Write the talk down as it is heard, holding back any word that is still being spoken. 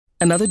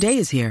Another day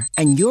is here,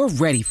 and you're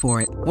ready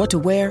for it. What to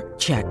wear?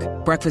 Check.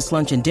 Breakfast,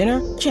 lunch, and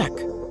dinner? Check.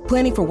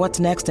 Planning for what's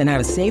next and how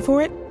to save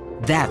for it?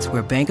 That's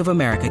where Bank of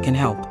America can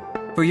help.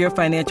 For your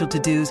financial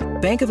to-dos,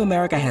 Bank of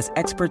America has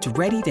experts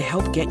ready to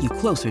help get you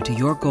closer to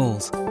your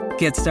goals.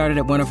 Get started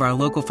at one of our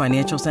local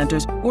financial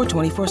centers or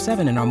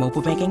 24/7 in our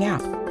mobile banking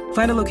app.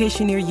 Find a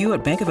location near you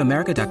at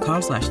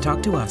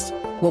bankofamerica.com/talktous.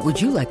 What would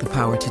you like the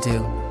power to do?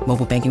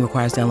 Mobile banking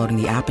requires downloading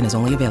the app and is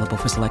only available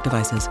for select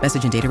devices.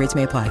 Message and data rates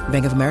may apply.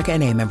 Bank of America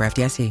N.A., member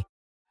FDIC.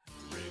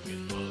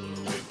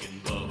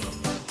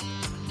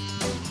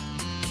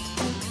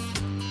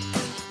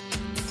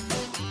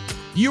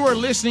 You are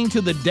listening to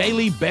the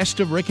Daily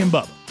Best of Rick and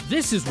Bubba.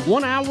 This is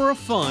 1 hour of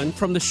fun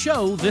from the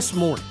show this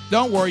morning.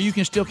 Don't worry, you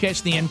can still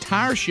catch the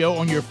entire show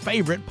on your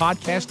favorite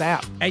podcast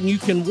app. And you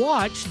can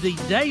watch the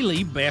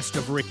Daily Best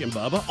of Rick and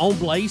Bubba on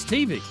Blaze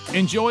TV.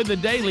 Enjoy the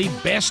Daily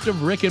Best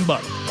of Rick and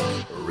Bubba.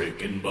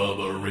 Rick and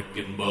Bubba, Rick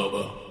and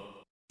Bubba.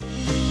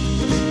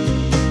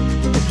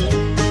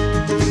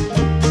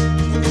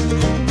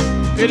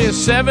 It is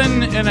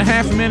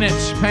 7.5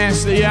 minutes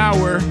past the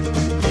hour.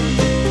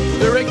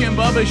 The Rick and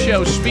Bubba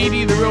Show.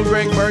 Speedy, the real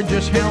Greg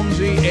Burgess,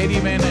 Helmsy, Eddie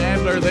Van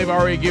Adler. They've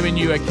already given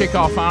you a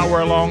kickoff hour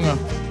along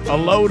a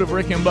load of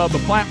Rick and Bubba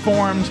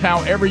platforms,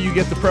 however you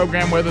get the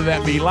program, whether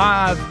that be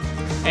live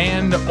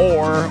and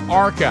or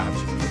archived.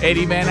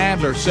 Eddie Van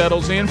Adler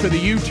settles in for the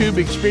YouTube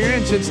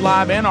experience. It's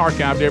live and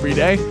archived every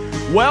day.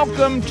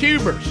 Welcome,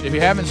 tubers. If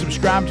you haven't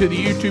subscribed to the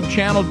YouTube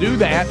channel, do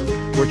that.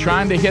 We're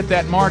trying to hit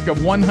that mark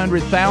of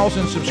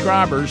 100,000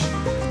 subscribers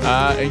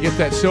and get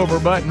that silver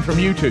button from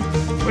YouTube.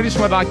 We just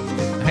would like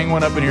hang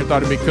one up in here,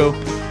 thought it'd be cool.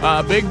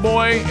 Big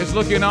boy is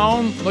looking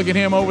on. Look at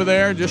him over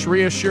there, just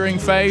reassuring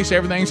face.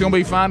 Everything's going to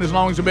be fine as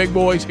long as the big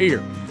boy's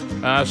here.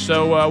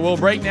 So we'll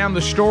break down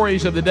the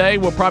stories of the day.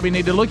 We'll probably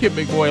need to look at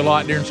Big Boy a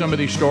lot during some of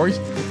these stories.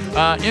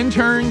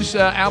 Interns,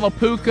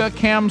 Alapuca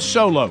Cam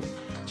Solo,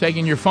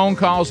 taking your phone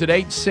calls at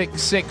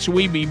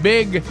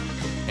 866-WE-BE-BIG.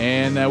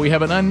 And we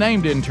have an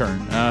unnamed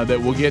intern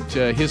that will get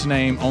his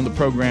name on the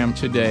program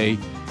today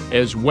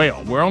as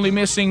well. We're only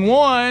missing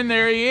one.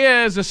 There he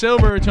is, the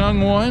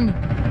silver-tongued one.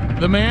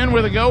 The man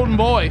with a golden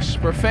voice,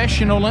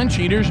 professional lunch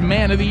eaters,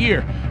 man of the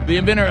year, the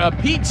inventor of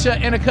pizza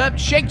in a cup,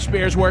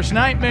 Shakespeare's worst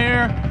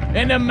nightmare,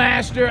 and the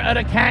master of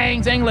the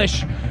King's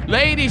English.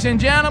 Ladies and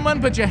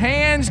gentlemen, put your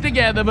hands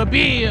together for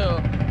Bill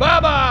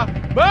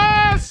Bubba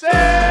Bussey!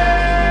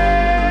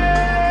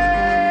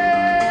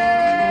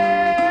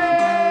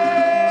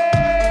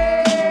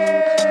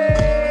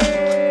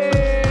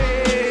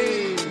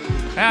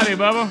 Howdy,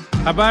 Bubba.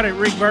 How about it,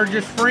 Rick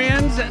Burgess?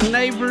 Friends,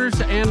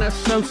 neighbors, and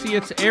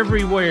associates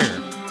everywhere.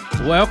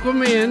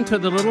 Welcome in to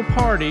the little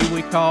party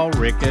we call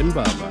Rick and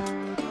Bubba.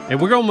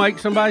 And we're going to make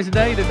somebody's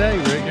day today,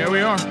 Rick. Here we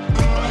are.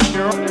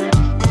 Sure. Give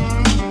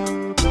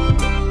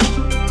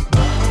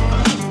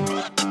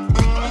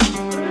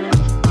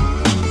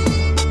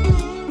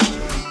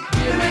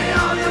me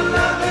all your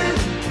loving,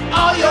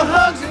 all your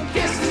hugs and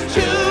kisses too,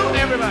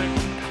 everybody.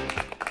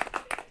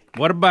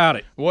 What about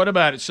it? What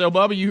about it? So,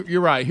 Bubba,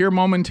 you're right. Here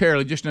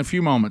momentarily, just in a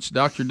few moments,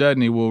 Dr.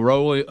 Dudney will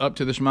roll up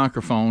to this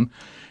microphone,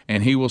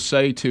 and he will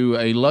say to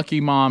a lucky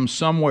mom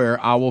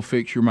somewhere, I will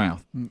fix your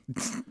mouth.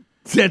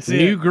 That's it.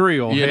 New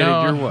grill you headed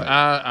know, your way.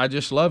 I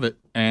just love it.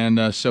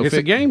 And so it's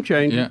a game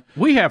changer. Yeah.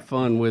 We have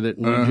fun with it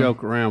and we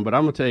joke around, but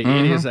I'm going to tell you,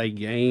 it is a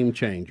game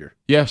changer.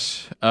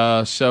 Yes.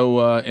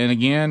 And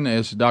again,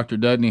 as Dr.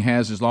 Dudney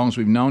has, as long as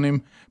we've known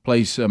him,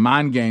 plays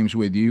mind games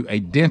with you, a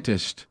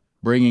dentist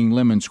bringing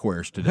lemon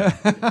squares today.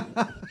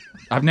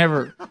 I've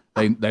never.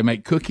 They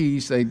make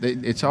cookies.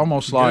 It's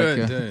almost like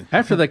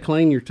after they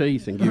clean your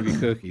teeth and give you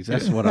cookies.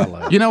 That's what I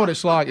like. You know what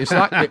it's like?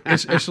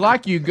 It's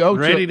like you go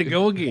ready to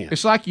go again.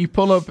 It's like you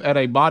pull up at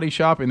a body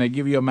shop and they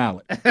give you a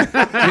mallet.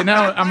 You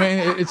know, I mean,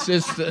 it's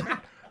just.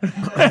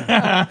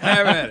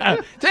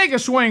 Take a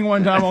swing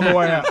one time on the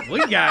way out.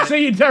 We got it.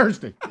 See you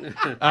Thursday.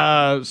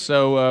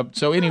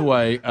 So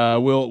anyway,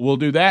 we'll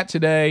do that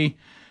today.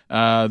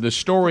 The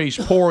stories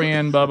pour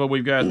in, Bubba.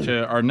 We've got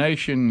our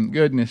nation.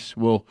 Goodness,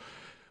 we'll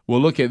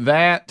look at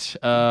that.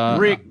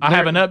 Rick, I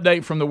have an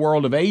update from the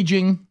world of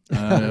aging.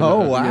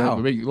 Oh, wow. A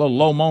little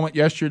low moment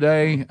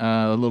yesterday,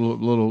 a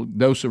little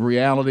dose of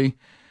reality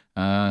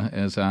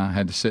as I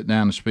had to sit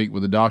down and speak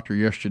with a doctor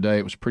yesterday.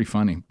 It was pretty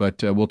funny.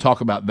 But we'll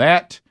talk about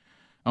that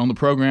on the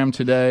program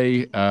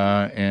today,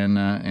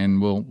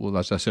 and we'll,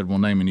 as I said, we'll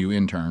name a new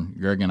intern.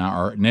 Greg and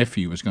our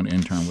nephew is going to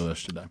intern with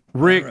us today.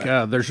 Rick,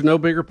 there's no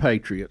bigger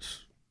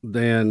patriots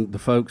than the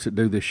folks that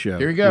do this show.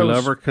 Here he goes. We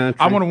love our country.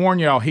 I want to warn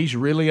y'all, he's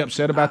really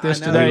upset about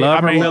this today. We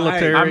love our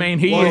military. I mean,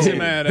 he is.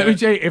 Let me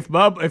tell you, if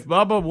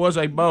Bubba was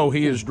a bow,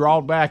 he is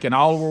drawled back, and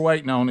all we're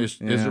waiting on is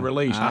the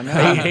release.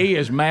 He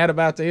is mad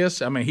about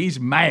this. I mean, he's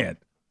mad.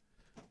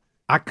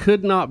 I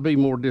could not be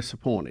more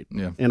disappointed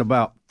in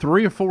about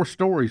 3 or 4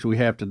 stories we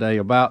have today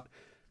about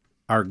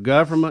our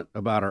government,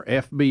 about our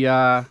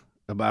FBI,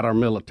 about our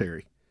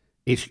military.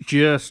 It's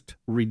just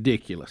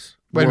ridiculous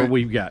where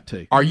we've got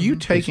to. Are you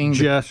taking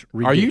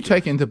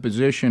the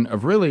position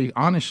of really,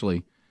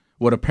 honestly,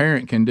 what a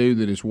parent can do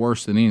that is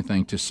worse than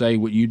anything, to say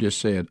what you just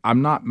said?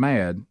 I'm not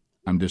mad,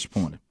 I'm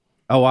disappointed.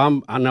 Oh,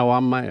 I know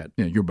I'm mad.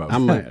 Yeah, you're both.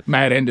 I'm mad.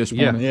 Mad and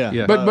disappointed.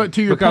 Yeah. But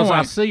to your because point,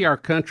 I see our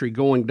country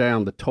going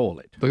down the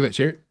toilet. Look at that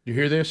chair. You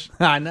hear this?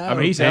 I know. I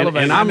mean, he's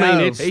elevated. And I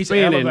mean, it's he's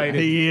spinning.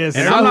 elevated. He is.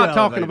 And so I'm not elevated.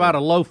 talking about a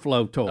low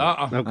flow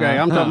toilet. Okay,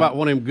 I'm talking about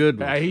one of them good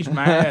ones. Hey, he's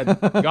mad.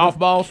 Golf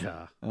balls?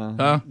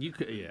 Huh? You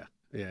could, yeah.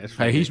 It's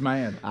Hey, he's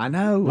mad. I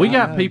know. We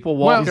got people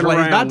walking Well, he's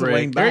around. about to Rick.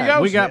 lean back. There you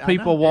go. We got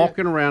people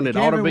walking around that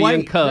Can't ought to even be in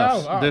wait.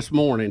 cuffs No, this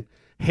morning,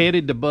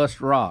 headed to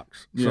bust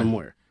rocks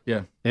somewhere.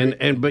 Yeah.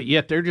 And but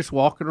yet they're just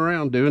walking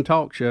around doing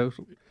talk shows,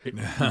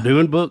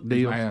 doing book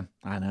deals. Man.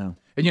 I know.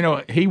 And you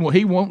know, he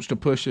wants to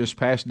push this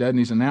past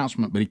Dudney's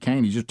announcement, but he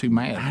can't. He's just too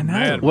mad. I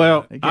know.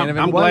 Well, They can't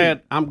even I'm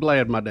wait.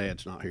 glad my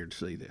dad's not here to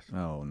see this.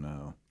 Oh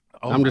no.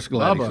 I'm just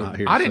glad Bubba, he's not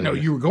here. I didn't know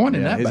you were going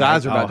in that. His bad.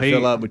 eyes are about to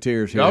fill up with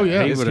tears here. Oh,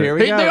 yeah. Here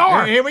we go. They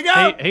are. Here we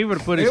go. He would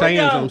have put his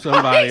hands on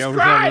somebody over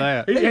some of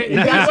that. He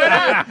got wet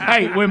eyes.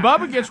 Hey, when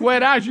Bubba gets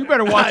wet eyes, you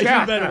better watch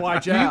out. You better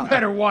watch out. You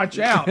better watch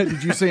out.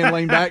 Did you see him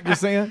lean back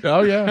just then?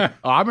 Oh yeah,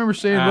 I remember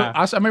seeing.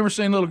 I remember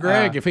seeing little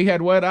Greg. If he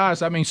had wet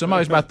eyes, I mean,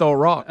 somebody's about to throw a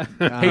rock.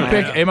 He'd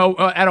pick him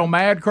at on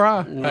Mad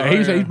Cry.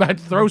 He's about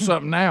to throw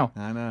something now.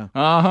 I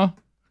know.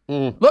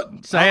 Look,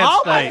 Sad oh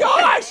state. my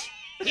gosh.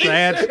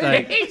 Sad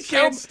state. He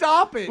Can't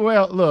stop it.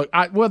 Well, look,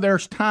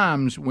 there's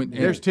times when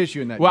There's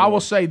tissue in that. Well, I drawer. will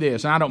say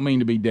this, and I don't mean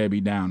to be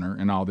Debbie Downer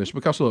and all this,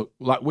 because look,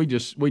 like we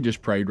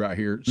just prayed right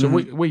here, so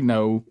we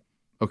know,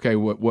 okay,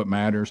 what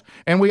matters,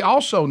 and we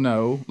also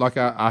know, like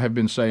I have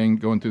been saying,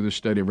 going through this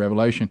study of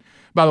Revelation.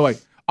 By the way,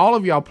 all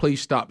of y'all,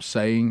 please stop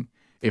saying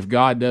if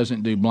God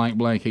doesn't do blank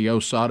blank, He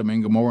owes Sodom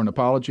and Gomorrah an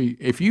apology.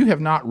 If you have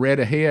not read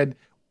ahead,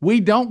 we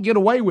don't get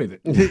away with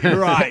it.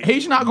 Right.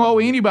 He's not going to owe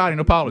anybody an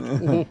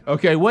apology.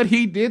 Okay, what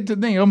he did to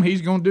them,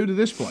 he's going to do to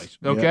this place.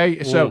 Okay,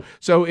 Yep.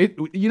 so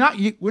we're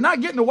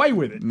not getting away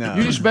with it. No.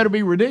 You just better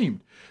be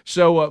redeemed.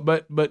 So,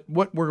 but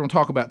what we're going to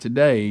talk about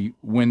today,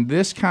 when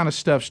this kind of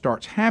stuff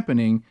starts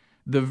happening,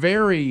 the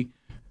very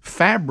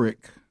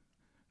fabric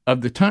of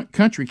the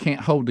country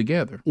can't hold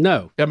together.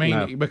 No, I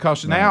mean,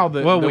 because now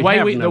the we way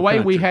have we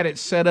no had it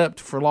set up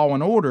for law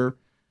and order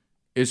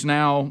is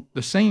now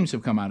the seams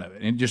have come out of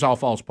it, and it just all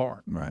falls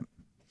apart. Right.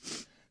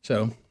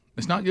 So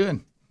it's not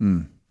good.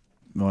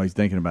 Well, he's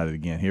thinking about it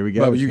again. Here we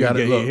go. Bubba, you got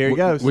it. Look, Here he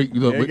goes. Here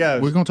he goes.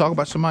 We're going to talk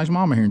about somebody's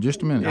mama here in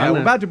just a minute. Yeah,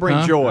 we're about to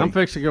bring joy. I'm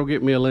fixing to go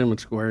get me a lemon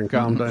square and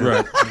calm down.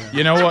 Right.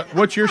 You know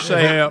what you're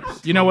saying?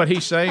 You know what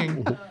he's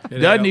saying?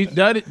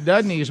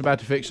 Dudney is about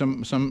to fix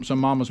some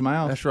mama's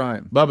mouth. That's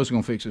right. Bubba's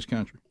going to fix this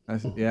country.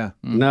 Yeah.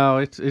 No,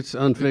 it's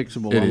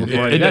unfixable. It I'm is.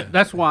 afraid. It-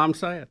 That's why I'm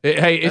sad.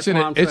 It's in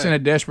a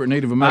desperate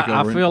need of a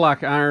makeover. I feel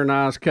like Iron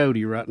Eyes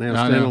Cody right now,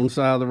 standing know. on the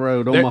side of the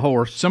road on my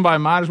horse.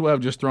 Somebody might as well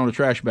have just thrown a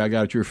trash bag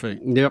out at your feet.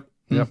 Yep.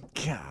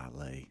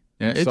 Golly.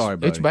 Yeah, Sorry,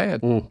 buddy. it's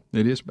bad.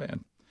 It is bad.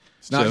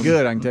 It's not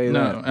good, I can tell you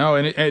that. No,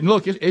 and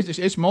look,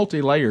 it's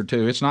multi-layered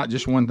too. It's not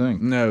just one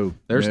thing. No.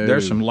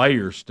 There's some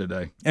layers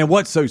today. And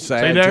what's so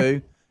sad, there?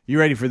 too, you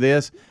ready for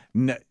this?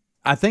 No,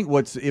 I think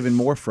what's even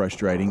more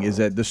frustrating is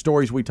that the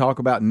stories we talk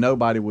about,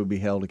 nobody would be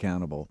held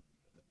accountable.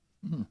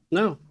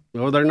 No,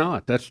 they're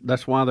not.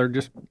 That's why they're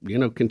just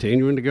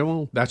continuing to go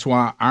on. That's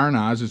why Iron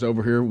Eyes is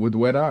over here with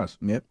wet eyes.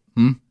 Yep.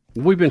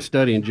 We've been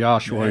studying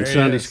Joshua in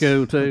Sunday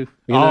school too.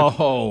 You know?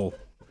 Oh,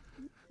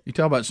 you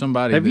talk about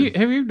somebody. Have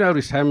you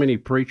noticed how many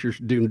preachers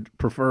do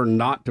prefer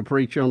not to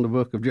preach on the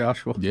book of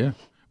Joshua? Yeah.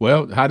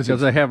 Well, how does it?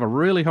 Because they have a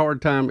really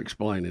hard time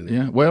explaining it.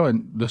 Yeah. Well,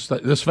 and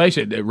let's face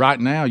it. Right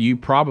now, you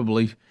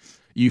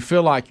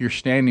feel like you're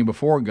standing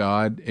before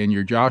God, and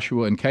you're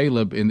Joshua and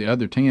Caleb and the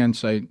other 10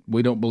 say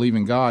we don't believe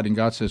in God, and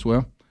God says,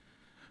 well,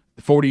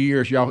 40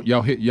 years, y'all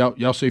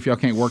see if y'all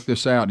can't work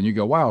this out, and you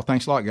go, wow,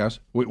 thanks a lot, guys.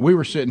 We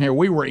were sitting here,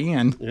 we were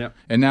in,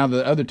 and now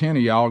the other 10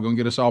 of y'all are going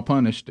to get us all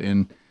punished.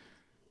 And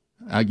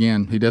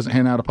again, he doesn't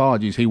hand out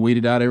apologies. He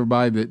weeded out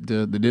everybody that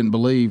didn't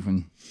believe,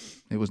 and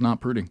it was not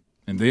pretty.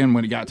 And then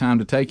when it got time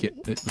to take it,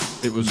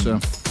 it was.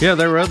 Yeah,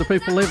 there were other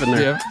people living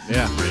there.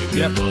 Yeah.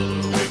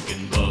 Rick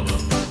and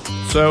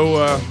Bubba.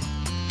 So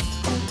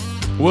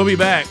we'll be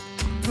back.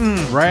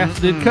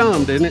 Wrath did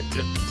come, didn't it?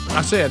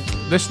 I said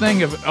this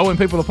thing of owing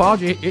people an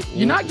apology.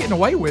 You're not getting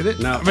away with it.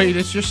 No. I mean,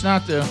 it's just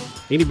not the.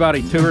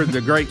 Anybody toured the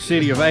great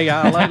city of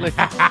AI lately?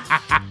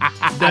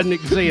 Doesn't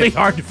It'd be exist.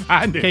 hard to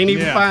find it. Can't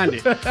even find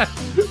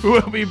it.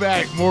 We'll be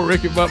back. More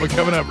Rick and Bubba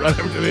coming up right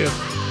after this.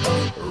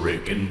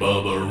 Rick and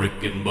Bubba,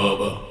 Rick and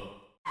Bubba.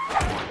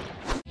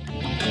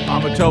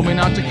 Mama told me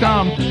not to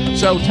come.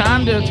 So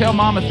time to tell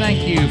Mama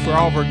thank you for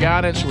all of her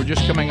guidance. We're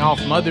just coming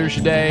off Mother's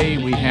Day.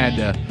 We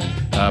had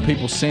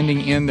people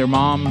sending in their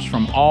moms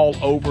from all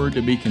over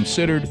to be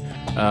considered.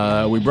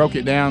 We broke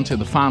it down to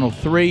the final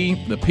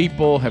 3. The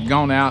people have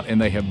gone out and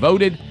they have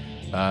voted.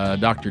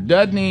 Dr.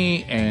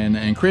 Dudney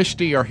and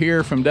Christy are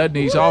here from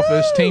Dudney's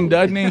office. Team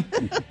Dudney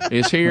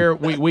is here.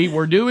 We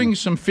were doing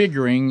some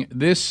figuring.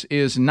 This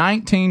is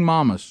 19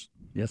 mamas.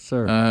 Yes,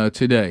 sir.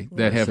 Today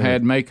that have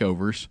had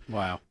makeovers.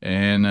 Wow.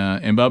 And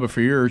Bubba,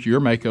 for your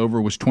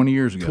makeover was 20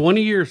 years ago.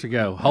 20 years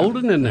ago,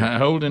 holding in there.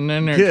 Holding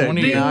in there Good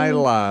 20 years. night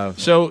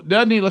alive. So,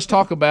 Dudney, let's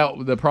talk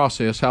about the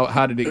process.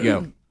 How did it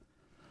go?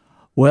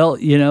 Well,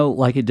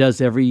 like it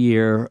does every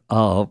year,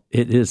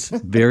 it is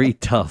very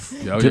tough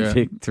to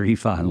pick 3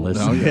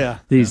 finalists.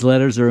 These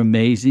letters are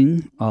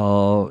amazing.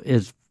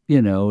 It's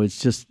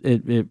just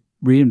it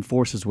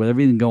reinforces with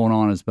everything going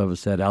on, as Bubba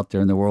said, out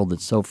there in the world.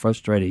 It's so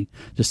frustrating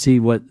to see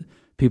what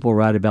people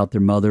write about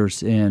their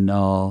mothers and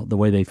the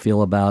way they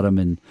feel about them,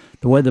 and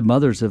the way the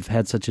mothers have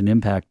had such an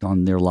impact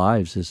on their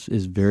lives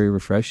is very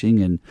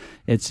refreshing, and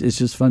it's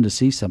just fun to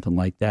see something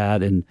like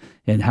that, and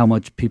how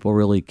much people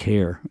really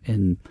care.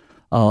 And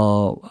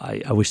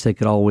I wish they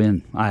could all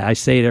win. I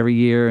say it every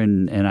year,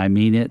 and I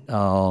mean it.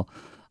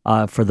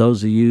 For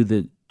those of you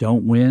that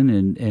don't win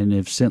and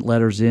have sent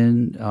letters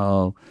in,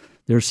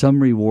 there's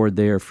some reward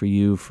there for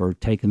you for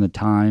taking the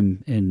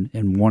time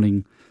and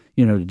wanting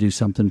to do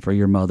something for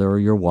your mother or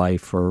your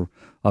wife or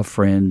a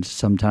friend.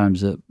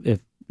 Sometimes if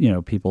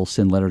people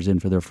send letters in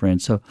for their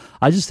friends. So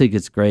I just think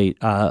it's great.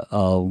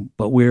 But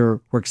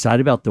we're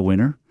excited about the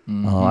winner.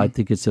 I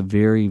think it's a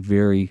very,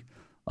 very,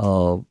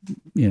 I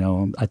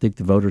think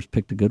the voters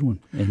picked a good one.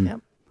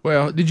 And,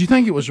 Well, did you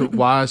think it was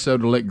wise, though,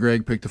 to let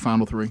Greg pick the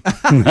final 3?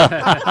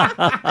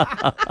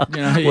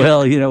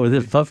 Well, with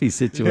this puppy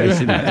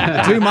situation.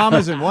 2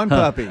 mamas and 1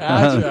 puppy.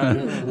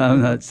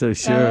 I'm not so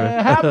sure.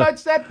 How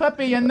much that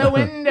puppy in the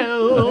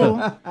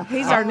window?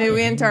 He's our new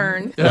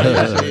intern.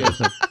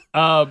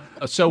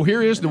 So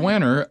here is the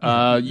winner.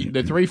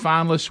 The 3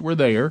 finalists were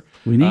there.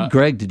 We need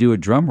Greg to do a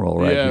drum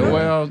roll right here. Yeah,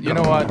 well, you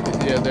know what?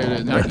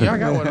 I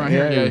got one right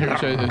here.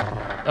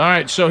 All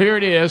right, so here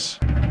it is.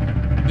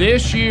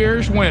 This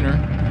year's winner,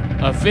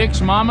 a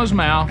fixed mama's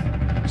mouth,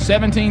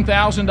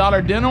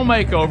 $17,000 dental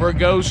makeover,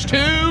 goes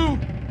to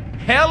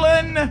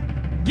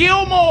Helen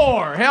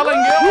Gilmore. Helen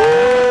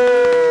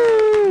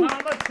Gilmore.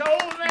 Mama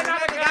told me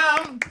not to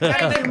come.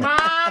 Thank you,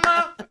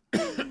 Mama.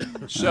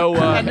 So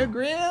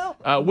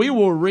we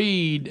will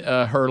read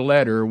her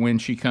letter when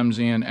she comes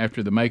in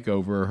after the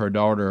makeover. Her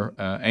daughter,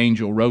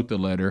 Angel, wrote the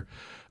letter.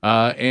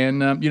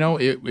 It's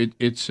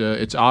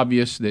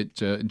obvious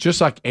that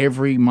just like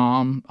every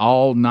mom,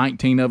 all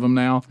 19 of them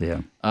now,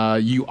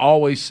 you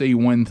always see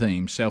one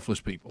theme: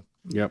 selfless people.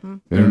 Yep,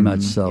 very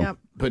much so. Yep.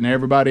 Putting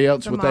everybody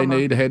else what they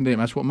need ahead of them.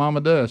 That's what Mama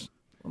does.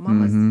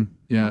 Well,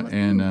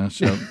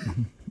 So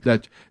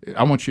that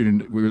I want you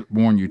to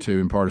warn you too.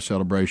 In part of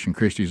celebration,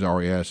 Christy's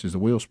already asked, "Is the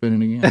wheel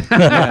spinning again?"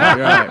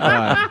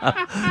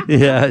 right.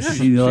 Yeah,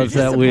 she loves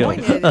that wheel.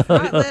 It's not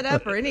lit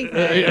up or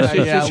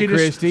anything. She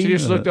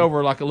just looked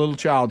over like a little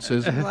child.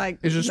 Says, Like,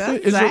 "Is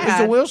that's the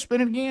sad. wheel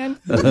spinning again?"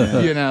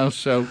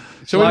 So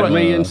like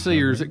me and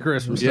Sears at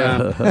Christmas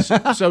time.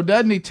 So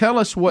Dudney, tell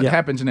us what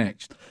happens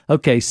next.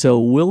 Okay, so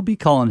we'll be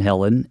calling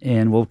Helen,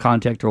 and we'll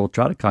contact her. We'll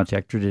try to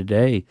contact her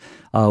today.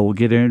 We'll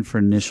get her in for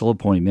an initial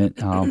appointment,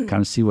 kind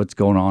of see what's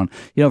going on.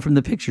 From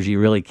the pictures, you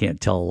really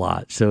can't tell a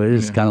lot. So it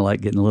is kind of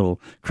like getting a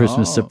little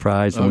Christmas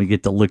surprise when we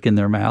get to look in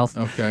their mouth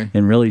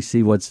and really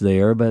see what's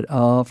there. But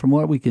from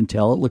what we can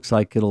tell, it looks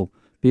like it'll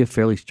be a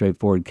fairly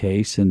straightforward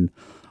case. And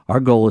our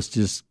goal is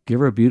to just give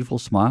her a beautiful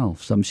smile,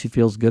 something she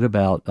feels good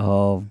about. I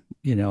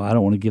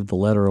don't want to give the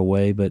letter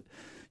away, but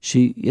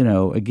she,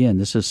 again,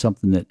 this is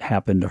something that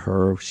happened to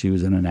her. She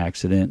was in an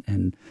accident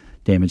and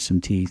damaged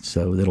some teeth.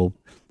 So it'll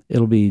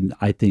be,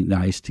 I think,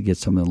 nice to get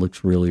something that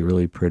looks really,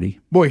 really pretty.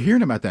 Boy,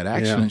 hearing about that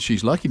accident,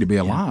 she's lucky to be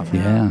alive.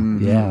 Yeah.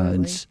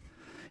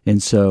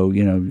 And so,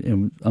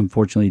 and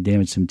unfortunately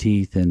damaged some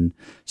teeth. And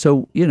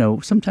so,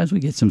 sometimes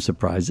we get some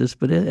surprises,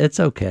 but it's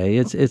okay.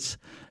 It's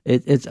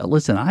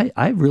listen,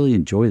 I really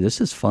enjoy this.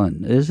 This is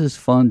fun. This is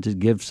fun to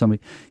give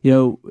somebody,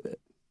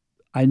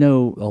 I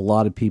know a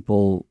lot of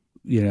people,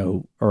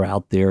 are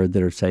out there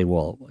that are saying,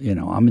 well,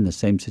 I'm in the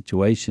same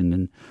situation.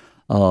 And,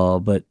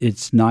 but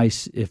it's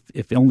nice if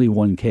only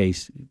one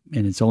case,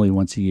 and it's only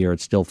once a year,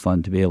 it's still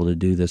fun to be able to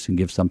do this and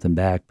give something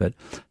back, but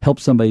help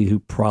somebody who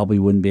probably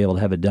wouldn't be able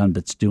to have it done,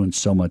 but's doing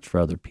so much for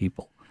other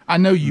people. I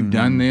know you've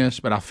done this,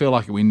 but I feel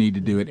like we need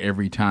to do it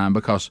every time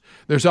because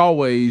there's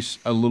always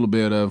a little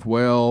bit of,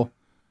 well,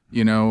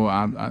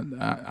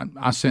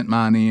 I sent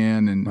mine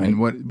in, and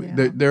what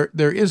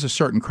there is a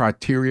certain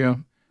criteria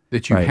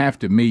that you have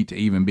to meet to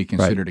even be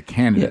considered a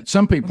candidate. Yeah.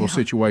 Some people's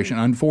situation,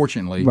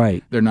 unfortunately,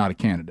 they're not a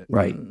candidate.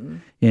 Right.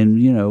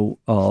 And,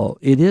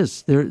 it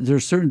is.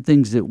 There's certain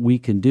things that we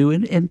can do.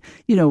 And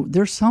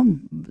there's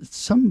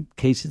some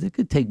cases that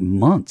could take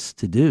months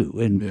to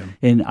do.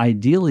 And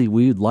ideally,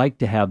 we would like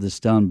to have this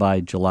done by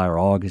July or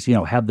August,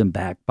 have them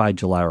back by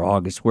July or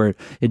August where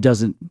it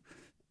doesn't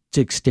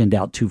extend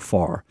out too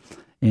far.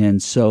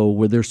 And so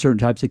where there's certain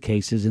types of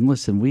cases, and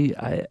listen,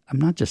 I'm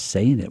not just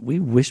saying it.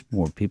 We wish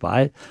more people.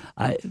 I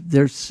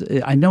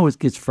know it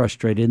gets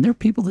frustrated, and there are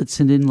people that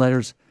send in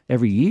letters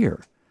every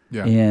year,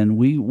 and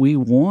we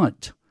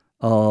want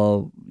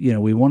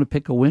we want to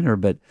pick a winner,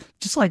 but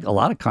just like a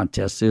lot of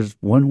contests, there's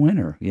one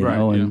winner,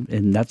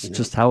 and that's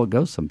just how it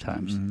goes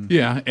sometimes. Mm-hmm.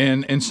 Yeah,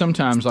 and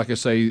sometimes, like I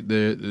say,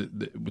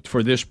 the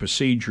for this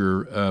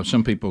procedure,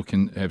 some people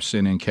can have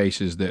sent in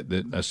cases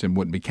that I said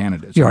wouldn't be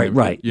candidates. Right.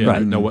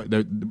 Know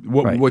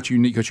what you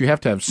need, because you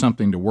have to have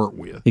something to work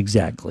with.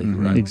 Exactly.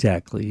 And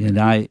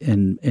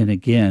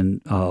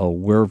again,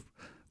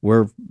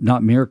 we're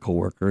not miracle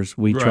workers.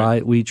 We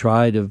try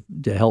to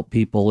help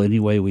people any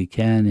way we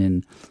can,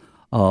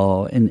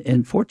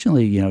 and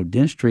fortunately,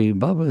 dentistry,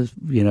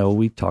 Bubba,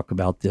 we talk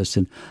about this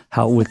and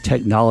how with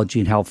technology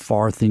and how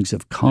far things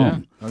have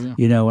come.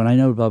 And I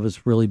know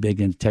Bubba's really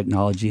big into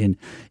technology, and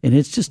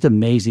it's just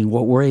amazing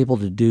what we're able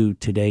to do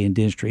today in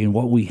dentistry and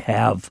what we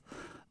have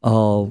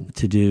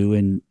to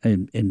do.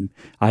 And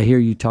I hear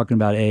you talking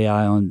about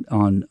AI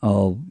on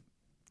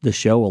the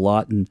show a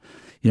lot, and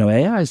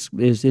AI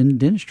is in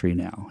dentistry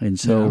now, and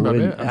so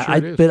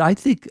but I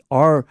think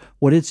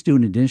what it's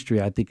doing in dentistry,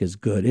 I think, is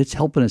good. It's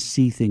helping us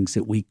see things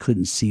that we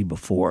couldn't see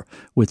before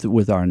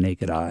with our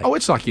naked eye. Oh,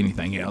 it's like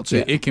anything else.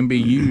 Yeah. It can be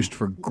used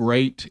for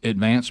great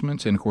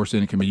advancements, and of course,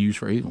 then it can be used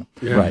for evil.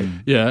 Yeah. Right?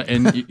 Yeah,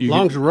 and as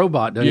long as the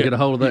robot doesn't get a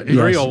hold of that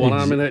drill while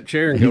I'm in that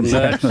chair and go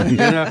nuts.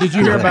 Did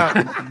you hear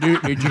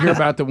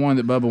about the one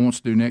that Bubba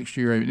wants to do next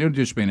year? It'll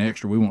just be an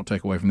extra. We won't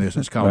take away from this.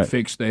 It's called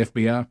Fix the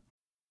FBI.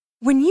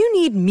 When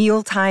you need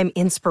mealtime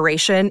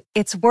inspiration,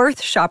 it's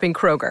worth shopping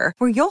Kroger,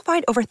 where you'll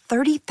find over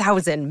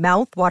 30,000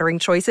 mouth-watering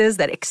choices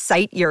that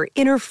excite your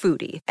inner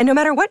foodie. And no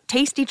matter what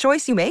tasty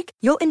choice you make,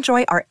 you'll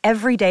enjoy our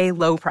everyday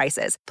low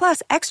prices,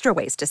 plus extra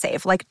ways to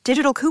save, like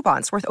digital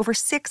coupons worth over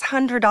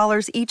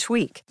 $600 each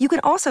week. You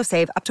can also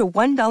save up to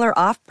 $1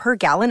 off per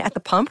gallon at the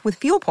pump with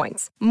fuel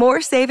points.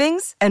 More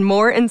savings and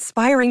more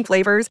inspiring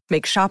flavors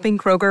make shopping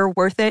Kroger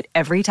worth it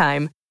every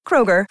time.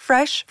 Kroger,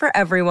 fresh for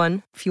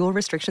everyone. Fuel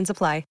restrictions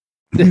apply.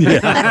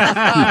 Yeah.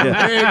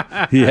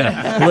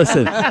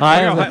 Listen,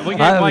 we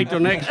can't wait till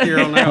next year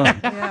on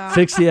that.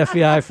 Fix the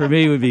FBI for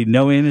me would be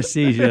no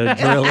anesthesia,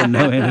 drill and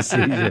no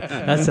anesthesia.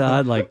 That's how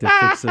I'd like to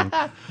fix them.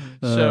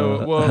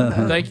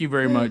 Thank you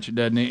very much,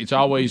 doesn't it? It's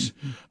always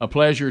a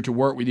pleasure to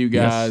work with you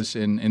guys,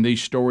 and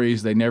these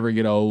stories, they never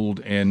get old.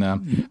 And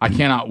I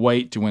cannot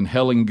wait to when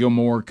Helen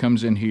Gilmore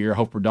comes in here. I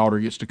hope her daughter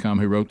gets to come,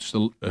 who wrote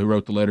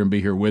the letter, and be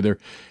here with her,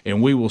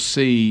 and we will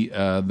see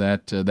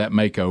that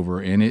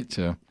makeover in it.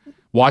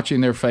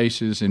 Watching their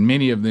faces, and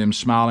many of them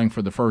smiling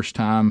for the first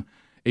time,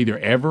 either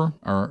ever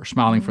or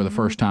smiling for the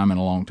first time in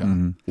a long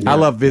time. Mm-hmm. I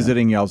love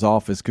visiting y'all's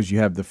office because you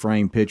have the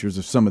framed pictures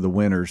of some of the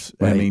winners.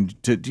 Right. I mean,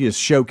 to just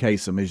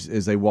showcase them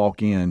as they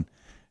walk in,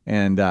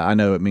 and I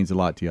know it means a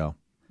lot to y'all.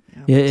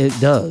 Yeah, it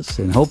does,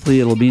 and hopefully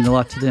it'll mean a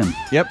lot to them.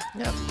 Yep.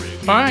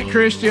 All right,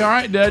 Christy. All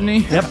right, doesn't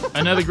he? Yep.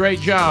 Another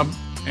great job.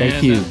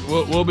 Thank you.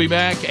 We'll be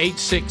back.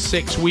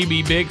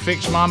 866-WE-BE-BIG.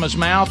 Fix Mama's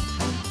Mouth.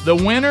 The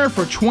winner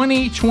for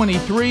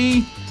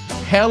 2023.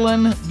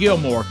 Helen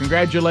Gilmore.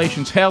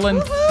 Congratulations, Helen.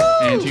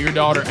 Woo-hoo! And to your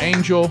daughter,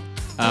 Angel.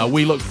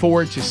 We look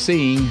forward to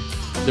seeing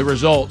the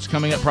results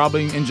coming up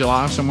probably in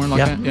July, somewhere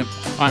like that. Yep.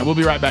 All right, we'll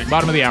be right back.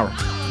 Bottom of the hour.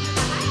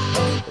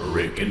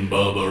 Rick and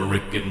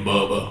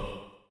Bubba.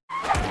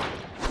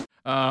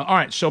 All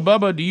right, so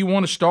Bubba, do you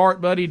want to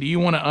start, buddy? Do you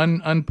want to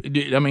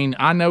I mean,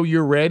 I know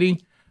you're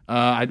ready.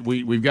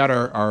 We've got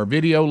our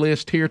video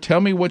list here.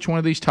 Tell me which one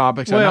of these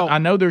topics. Well, I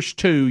know there's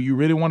two you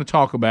really want to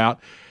talk about.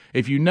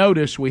 If you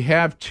notice, we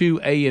have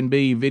 2 A and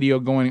B video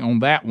going on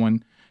that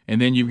one, and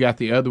then you've got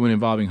the other one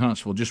involving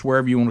Huntsville. Just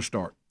wherever you want to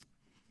start.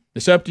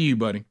 It's up to you,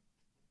 buddy.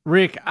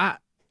 Rick, I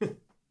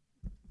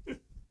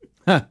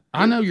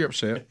know you're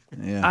upset.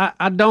 Yeah.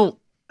 I don't.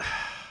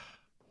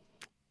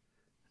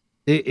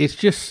 It's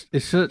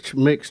such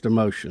mixed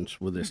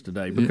emotions with this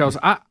today because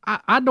I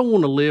don't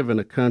want to live in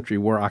a country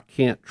where I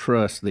can't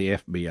trust the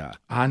FBI.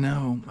 I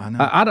know.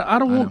 I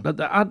don't want.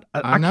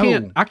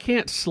 I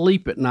can't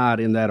sleep at night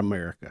in that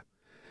America,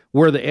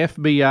 where the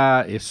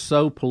FBI is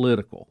so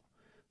political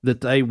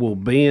that they will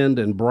bend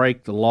and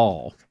break the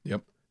law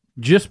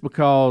just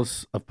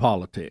because of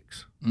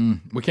politics.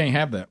 We can't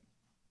have that.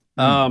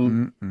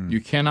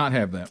 You cannot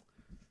have that.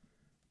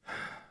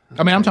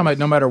 I mean, I'm talking about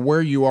no matter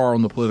where you are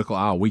on the political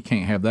aisle, we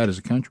can't have that as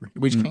a country.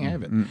 We just can't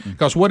have it.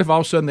 Because what if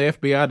all of a sudden the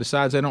FBI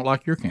decides they don't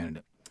like your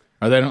candidate?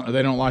 Or they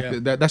don't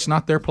like that? That's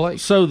not their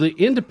place. So the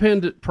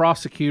independent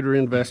prosecutor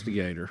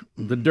investigator,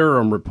 the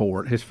Durham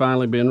report, has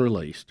finally been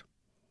released.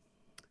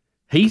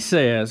 He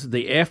says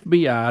the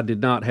FBI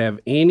did not have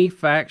any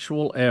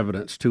factual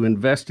evidence to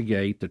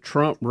investigate the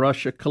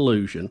Trump-Russia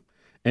collusion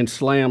and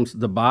slams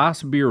the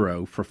Bias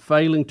Bureau for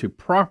failing to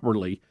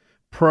properly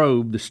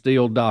probe the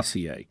Steele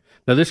dossier.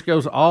 Now, this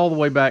goes all the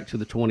way back to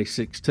the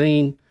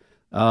 2016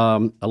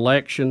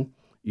 election.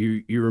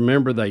 You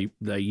remember they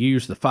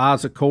used the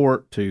FISA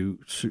court to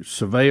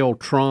surveil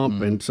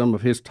Trump and some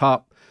of his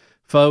top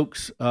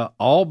folks,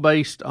 all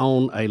based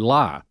on a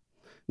lie.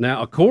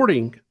 Now,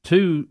 according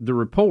to the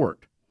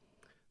report,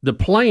 the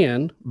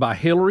plan by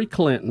Hillary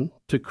Clinton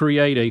to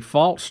create a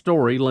false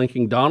story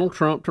linking Donald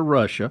Trump to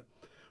Russia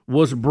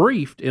was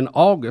briefed in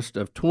August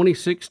of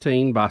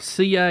 2016 by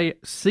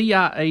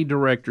CIA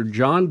Director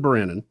John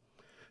Brennan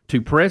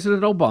to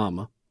President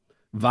Obama,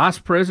 Vice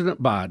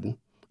President Biden,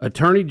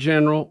 Attorney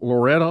General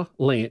Loretta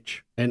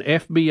Lynch, and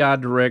FBI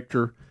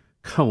Director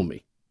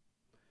Comey.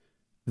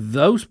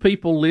 Those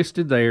people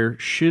listed there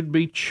should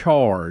be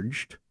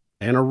charged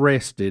and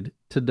arrested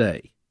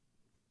today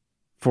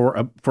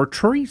for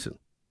treason.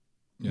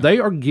 Yeah. They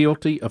are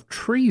guilty of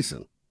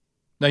treason.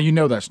 Now, you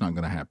know that's not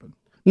going to happen.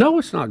 No,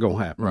 it's not going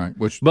to happen. Right.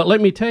 But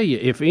let me tell you,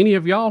 if any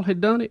of y'all had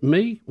done it,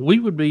 we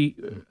would be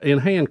in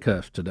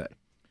handcuffs today.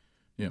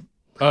 Yeah.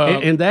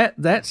 And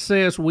that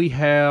says we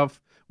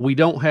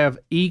don't have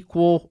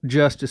equal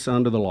justice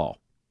under the law.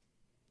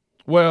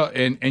 Well,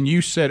 and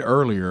you said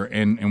earlier,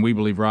 and we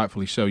believe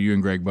rightfully so, you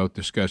and Greg both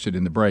discussed it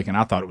in the break, and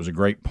I thought it was a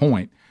great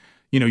point.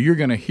 You're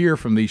going to hear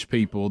from these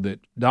people that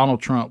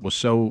Donald Trump was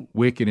so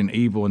wicked and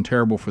evil and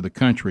terrible for the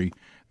country,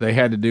 they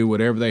had to do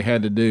whatever they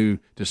had to do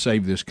to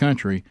save this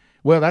country.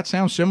 Well, that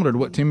sounds similar to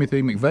what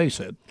Timothy McVeigh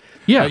said.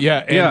 Yeah,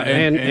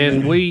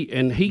 and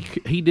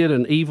he did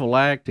an evil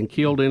act and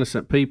killed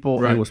innocent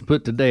people and was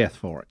put to death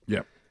for it.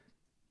 Yeah,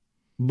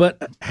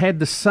 but had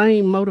the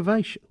same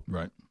motivation.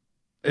 Right.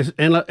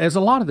 As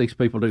a lot of these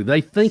people do,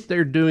 they think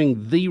they're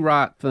doing the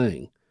right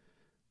thing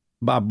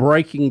by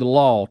breaking the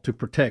law to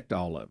protect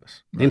all of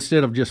us,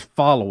 instead of just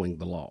following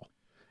the law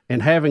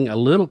and having a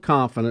little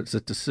confidence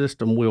that the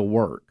system will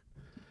work.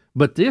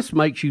 But this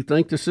makes you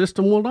think the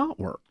system will not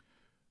work.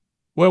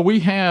 Well, we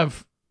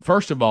have,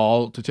 first of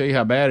all, to tell you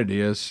how bad it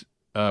is,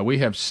 we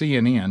have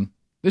CNN.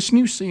 This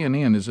new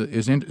CNN is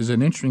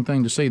an interesting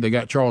thing to see. They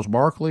got Charles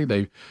Barkley.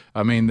 They've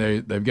got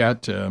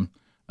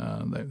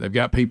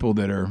people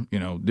that are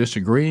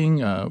disagreeing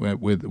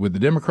with the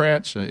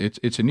Democrats.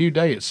 It's a new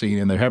day at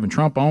CNN. They're having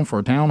Trump on for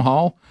a town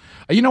hall.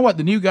 You know what?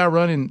 The new guy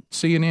running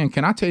CNN.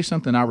 Can I tell you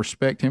something I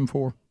respect him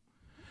for?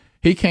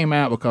 He came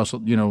out because a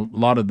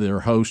lot of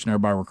their hosts and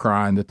everybody were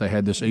crying that they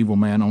had this evil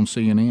man on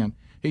CNN.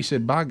 He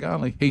said, by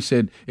golly,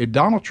 if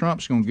Donald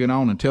Trump's going to get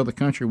on and tell the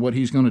country what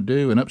he's going to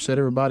do and upset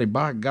everybody,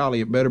 by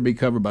golly, it better be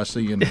covered by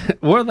CNN.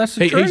 Well, that's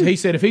the truth. He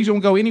said, if he's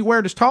going to go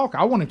anywhere to talk,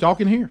 I want him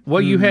talking here.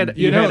 Well, you had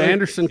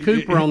Anderson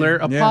Cooper on there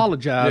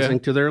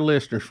apologizing to their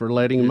listeners for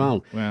letting him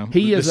on. Well,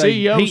 the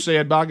CEO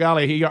said, by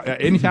golly,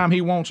 anytime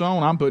he wants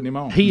on, I'm putting him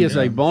on. He is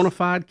a bona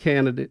fide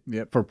candidate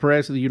for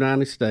President of the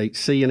United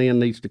States. CNN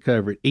needs to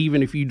cover it,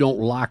 even if you don't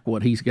like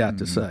what he's got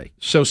to say.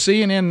 So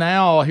CNN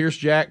now, here's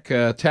Jake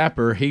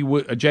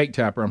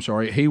Tapper. I'm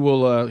sorry. He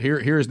will.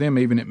 Here's them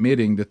even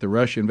admitting that the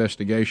Russia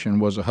investigation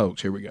was a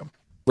hoax. Here we go.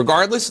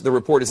 Regardless, the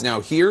report is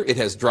now here. It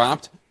has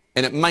dropped,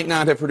 and it might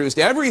not have produced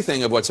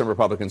everything of what some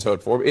Republicans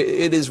hoped for.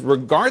 It is,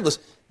 regardless,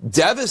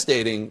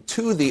 devastating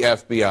to the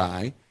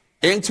FBI,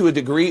 and to a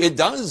degree, it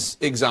does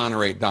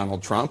exonerate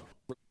Donald Trump.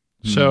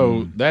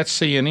 So that's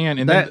CNN,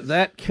 and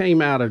that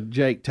came out of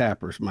Jake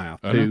Tapper's mouth.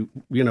 Who,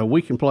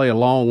 we can play a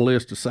long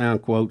list of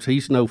sound quotes.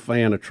 He's no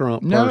fan of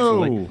Trump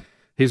personally.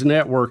 His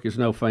network is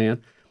no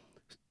fan.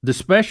 The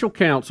special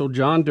counsel,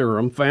 John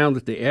Durham, found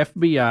that the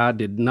FBI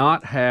did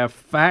not have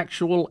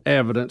factual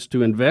evidence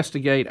to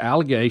investigate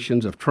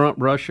allegations of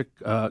Trump-Russia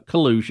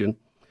collusion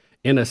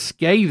in a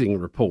scathing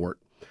report.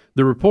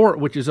 The report,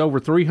 which is over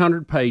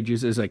 300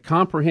 pages, is a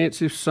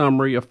comprehensive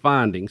summary of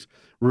findings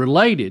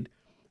related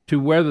to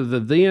whether the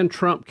then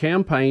Trump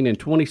campaign in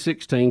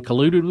 2016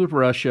 colluded with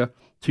Russia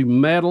to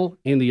meddle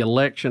in the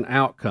election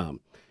outcome.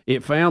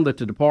 It found that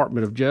the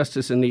Department of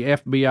Justice and the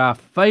FBI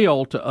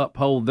failed to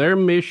uphold their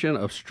mission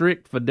of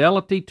strict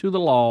fidelity to the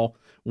law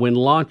when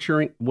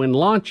launching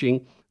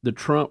the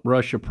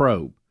Trump-Russia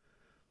probe.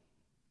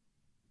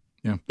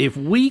 Yeah. If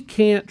we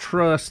can't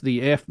trust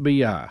the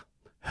FBI,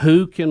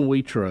 who can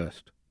we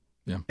trust?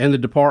 Yeah. And the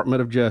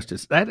Department of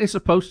Justice. That is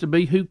supposed to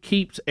be who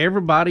keeps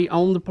everybody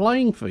on the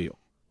playing field.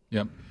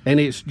 Yep. And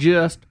it's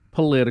just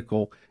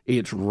political.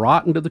 It's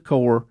rotten to the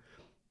core.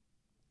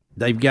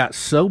 They've got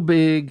so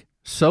big,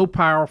 so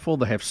powerful,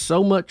 they have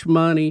so much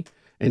money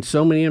and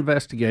so many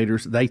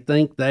investigators, they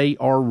think they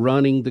are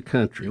running the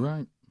country. You're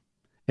right.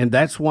 And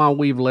that's why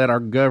we've let our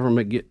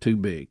government get too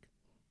big.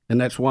 And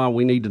that's why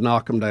we need to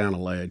knock them down a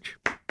ledge.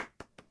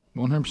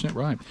 100%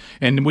 right.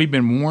 And we've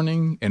been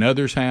warning, and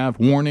others have,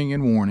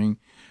 warning.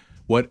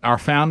 What our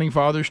founding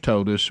fathers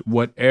told us,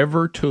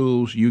 whatever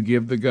tools you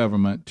give the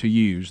government to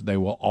use, they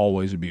will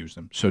always abuse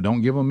them. So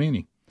don't give them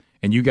any.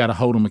 And you got to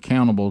hold them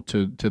accountable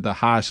to the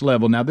highest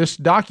level. Now, this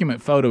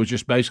document photo is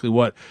just basically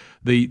what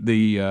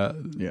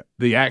the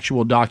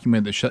actual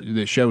document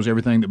that shows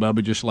everything that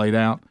Bubba just laid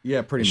out.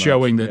 Yeah, pretty much.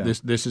 Showing that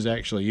this is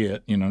actually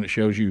it. It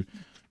shows you,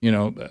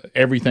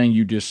 everything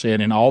you just said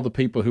and all the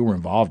people who were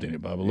involved in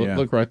it, Bubba.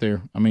 Look right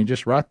there. I mean,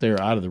 just right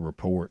there out of the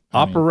report.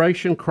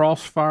 Operation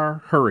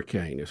Crossfire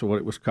Hurricane is what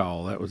it was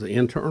called. That was the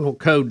internal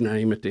code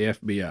name at the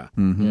FBI.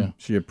 Mm-hmm. Yeah.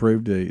 She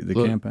approved the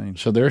campaign.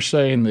 So they're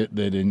saying that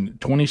in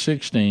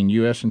 2016,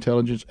 U.S.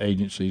 intelligence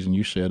agencies, and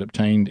you said,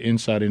 obtained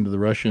insight into the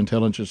Russia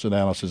intelligence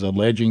analysis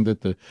alleging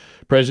that the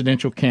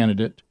presidential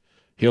candidate,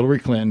 Hillary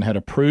Clinton, had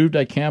approved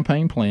a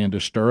campaign plan to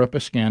stir up a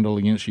scandal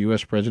against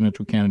U.S.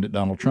 presidential candidate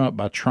Donald Trump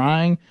by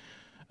trying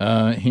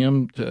tying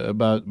him to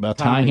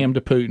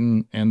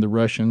Putin and the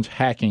Russians'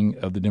 hacking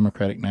of the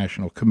Democratic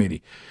National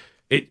Committee.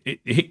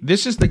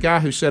 This is the guy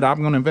who said, I'm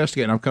going to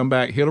investigate, and I've come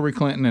back. Hillary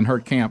Clinton and her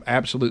camp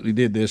absolutely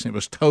did this, and it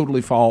was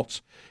totally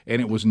false,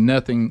 and it was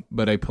nothing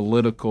but a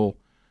political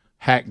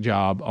hack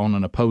job on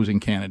an opposing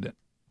candidate.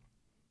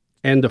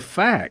 And the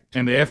fact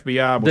and the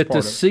FBI was that part the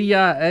of it.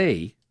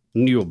 CIA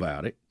knew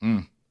about it,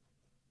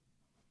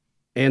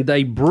 and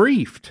they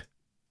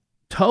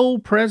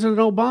told President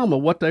Obama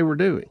what they were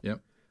doing. Yep.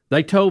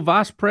 They told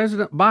Vice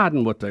President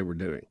Biden what they were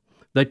doing.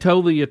 They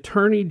told the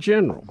Attorney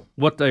General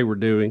what they were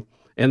doing,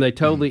 and they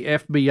told the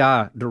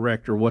FBI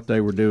director what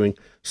they were doing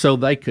so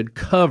they could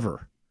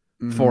cover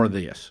for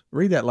this.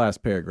 Read that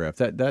last paragraph.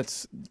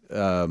 That's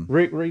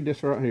Rick, read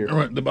this right here.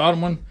 Right, the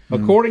bottom one.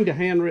 According to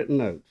handwritten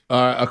notes.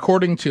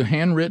 According to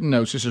handwritten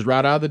notes, this is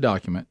right out of the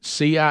document.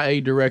 CIA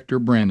Director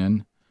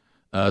Brennan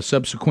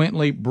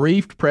subsequently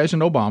briefed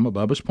President Obama,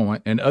 Bubba's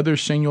point, and other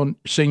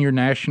senior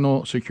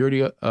national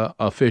security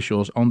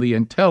officials on the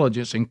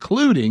intelligence,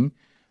 including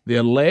the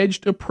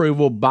alleged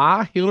approval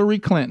by Hillary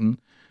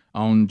Clinton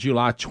on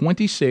July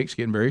 26,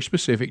 getting very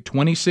specific,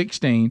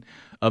 2016,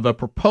 of a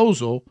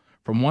proposal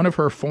from one of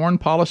her foreign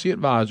policy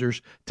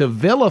advisors to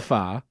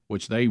vilify,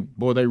 which they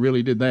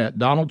really did that,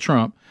 Donald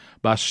Trump,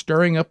 by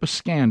stirring up a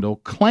scandal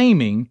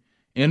claiming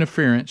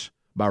interference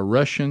by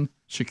Russian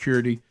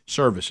security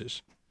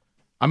services.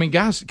 I mean,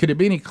 guys, could it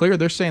be any clearer?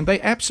 They're saying they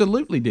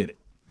absolutely did it.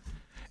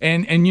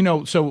 And you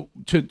know, so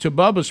to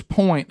Bubba's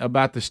point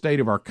about the state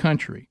of our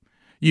country,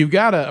 you've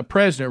got a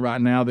president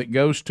right now that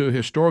goes to a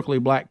historically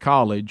black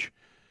college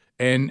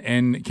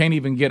and can't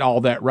even get all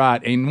that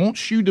right and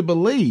wants you to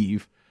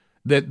believe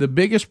that the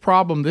biggest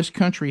problem this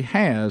country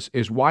has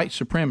is white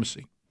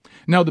supremacy.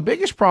 Now, the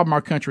biggest problem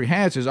our country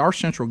has is our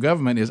central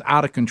government is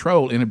out of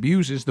control and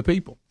abuses the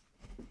people.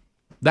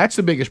 That's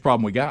the biggest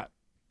problem we got.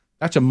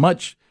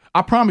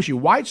 I promise you,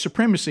 white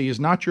supremacy is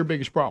not your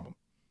biggest problem.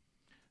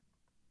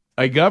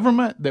 A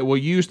government that will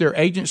use their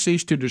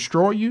agencies to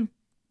destroy you,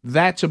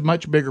 that's a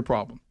much bigger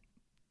problem.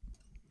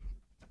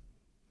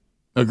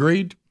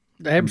 Agreed?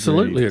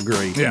 Absolutely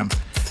agreed. Yeah.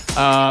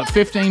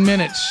 15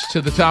 minutes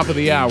to the top of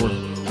the hour.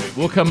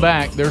 We'll come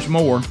back. There's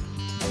more.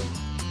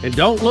 And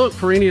don't look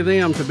for any of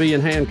them to be in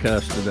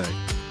handcuffs today.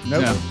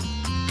 Nope. No.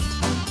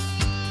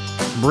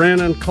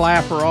 Brennan,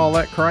 Clapper, all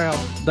that crowd,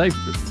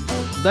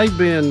 they've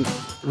been,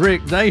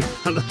 Rick,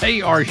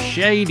 they are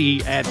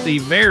shady at the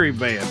very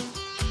best.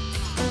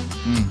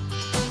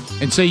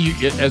 And so you,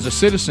 as a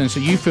citizen,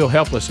 so you feel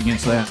helpless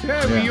against that.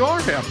 Yeah. You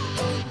are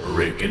helpless.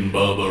 Rick and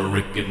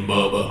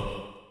Bubba.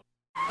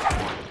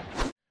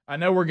 I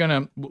know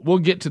we'll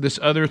get to this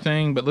other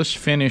thing, but let's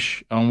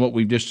finish on what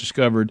we've just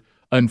discovered,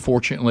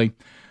 unfortunately,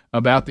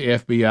 about the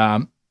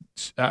FBI.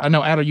 I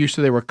know, Adel, you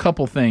said there were a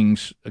couple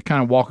things.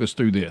 Kind of walk us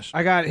through this.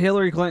 I got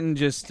Hillary Clinton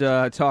just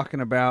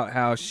talking about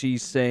how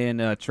she's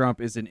saying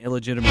Trump is an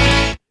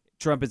illegitimate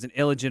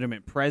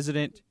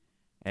president.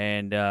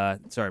 And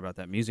sorry about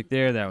that music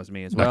there. That was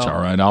me as well. That's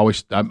all right.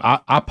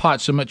 I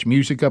pot so much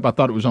music up. I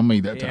thought it was on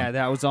me that time. Yeah,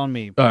 that was on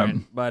me.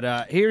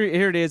 But here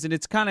it is, and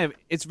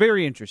it's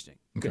very interesting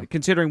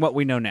considering what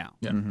we know now.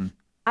 Yeah. Mm-hmm.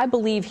 I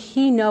believe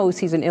he knows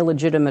he's an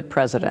illegitimate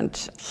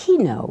president. He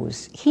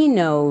knows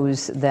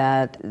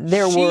that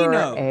there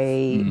were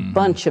a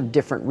bunch of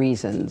different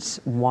reasons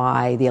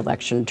why the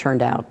election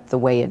turned out the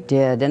way it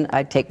did. And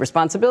I take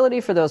responsibility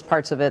for those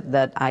parts of it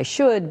that I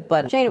should.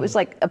 But, Jane, it was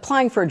like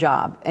applying for a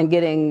job and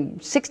getting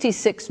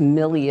 66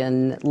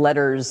 million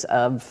letters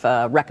of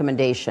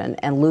recommendation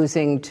and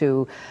losing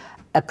to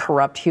a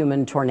corrupt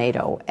human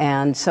tornado.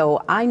 And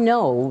so I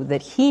know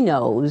that he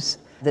knows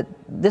that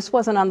this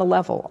wasn't on the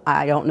level.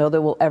 I don't know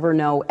that we'll ever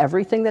know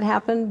everything that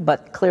happened,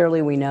 but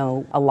clearly we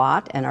know a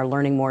lot and are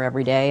learning more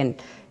every day,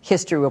 and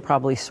history will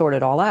probably sort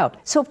it all out.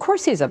 So of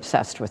course he's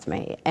obsessed with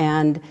me,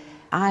 and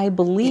I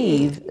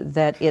believe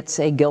that it's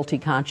a guilty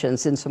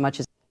conscience in so much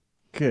as...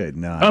 Good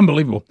night.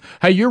 Unbelievable.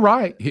 Hey, you're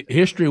right.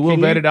 History will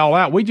vet it all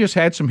out. We just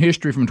had some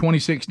history from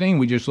 2016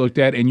 we just looked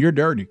at, and you're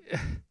dirty.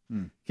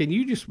 Can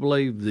you just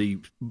believe the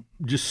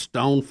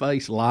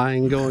stone-faced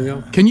lying going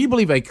on? Can you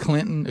believe a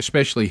Clinton,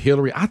 especially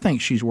Hillary? I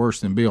think she's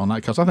worse than Bill,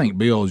 because I think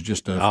Bill is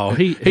just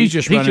he's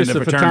just running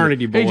the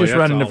fraternity boy. He's just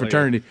running the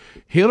fraternity.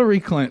 Hillary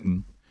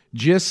Clinton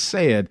just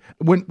said,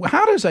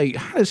 how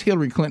does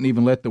Hillary Clinton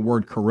even let the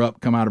word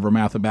corrupt come out of her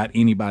mouth about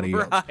anybody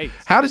else? Right.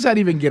 How does that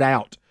even get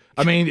out?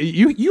 I mean,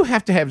 you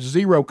have to have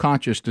zero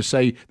conscience to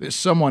say that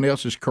someone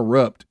else is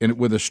corrupt and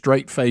with a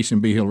straight face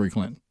and be Hillary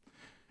Clinton.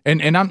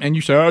 And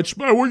you say, what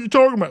are you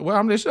talking about?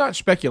 Well, it's not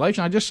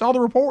speculation. I just saw the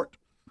report.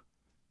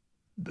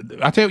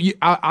 I tell you,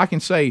 I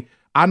can say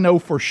I know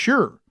for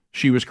sure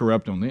she was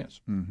corrupt on this.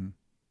 Mm-hmm.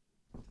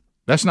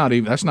 That's not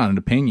an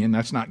opinion.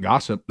 That's not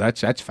gossip.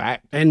 That's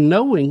fact.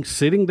 And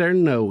sitting there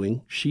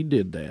knowing she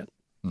did that,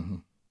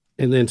 and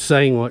then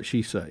saying what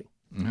she say.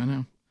 I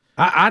know.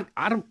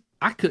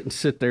 I couldn't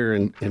sit there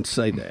and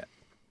say that.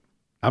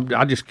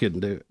 I just couldn't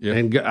do it. Yeah.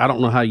 And I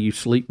don't know how you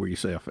sleep with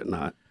yourself at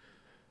night.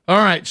 All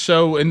right,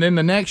 so and then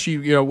the next,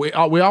 we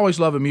always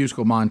love a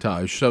musical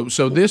montage.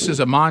 So this is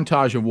a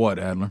montage of what,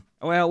 Adler?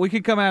 Well, we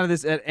could come out of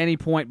this at any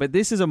point, but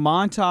this is a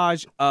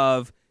montage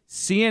of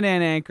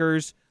CNN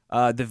anchors,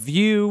 The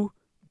View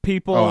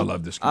people. Oh, I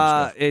love this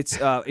kind of stuff.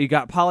 It's you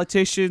got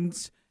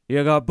politicians,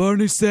 you got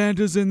Bernie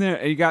Sanders in there,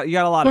 and you got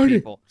a lot of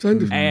people.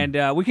 Sanders.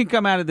 And we can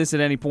come out of this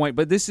at any point,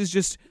 but this is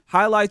just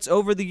highlights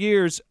over the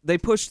years. They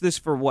pushed this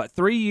for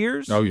 3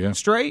 years? Oh yeah,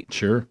 straight.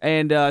 Sure.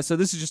 And so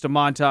this is just a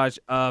montage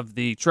of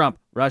the Trump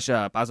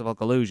Russia, possible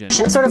collusion.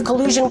 What sort of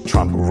collusion?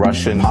 Trump,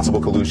 Russian, possible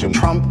collusion.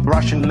 Trump,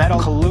 Russian, metal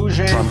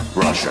collusion. Trump,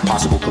 Russia,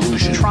 possible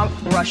collusion. Trump,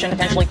 Russian,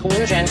 potentially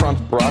collusion. Trump,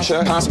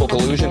 Russia, possible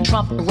collusion.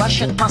 Trump,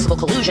 Russian, possible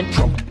collusion.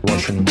 Trump,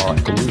 Russian,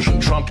 collusion.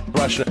 Trump,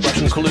 Russia,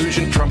 Russian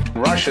collusion. Trump,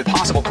 Russia,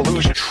 possible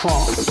collusion.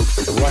 Trump,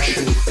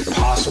 Russian,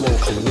 possible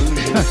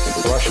collusion.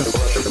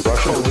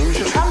 Russian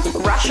collusion.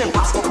 Trump, Russian,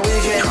 possible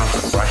collusion.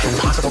 Trump, Russian,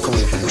 possible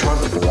collusion.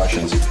 Trump,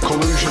 Russians,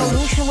 collusion.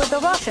 Collusion with the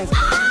Russians.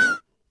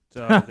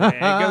 So it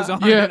goes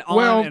on and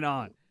on and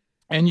on.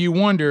 And you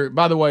wonder,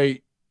 by the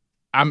way,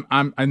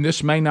 and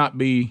this may not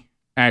be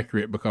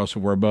accurate because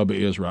of where Bubba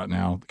is right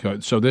now.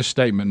 So this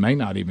statement may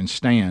not even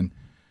stand.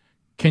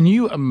 Can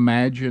you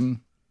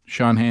imagine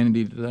Sean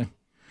Hannity today?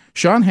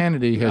 Sean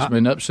Hannity has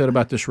been upset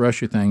about this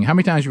Russia thing. How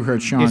many times have you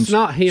heard Sean? It's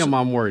not him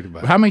I'm worried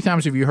about. How many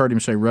times have you heard him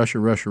say Russia,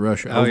 Russia,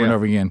 Russia over and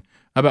over again?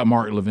 How about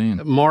Mark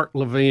Levin? Mark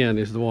Levin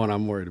is the one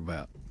I'm worried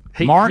about.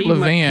 Mark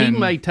Levin. He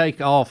may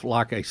take off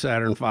like a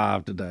Saturn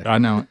V today. I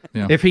know.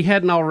 Yeah. If he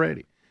hadn't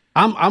already.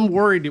 I'm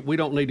worried that we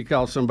don't need to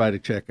call somebody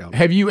to check on him.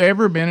 Have you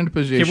ever been in a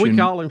position Can we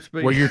call him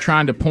speak? where you're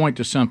trying to point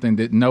to something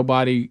that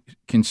nobody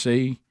can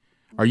see,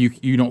 or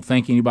you don't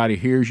think anybody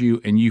hears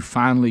you, and you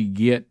finally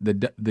get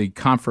the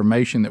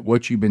confirmation that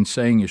what you've been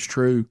saying is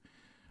true?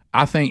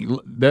 I think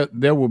that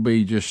there will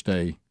be just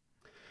a...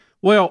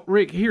 Well,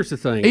 Rick, here's the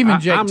thing.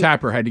 Even Jake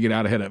Tapper had to get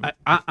out ahead of it.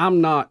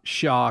 I'm not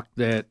shocked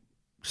that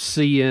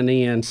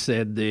CNN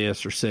said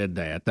this or said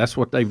that. That's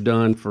what they've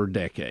done for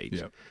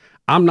decades. Yep.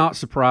 I'm not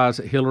surprised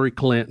that Hillary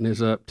Clinton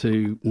is up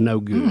to no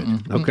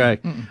good. Okay,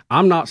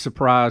 I'm not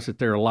surprised that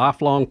there are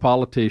lifelong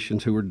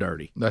politicians who are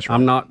dirty. That's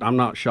right. I'm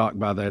not shocked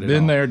by that at all.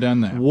 Been there,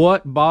 done that.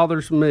 What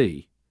bothers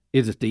me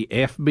is that the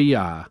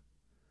FBI,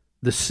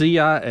 the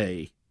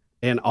CIA,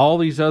 and all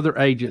these other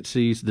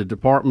agencies, the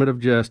Department of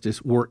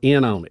Justice, were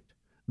in on it.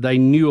 They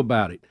knew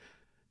about it.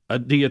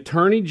 The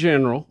Attorney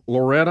General,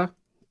 Loretta,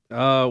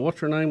 what's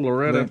her name?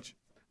 Loretta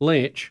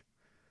Lynch.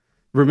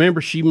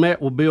 Remember, she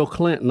met with Bill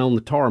Clinton on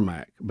the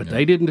tarmac, but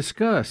they didn't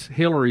discuss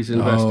Hillary's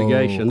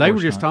investigation. They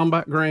were just talking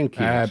about grandkids.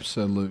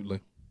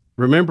 Absolutely.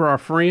 Remember our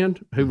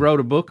friend who wrote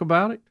a book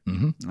about it?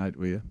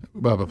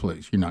 Bubba,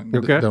 please, you're not.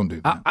 Okay. Don't do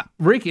that.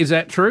 Rick, is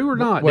that true or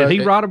not? Well, did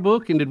he write a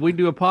book, and did we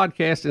do a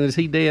podcast, and is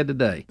he dead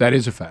today? That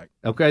is a fact.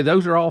 Okay,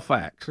 those are all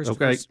facts.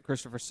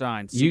 Christopher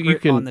Stein, you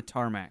can, on the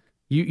tarmac.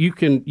 You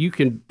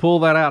can pull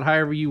that out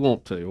however you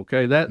want to.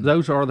 Okay,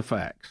 those are the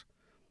facts.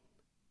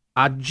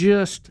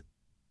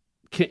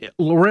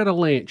 Loretta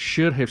Lynch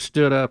should have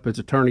stood up as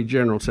Attorney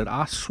General and said,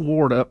 I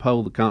swore to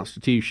uphold the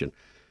Constitution.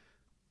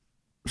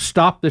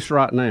 Stop this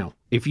right now.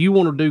 If you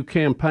want to do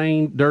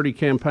dirty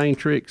campaign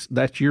tricks,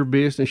 that's your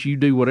business. You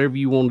do whatever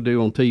you want to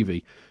do on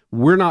TV.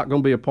 We're not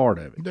going to be a part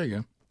of it. There you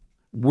go.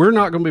 We're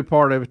not going to be a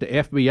part of it. The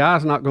FBI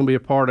is not going to be a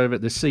part of it.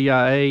 The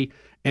CIA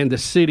and the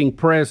sitting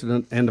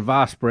president and the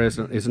vice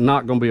president is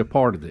not going to be a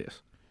part of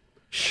this.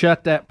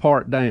 Shut that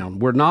part down.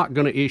 We're not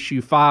going to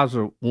issue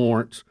FISA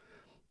warrants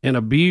and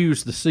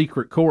abuse the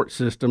secret court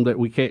system that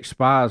we catch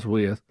spies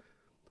with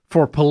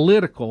for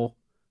political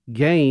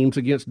games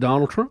against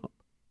Donald Trump.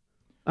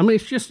 I mean,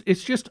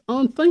 it's just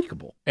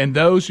unthinkable. And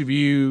those of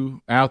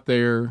you out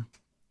there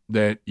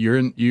that you're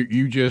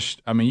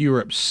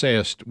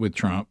obsessed with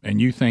Trump and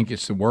you think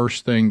it's the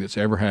worst thing that's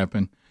ever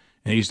happened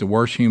and he's the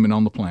worst human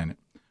on the planet,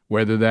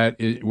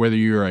 whether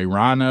you're a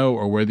rhino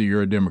or whether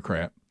you're a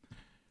Democrat,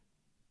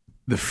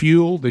 the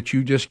fuel that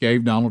you just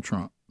gave Donald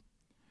Trump,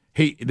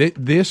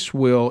 this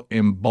will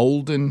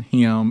embolden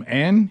him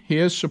and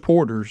his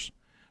supporters,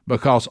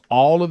 because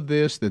all of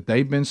this that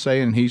they've been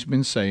saying and he's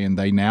been saying,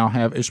 they now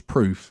have as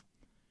proof.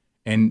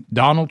 And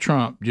Donald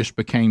Trump just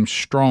became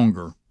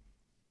stronger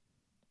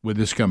with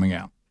this coming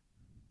out.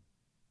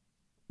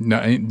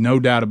 No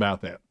doubt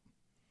about that.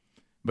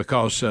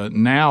 Because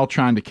now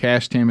trying to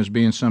cast him as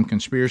being some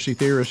conspiracy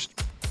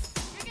theorist,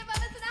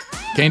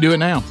 can't do it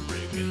now.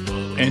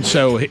 And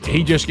so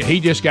he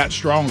just got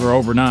stronger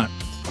overnight.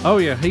 Oh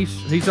yeah,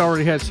 he's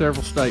already had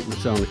several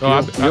statements on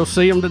it. You'll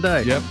see him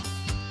today. Yep.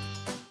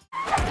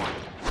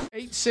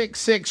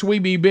 866 We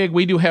Be Big.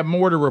 We do have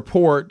more to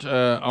report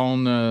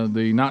on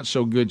the not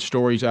so good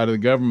stories out of the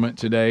government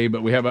today,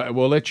 but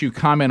we'll let you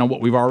comment on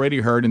what we've already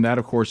heard, and that,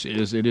 of course,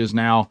 is it is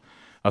now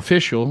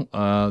official.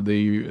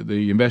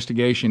 The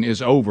investigation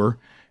is over,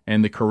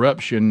 and the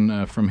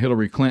corruption from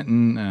Hillary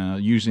Clinton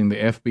using the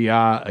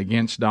FBI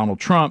against Donald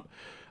Trump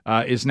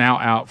is now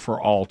out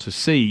for all to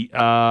see.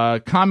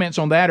 Comments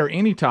on that or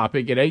any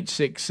topic at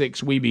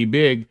 866 We Be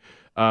Big.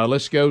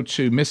 Let's go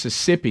to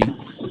Mississippi.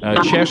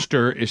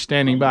 Chester is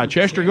standing by.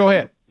 Chester, go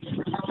ahead.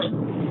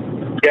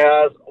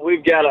 Guys,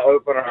 we've got to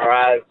open our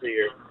eyes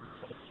here.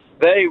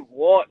 They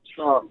want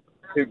Trump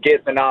to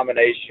get the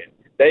nomination.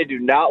 They do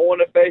not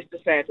want to face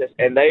DeSantis,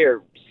 and they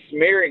are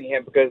smearing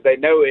him because they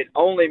know it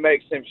only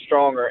makes him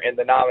stronger in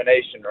the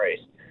nomination race.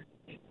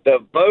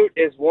 The vote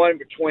is won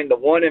between the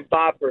 1% and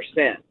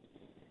 5%,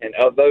 and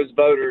of those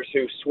voters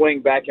who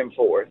swing back and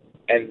forth,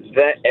 and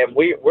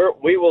we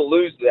will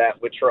lose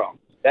that with Trump.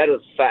 That is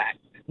a fact.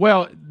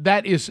 Well,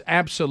 that is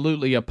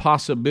absolutely a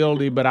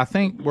possibility, but I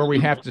think where we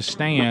have to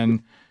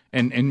stand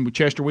And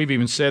Chester, we've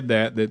even said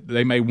that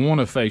they may want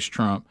to face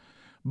Trump.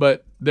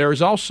 But there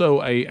is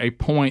also a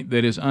point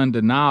that is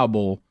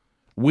undeniable.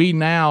 We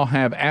now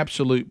have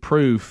absolute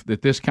proof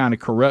that this kind of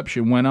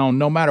corruption went on.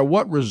 No matter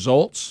what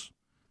results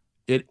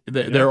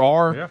there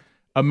are,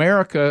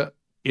 America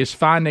is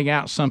finding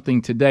out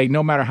something today.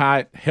 No matter how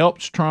it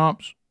helps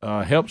Trump,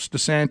 helps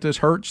DeSantis,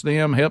 hurts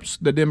them, helps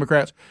the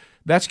Democrats.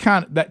 That's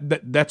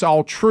that's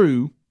all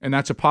true, and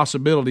that's a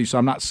possibility. So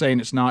I'm not saying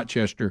it's not,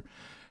 Chester.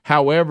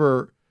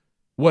 However,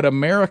 what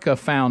America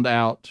found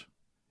out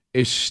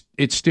is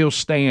it still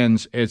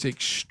stands as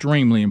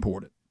extremely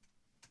important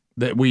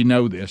that we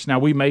know this. Now,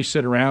 we may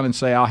sit around and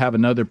say, I'll have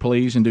another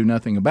pleas and do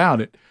nothing about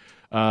it,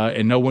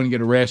 and no one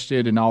get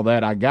arrested and all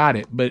that. I got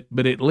it. But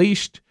at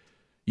least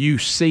you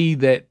see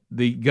that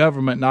the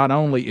government not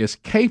only is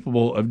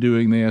capable of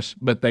doing this,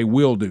 but they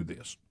will do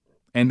this.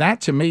 And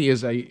that, to me,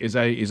 is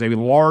a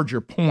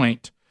larger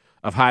point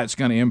of how it's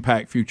going to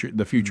impact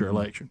the future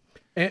election.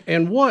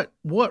 And what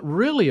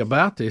really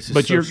about this is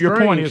but so your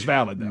point is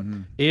valid,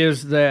 though.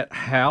 Is that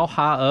how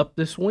high up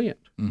this went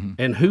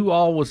and who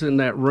all was in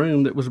that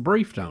room that was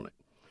briefed on it.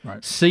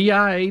 Right.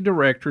 CIA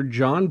Director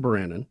John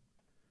Brennan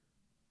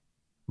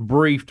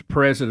briefed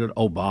President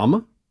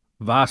Obama,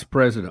 Vice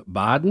President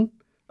Biden,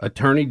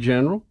 Attorney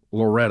General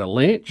Loretta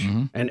Lynch,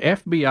 and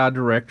FBI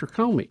Director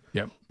Comey.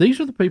 Yep. These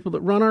are the people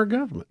that run our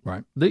government.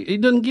 Right.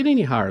 It doesn't get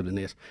any higher than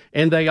this.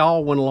 And they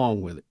all went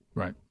along with it.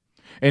 Right.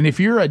 And if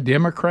you're a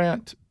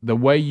Democrat, the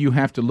way you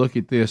have to look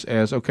at this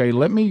as, okay,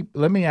 let me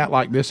act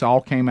like this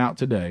all came out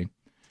today,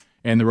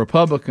 and the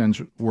Republicans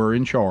were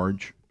in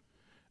charge,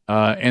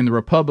 and the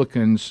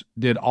Republicans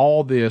did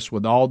all this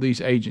with all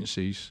these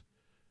agencies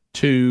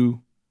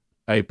to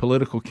a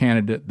political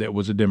candidate that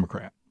was a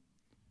Democrat.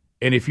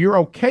 And if you're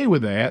okay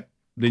with that,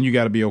 then you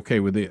got to be okay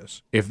with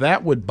this. If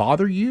that would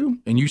bother you,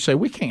 and you say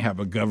we can't have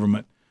a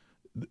government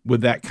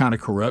with that kind of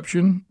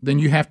corruption, then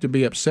you have to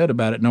be upset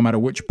about it no matter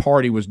which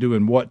party was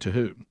doing what to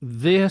who.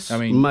 This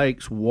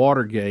makes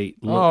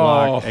Watergate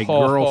look like a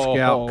Girl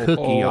Scout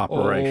cookie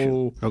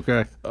operation.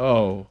 Okay.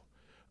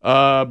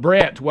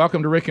 Brett,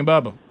 welcome to Rick and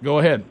Bubba. Go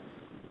ahead.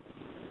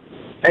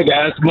 Hey,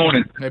 guys. Good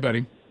morning. Hey,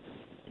 buddy.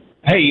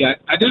 Hey,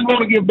 I just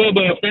want to give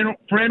Bubba a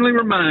friendly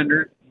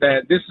reminder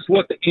that this is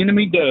what the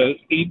enemy does.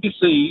 He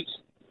deceives,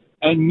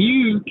 and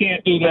you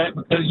can't do that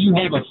because you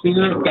have a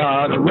fear of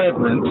God, a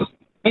reverence,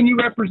 and you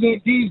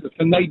represent Jesus,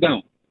 and they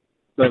don't.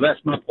 So that's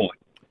my point.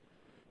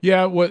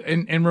 Yeah,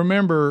 and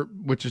remember,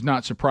 which is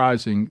not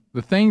surprising,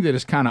 the thing that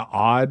is kind of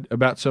odd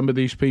about some of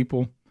these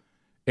people,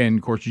 and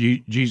of course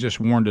Jesus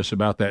warned us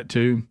about that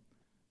too,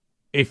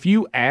 if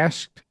you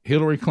asked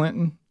Hillary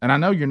Clinton, and I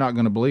know you're not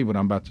going to believe what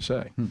I'm about to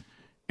say,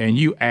 and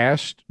you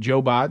asked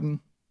Joe Biden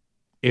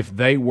if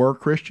they were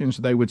Christians,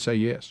 they would say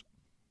yes.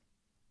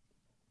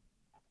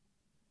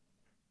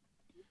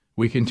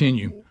 We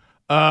continue.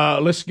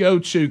 Let's go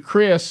to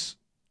Chris.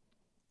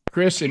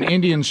 Chris in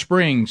Indian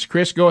Springs.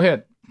 Chris, go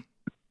ahead.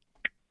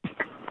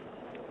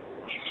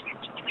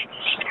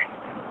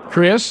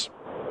 Chris?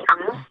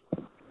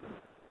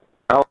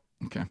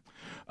 Okay.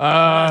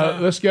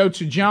 Let's go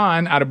to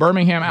John out of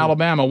Birmingham,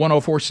 Alabama,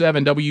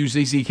 1047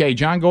 WZZK.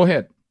 John, go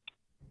ahead.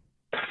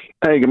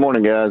 Hey, good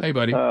morning, guys. Hey,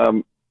 buddy.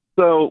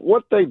 So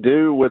what they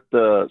do with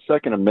the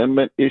Second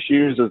Amendment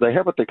issues is they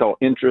have what they call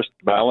interest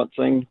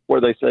balancing,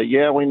 where they say,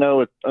 yeah, we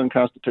know it's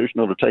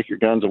unconstitutional to take your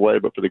guns away,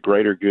 but for the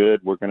greater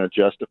good, we're going to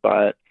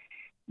justify it.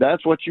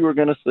 That's what you are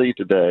going to see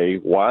today,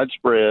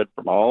 widespread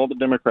from all the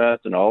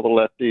Democrats and all the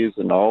lefties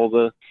and all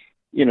the,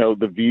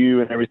 the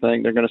View and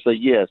everything. They're going to say,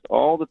 yes,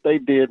 all that they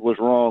did was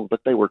wrong,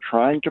 but they were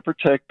trying to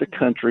protect the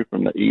country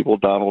from the evil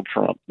Donald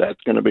Trump.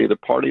 That's going to be the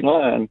party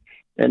line.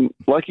 And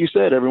like you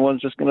said,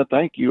 everyone's just going to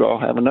thank you. I'll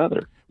have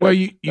another. Well,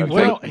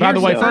 by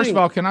the way, first of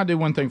all, can I do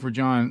one thing for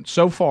John?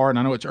 So far, and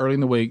I know it's early in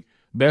the week,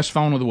 best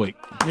phone of the week.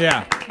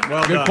 Yeah.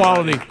 Well good done,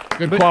 quality.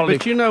 Good quality.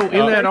 But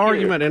in that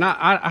argument, and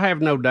I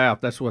have no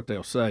doubt that's what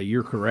they'll say.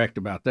 You're correct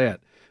about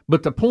that.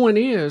 But the point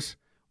is,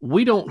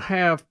 we don't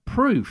have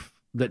proof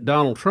that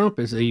Donald Trump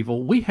is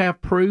evil. We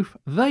have proof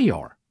they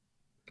are.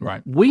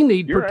 Right. We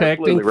need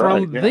protecting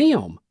from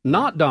them,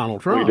 not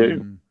Donald Trump. We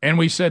do. And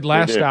we said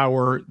last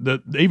hour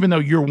that even though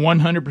you're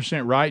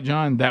 100% right,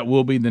 John, that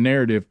will be the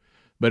narrative.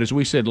 But as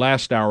we said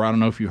last hour, I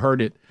don't know if you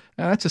heard it,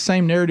 that's the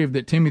same narrative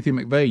that Timothy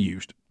McVeigh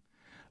used.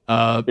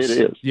 It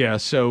is. Yeah,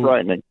 so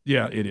frightening.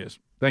 Yeah, it is.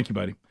 Thank you,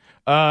 buddy.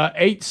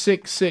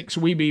 866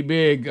 We Be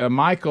Big.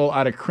 Michael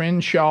out of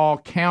Crenshaw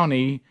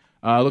County,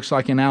 looks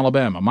like in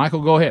Alabama.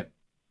 Michael, go ahead.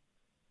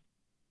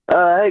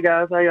 Hey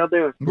guys, how y'all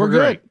doing? We're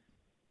good.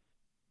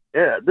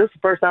 Yeah, this is the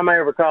first time I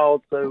ever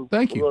called, so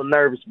thank you. I'm a little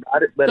nervous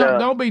about it. But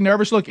don't be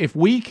nervous. Look, if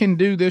we can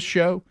do this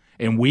show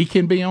and we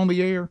can be on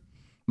the air,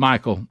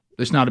 Michael,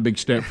 it's not a big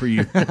step for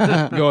you.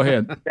 Go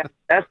ahead.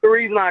 That's the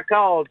reason I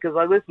called, because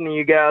I listen to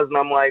you guys, and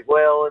I'm like,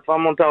 well, if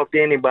I'm going to talk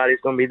to anybody,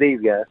 it's going to be these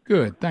guys.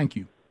 Good, thank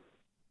you.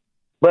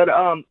 But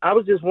I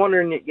was just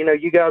wondering,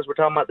 you guys were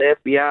talking about the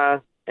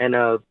FBI, and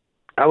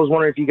I was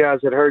wondering if you guys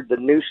had heard the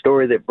news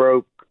story that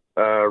broke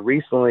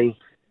recently,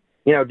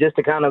 just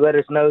to kind of let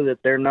us know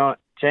that they're not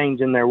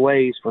changing their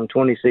ways from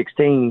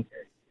 2016.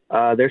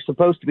 There's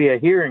supposed to be a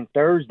hearing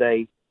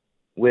Thursday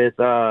with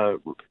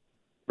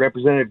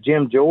Representative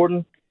Jim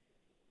Jordan,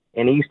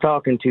 and he's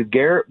talking to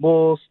Garrett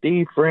Bull,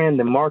 Steve Friend,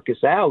 and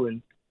Marcus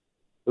Allen,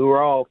 who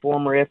are all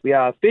former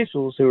FBI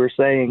officials who are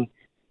saying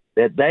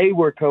that they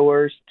were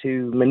coerced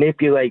to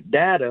manipulate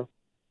data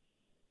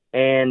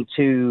and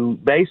to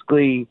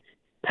basically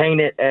paint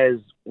it as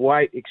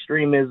white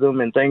extremism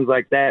and things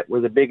like that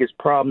were the biggest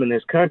problem in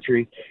this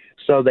country.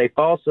 So they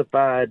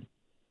falsified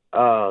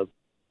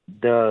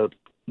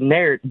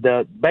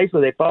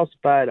basically they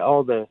falsified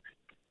all the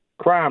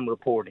crime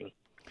reporting.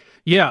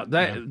 Yeah,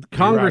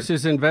 Congress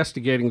is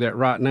investigating that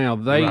right now.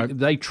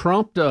 They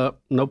trumped up,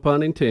 no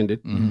pun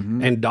intended,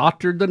 and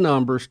doctored the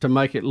numbers to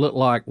make it look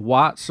like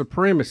white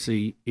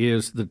supremacy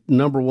is the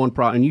number one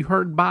problem. And you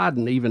heard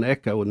Biden even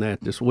echoing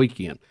that this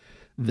weekend.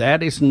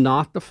 That is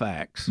not the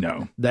facts.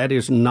 No. That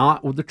is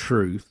not the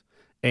truth,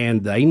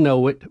 and they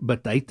know it,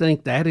 but they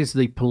think that is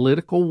the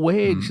political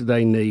wedge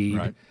they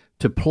need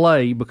to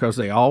play, because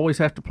they always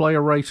have to play a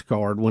race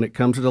card when it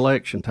comes to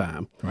election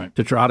time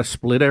to try to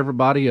split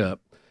everybody up.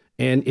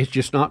 And it's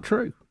just not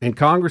true. And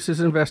Congress is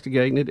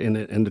investigating it,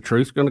 and the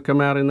truth's going to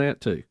come out in that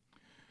too.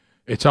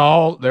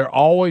 They're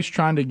always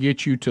trying to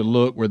get you to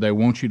look where they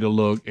want you to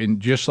look,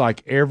 and just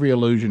like every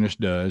illusionist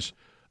does,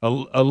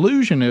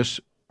 illusionists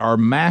are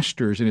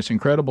masters in its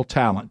incredible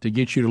talent to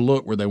get you to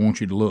look where they want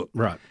you to look.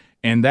 Right.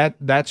 And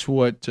that's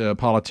what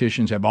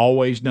politicians have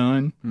always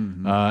done,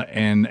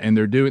 and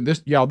they're doing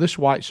this. Y'all, this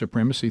white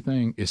supremacy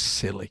thing is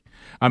silly.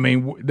 I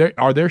mean,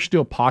 are there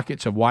still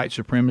pockets of white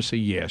supremacy?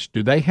 Yes.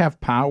 Do they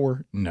have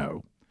power?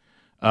 No.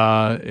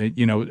 Are they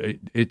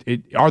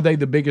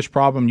the biggest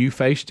problem you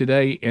face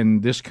today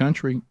in this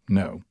country?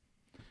 No.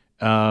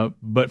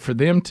 But for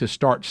them to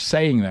start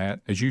saying that,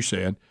 as you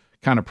said,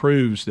 kind of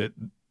proves that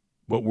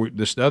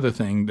this other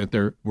thing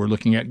that we're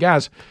looking at,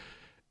 guys.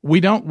 We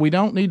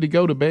don't need to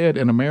go to bed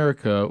in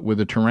America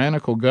with a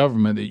tyrannical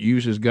government that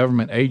uses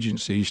government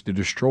agencies to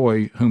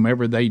destroy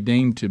whomever they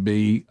deem to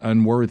be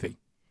unworthy,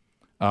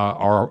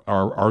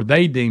 or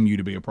they deem you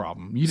to be a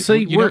problem. You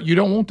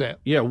don't want that.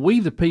 Yeah, we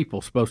the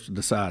people supposed to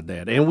decide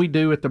that, and we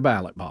do at the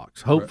ballot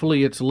box.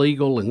 Hopefully, it's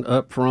legal and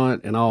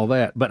upfront and all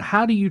that. But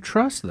how do you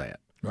trust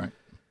that? Right.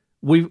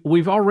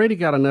 We've already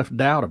got enough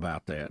doubt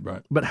about that.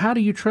 Right. But how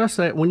do you trust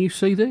that when you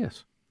see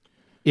this?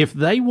 If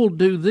they will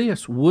do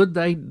this, would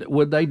they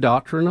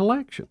doctor an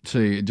election?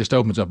 See, it just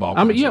opens up all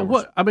kinds of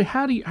doors.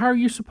 How are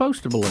you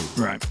supposed to believe?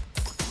 Right.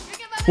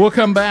 We'll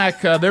come back.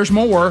 There's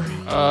more.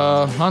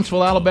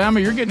 Huntsville, Alabama,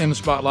 you're getting in the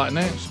spotlight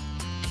next.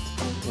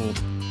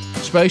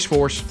 Space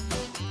Force.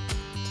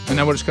 Isn't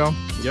that what it's called?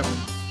 Yep.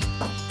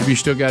 Have you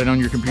still got it on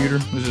your computer?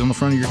 Is it on the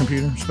front of your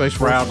computer? Space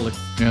Force? Proudly.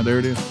 Yeah, there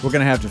it is. We're going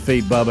to have to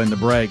feed Bubba in the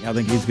break. I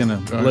think he's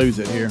going to lose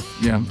it here.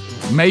 Yeah.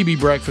 Maybe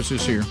breakfast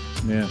is here.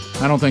 Yeah.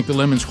 I don't think the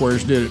Lemon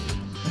Squares did it.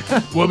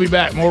 We'll be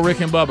back. More Rick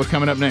and Bubba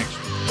coming up next.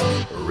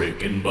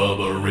 Rick and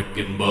Bubba, Rick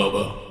and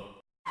Bubba.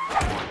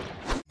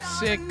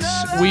 6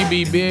 We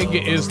Be Big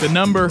is the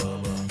number.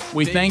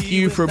 We thank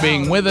you for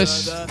being with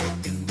us.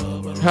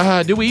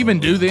 Do we even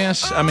do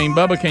this? I mean,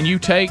 Bubba, can you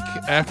take,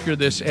 after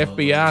this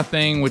FBI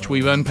thing, which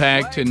we've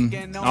unpacked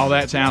and all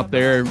that's out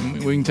there,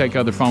 we can take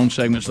other phone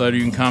segments later.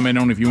 You can comment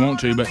on it if you want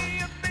to, but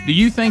do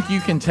you think you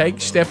can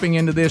take stepping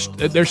into this?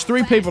 There's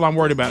 3 people I'm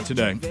worried about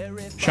today.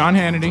 Sean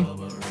Hannity,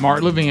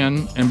 Mark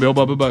Levin, and Bill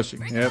Bubba Bussey.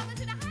 Yep.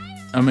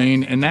 I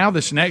mean, and now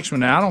this next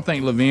one, now I don't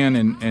think Levin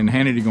and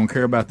Hannity are going to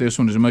care about this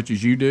one as much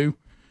as you do,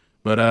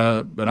 but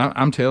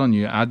I'm telling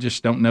you, I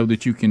just don't know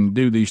that you can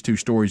do these 2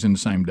 stories in the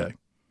same day.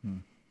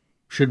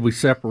 Should we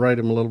separate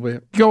them a little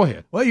bit? Go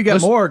ahead. Well, you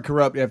got more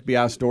corrupt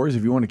FBI stories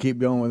if you want to keep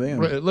going with them.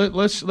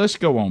 Let's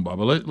go on,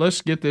 Bubba.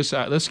 Let's get this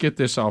out. Let's get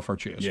this off our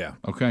chest. Yeah.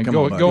 Okay.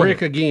 Go ahead.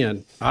 Rick,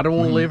 again, I don't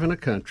want to live in a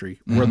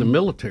country where the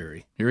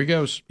military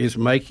is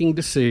making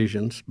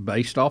decisions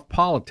based off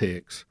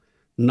politics,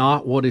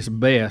 not what is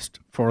best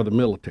for the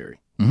military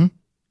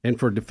and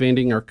for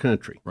defending our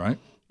country. Right.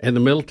 And the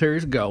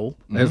military's goal,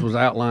 as was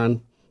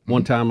outlined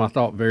one time, I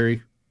thought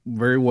very,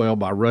 very well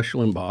by Rush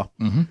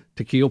Limbaugh,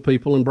 to kill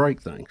people and break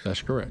things.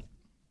 That's correct.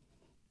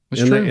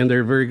 That's true. And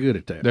they're very good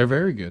at that. They're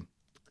very good.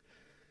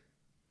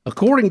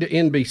 According to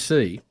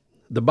NBC,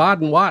 the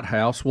Biden White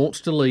House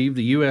wants to leave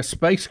the U.S.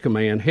 Space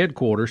Command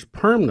headquarters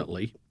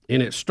permanently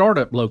in its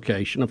startup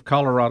location of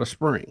Colorado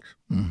Springs.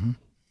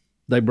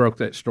 They broke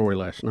that story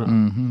last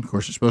night. Of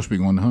course, it's supposed to be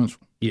going to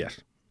Huntsville.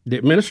 Yes. The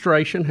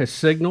administration has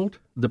signaled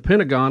the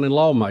Pentagon and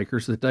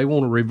lawmakers that they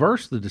want to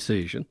reverse the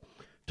decision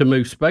to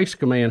move Space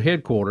Command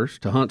headquarters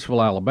to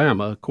Huntsville,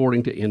 Alabama,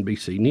 according to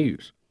NBC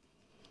News.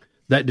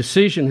 That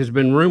decision has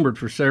been rumored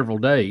for several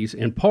days,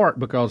 in part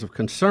because of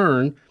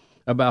concern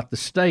about the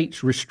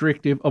state's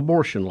restrictive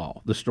abortion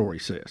law, the story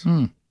says.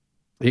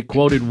 It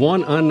quoted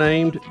one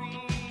unnamed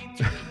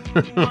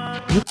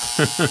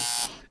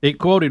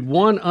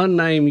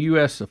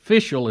U.S.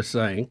 official as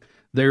saying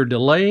they're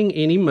delaying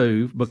any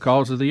move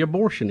because of the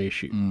abortion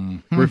issue,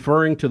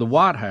 referring to the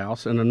White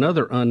House and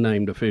another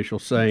unnamed official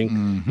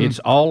saying it's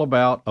all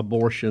about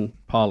abortion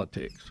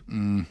politics.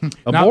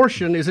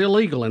 Abortion is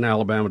illegal in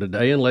Alabama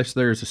today unless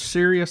there is a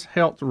serious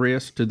health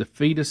risk to the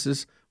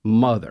fetus's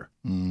mother.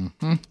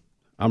 Mm-hmm.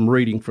 I'm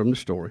reading from the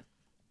story.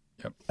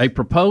 Yep. A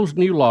proposed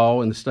new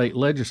law in the state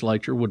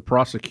legislature would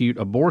prosecute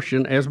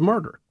abortion as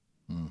murder.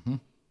 Mm-hmm.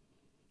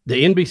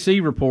 The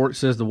NBC report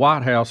says the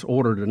White House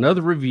ordered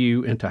another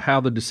review into how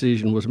the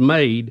decision was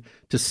made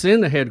to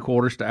send the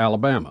headquarters to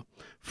Alabama.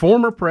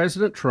 Former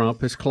President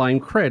Trump has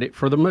claimed credit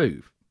for the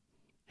move.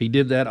 He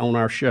did that on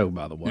our show,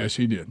 by the way. Yes,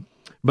 he did.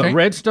 But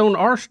Redstone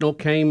Arsenal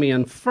came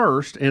in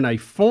first in a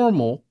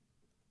formal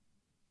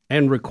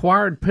and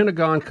required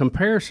Pentagon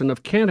comparison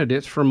of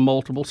candidates from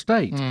multiple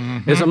states.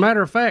 Mm-hmm. As a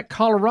matter of fact,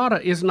 Colorado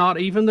is not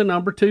even the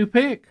number 2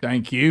 pick.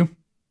 Thank you.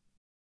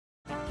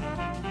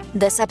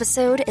 This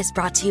episode is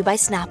brought to you by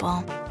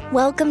Snapple.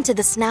 Welcome to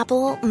the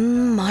Snapple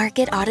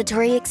Market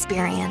Auditory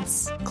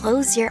Experience.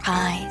 Close your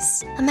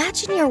eyes.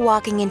 Imagine you're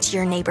walking into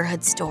your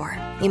neighborhood store.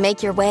 You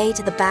make your way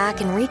to the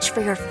back and reach for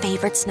your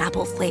favorite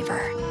Snapple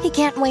flavor. You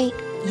can't wait.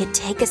 You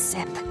take a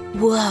sip.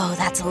 Whoa,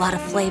 that's a lot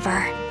of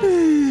flavor.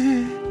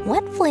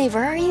 What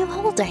flavor are you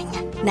holding?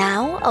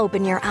 Now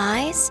open your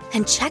eyes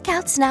and check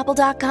out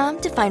Snapple.com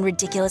to find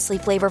ridiculously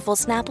flavorful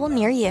Snapple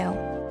near you.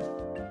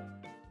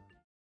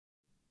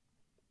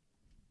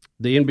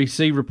 The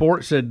NBC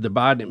report said the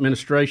Biden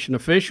administration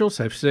officials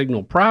have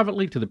signaled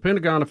privately to the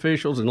Pentagon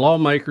officials and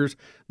lawmakers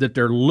that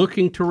they're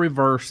looking to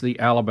reverse the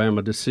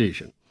Alabama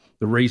decision.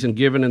 The reason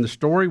given in the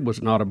story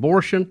was not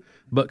abortion,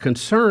 but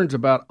concerns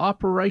about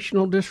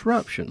operational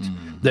disruptions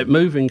that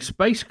moving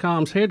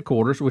Spacecom's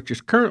headquarters, which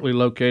is currently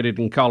located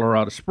in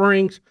Colorado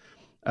Springs,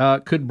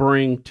 could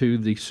bring to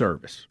the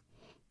service.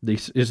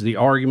 This is the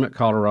argument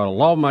Colorado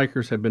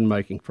lawmakers have been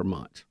making for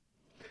months.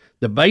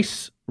 The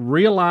Base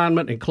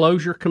Realignment and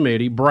Closure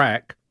Committee,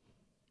 BRAC,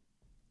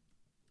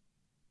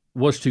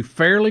 was to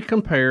fairly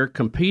compare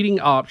competing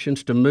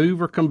options to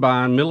move or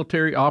combine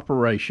military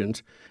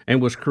operations and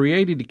was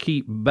created to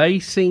keep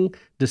basing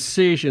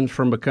decisions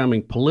from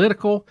becoming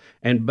political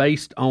and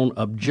based on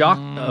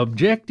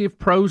objective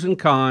pros and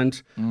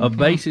cons of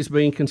bases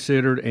being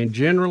considered and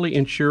generally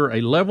ensure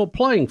a level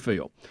playing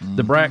field.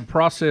 The BRAC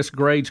process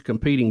grades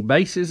competing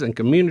bases and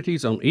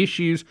communities on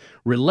issues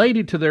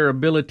related to their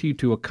ability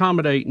to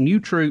accommodate new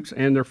troops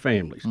and their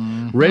families.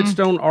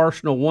 Redstone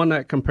Arsenal won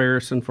that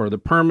comparison for the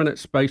Permanent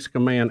Space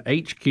Command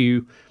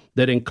HQ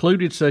that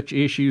included such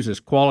issues as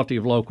quality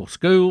of local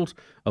schools,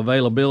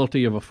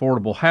 availability of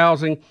affordable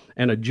housing,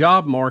 and a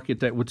job market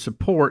that would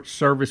support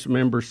service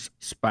members'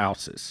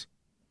 spouses.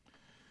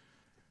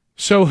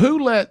 So who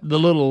let the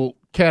little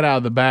cat out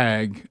of the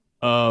bag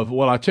of,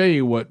 well, I tell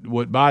you what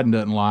Biden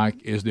doesn't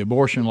like is the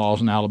abortion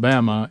laws in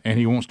Alabama, and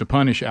he wants to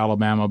punish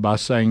Alabama by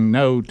saying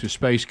no to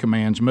Space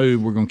Command's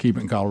move. We're going to keep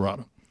it in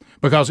Colorado.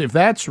 Because if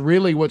that's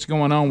really what's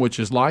going on, which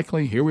is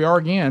likely, here we are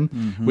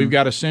again, we've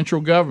got a central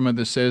government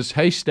that says,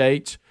 hey,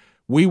 states,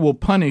 we will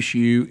punish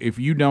you if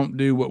you don't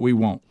do what we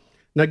want.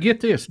 Now, get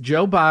this.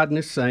 Joe Biden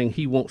is saying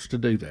he wants to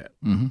do that.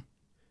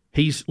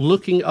 He's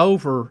looking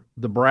over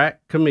the BRAC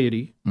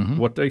committee,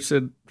 what they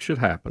said should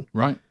happen.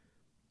 Right.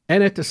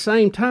 And at the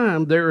same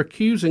time, they're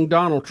accusing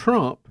Donald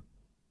Trump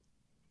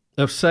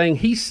of saying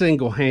he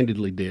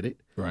single-handedly did it.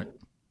 Right.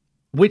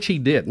 Which he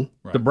didn't.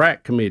 Right. The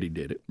BRAC committee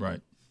did it.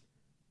 Right.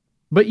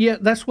 But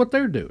yet, that's what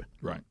they're doing.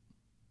 Right.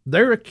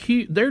 They're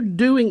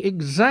doing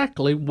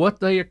exactly what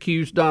they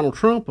accused Donald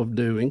Trump of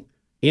doing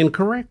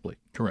incorrectly.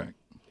 Correct.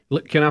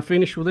 Look, can I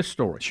finish with this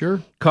story?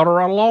 Sure.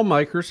 Colorado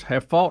lawmakers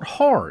have fought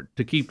hard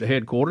to keep the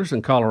headquarters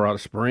in Colorado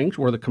Springs,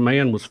 where the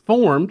command was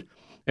formed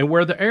and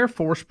where the Air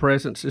Force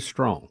presence is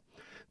strong.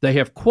 They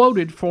have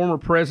quoted former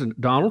President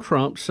Donald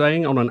Trump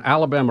saying on an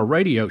Alabama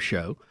radio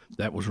show,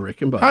 that was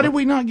Rick and Bubba. How did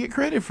we not get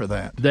credit for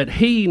that? That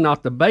he,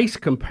 not the base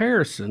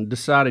comparison,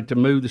 decided to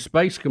move the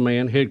Space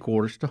Command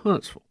headquarters to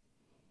Huntsville.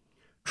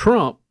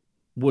 Trump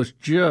was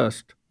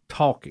just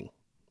talking.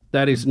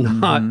 That is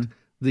not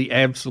the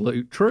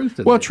absolute truth.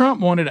 Well, Trump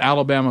wanted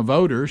Alabama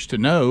voters to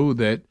know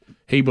that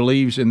he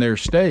believes in their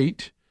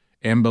state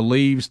and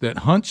believes that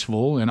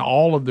Huntsville and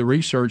all of the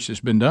research that's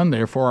been done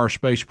there for our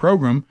space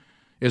program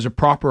is a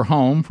proper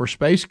home for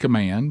Space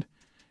Command.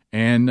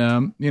 And,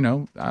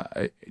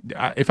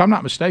 if I'm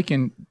not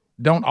mistaken,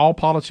 don't all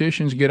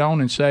politicians get on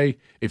and say,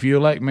 if you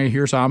elect me,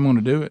 here's how I'm going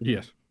to do it?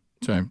 Yes.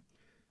 So,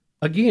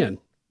 again,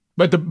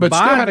 but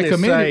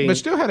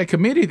still had a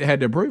committee that had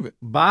to approve it.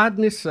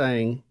 Biden is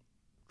saying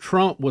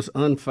Trump was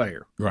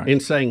unfair in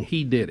saying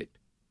he did it,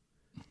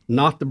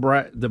 not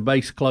the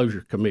base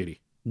closure committee,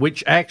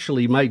 which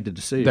actually made the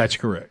decision. That's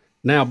correct.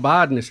 Now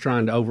Biden is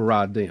trying to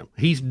override them.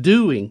 He's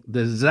doing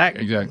the exact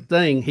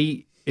thing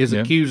he is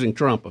accusing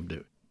Trump of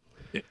doing.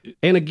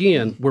 And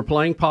again, we're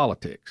playing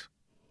politics.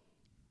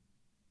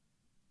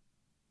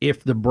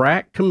 If the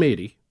BRAC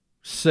committee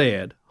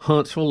said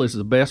Huntsville is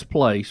the best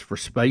place for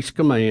Space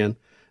Command,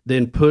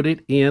 then put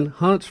it in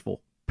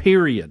Huntsville,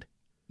 period.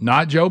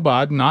 Not Joe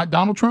Biden, not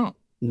Donald Trump.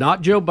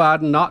 Not Joe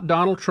Biden, not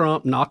Donald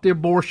Trump, not the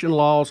abortion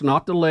laws,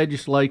 not the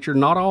legislature,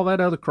 not all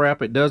that other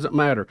crap. It doesn't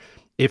matter.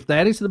 If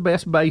that is the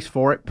best base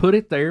for it, put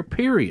it there,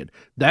 period.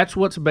 That's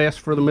what's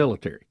best for the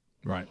military.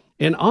 Right.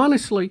 And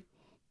honestly,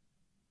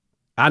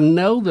 I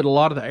know that a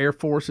lot of the Air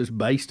Force is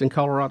based in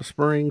Colorado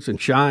Springs and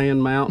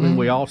Cheyenne Mountain, and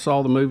we all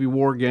saw the movie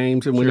War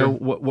Games, and we know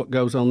what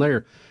goes on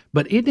there.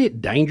 But isn't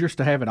it dangerous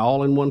to have it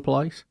all in one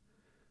place?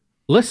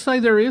 Let's say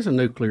there is a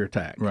nuclear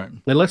attack, right?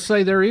 And let's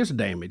say there is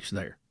damage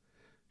there.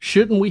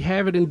 Shouldn't we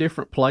have it in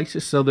different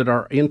places so that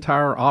our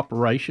entire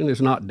operation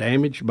is not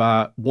damaged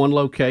by one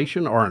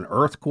location or an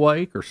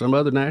earthquake or some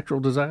other natural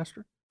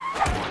disaster?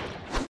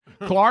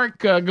 Clark,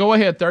 go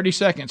ahead. 30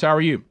 seconds. How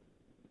are you?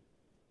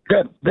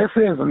 Good. This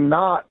is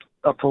not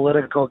a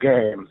political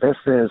game. This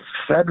is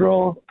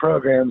federal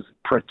programs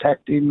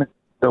protecting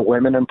the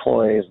women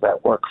employees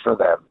that work for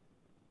them.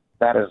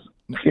 That is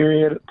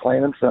period,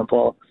 plain and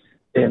simple,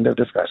 end of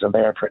discussion.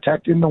 They are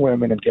protecting the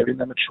women and giving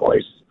them a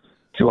choice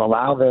to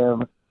allow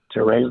them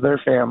to raise their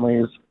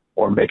families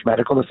or make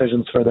medical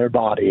decisions for their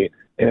body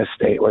in a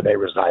state where they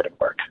reside and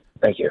work.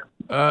 Thank you.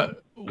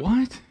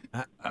 What?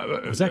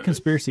 Was that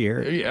conspiracy,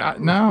 Eric? Yeah,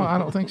 no, I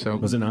don't think so.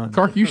 Was it not?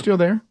 Clark, you still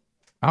there?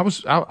 I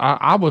was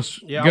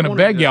going to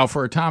beg y'all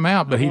for a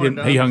timeout, but he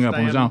didn't. He hung up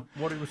on his own.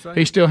 What he was saying?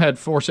 He still had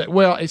 4 seconds.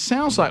 Well, it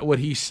sounds like what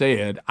he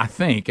said, I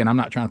think, and I'm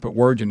not trying to put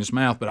words in his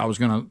mouth, but I was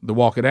going to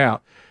walk it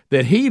out,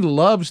 that he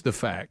loves the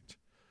fact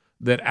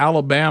that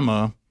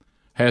Alabama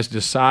has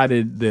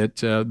decided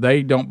that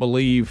they don't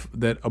believe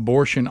that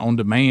abortion on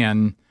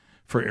demand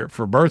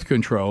for birth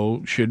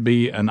control should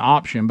be an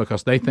option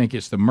because they think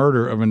it's the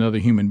murder of another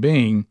human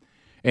being.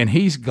 And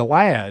he's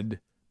glad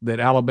that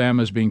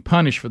Alabama is being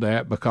punished for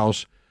that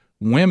because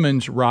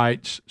women's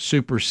rights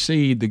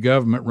supersede the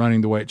government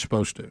running the way it's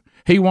supposed to.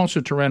 He wants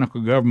a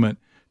tyrannical government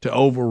to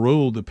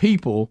overrule the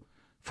people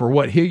for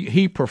what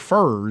he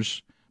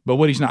prefers, but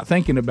what he's not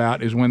thinking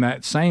about is when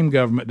that same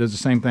government does the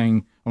same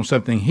thing on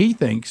something he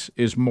thinks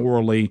is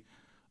morally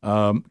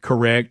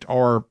correct,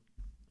 or,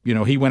 you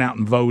know, he went out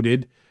and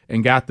voted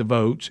and got the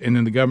votes, and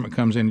then the government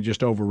comes in and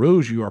just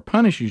overrules you or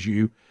punishes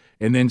you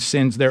and then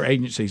sends their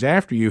agencies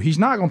after you. He's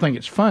not going to think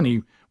it's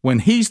funny when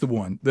he's the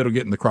one that'll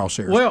get in the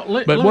crosshairs. Well,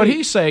 what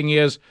he's saying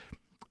is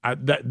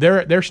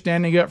they're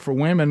standing up for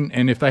women,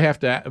 and if they have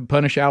to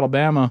punish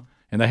Alabama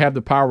and they have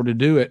the power to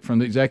do it from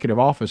the executive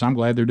office, I'm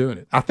glad they're doing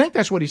it. I think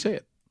that's what he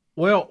said.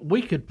 Well,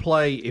 we could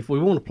play, if we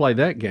want to play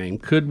that game,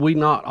 could we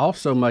not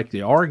also make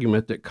the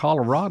argument that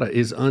Colorado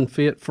is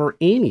unfit for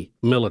any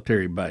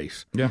military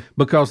base? Yeah.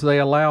 Because they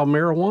allow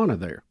marijuana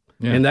there.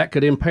 Yeah. And that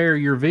could impair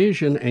your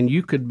vision, and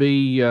you could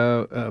be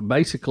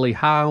basically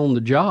high on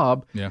the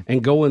job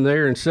and go in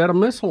there and set a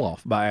missile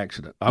off by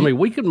accident. I mean,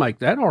 we could make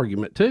that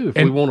argument, too,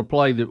 if we want to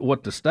play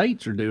what the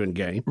states are doing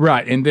game.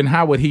 Right, and then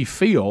how would he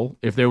feel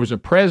if there was a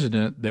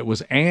president that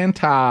was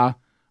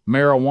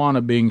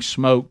anti-marijuana being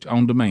smoked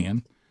on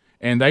demand,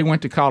 and they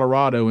went to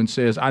Colorado and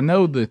says, I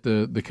know that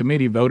the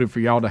committee voted for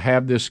y'all to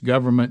have this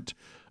government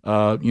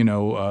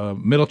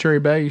military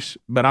base,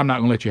 but I'm not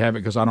going to let you have it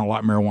because I don't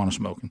like marijuana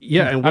smoking.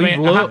 Yeah, and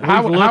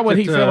how would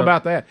he feel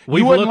about that?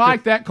 You wouldn't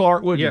like that,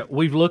 Clark, would you? Yeah,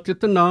 we've looked at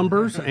the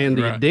numbers, and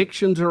the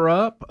addictions are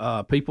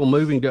up. People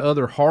moving to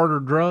other harder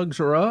drugs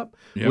are up.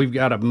 Yep. We've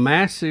got a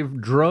massive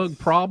drug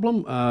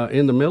problem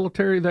in the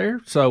military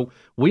there, so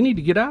we need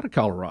to get out of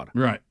Colorado.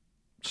 Right.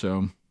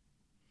 So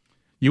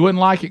you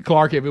wouldn't like it,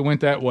 Clark, if it went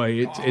that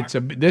way.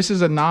 This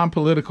is a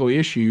non-political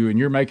issue, and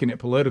you're making it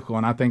political,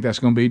 and I think that's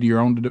going to be to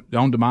your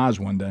own demise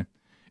one day,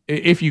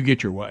 if you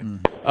get your way.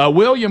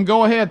 William,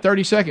 go ahead.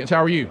 30 seconds.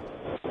 How are you?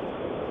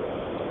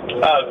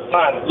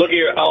 Fine. Look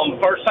here,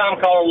 first-time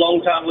caller,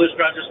 long-time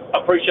listener. I just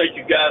appreciate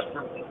you guys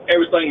for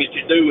everything that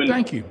you do, and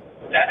thank you.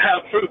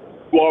 How true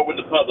you are with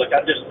the public.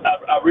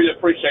 I really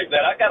appreciate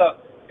that. I got a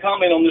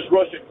comment on this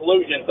Russian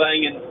collusion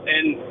thing,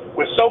 and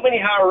with so many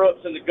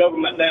higher-ups in the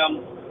government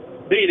now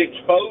being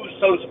exposed,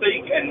 so to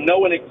speak, and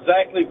knowing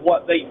exactly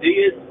what they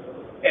did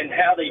and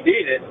how they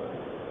did it,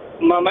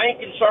 my main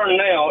concern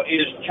now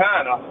is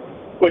China,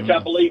 which I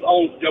believe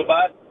owns Joe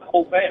Biden's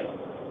whole family.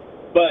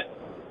 But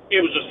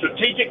it was a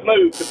strategic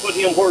move to put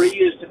him where he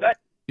is today.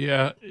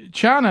 Yeah,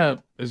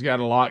 China has got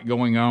a lot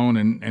going on,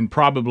 and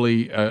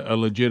probably a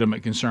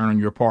legitimate concern on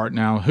your part.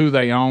 Now, who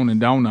they own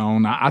and don't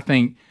own, I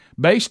think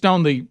based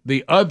on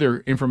the other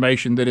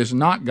information that is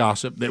not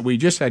gossip that we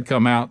just had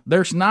come out,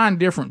 there's 9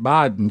 different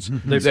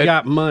Bidens that's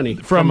got money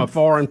from a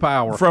foreign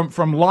power.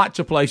 From lots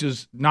of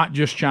places, not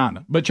just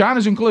China. But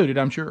China's included,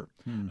 I'm sure.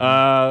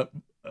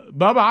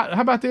 Bubba,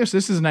 how about this?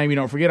 This is a name you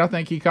don't forget. I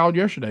think he called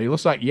yesterday. He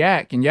looks like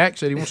Yak, and Yak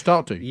said he wants to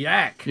talk to you.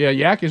 Yak. Yeah,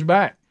 Yak is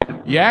back.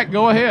 Yak,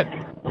 go ahead.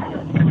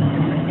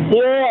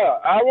 Yeah,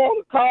 I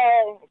want to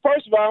call.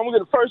 First of all, I'm going to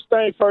get the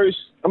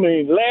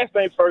last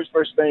thing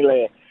first thing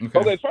last.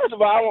 Okay, first of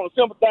all, I want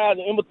to sympathize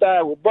and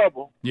empathize with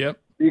Bubba. Yep.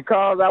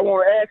 Because I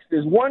want to ask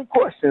this one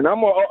question.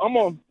 I'm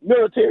a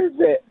military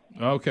vet.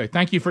 Okay,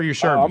 thank you for your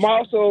service.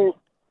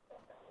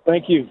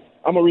 Thank you.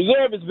 I'm a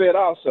reservist vet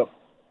also.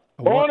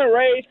 Born and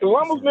raised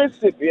Columbus,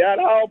 Mississippi, out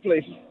of all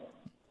places.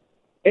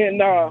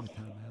 And I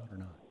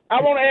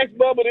want to ask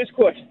Bubba this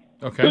question.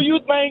 Okay. Do you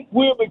think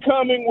we're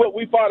becoming what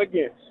we fought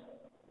against?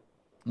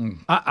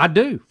 I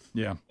do.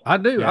 Yeah. I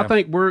do. Yeah. I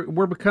think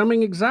we're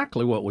becoming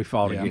exactly what we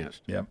fought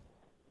against. Yep.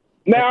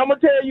 Now, I'm going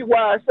to tell you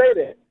why I say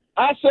that.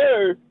 I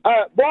served,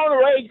 born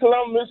and raised in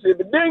Columbus,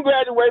 Mississippi, then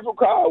graduated from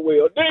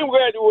Caldwell, then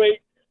graduated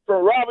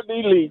from Robert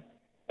D. Lee.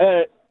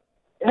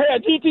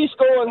 Had GT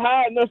scores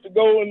high enough to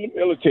go in the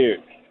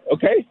military,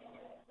 okay?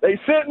 They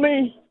sent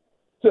me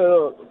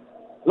to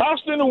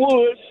Lost in the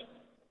Woods,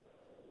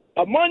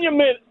 a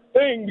monument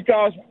thing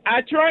because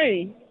I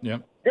trained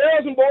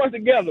girls and boys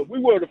together. We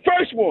were the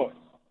first ones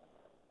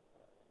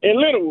in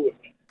Littlewood.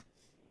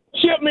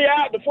 Shipped me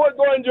out to Fort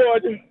Gordon,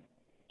 Georgia,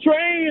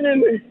 trained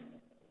in the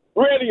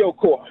radio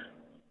corps.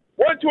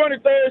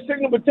 123rd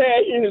Signal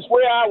Battalion is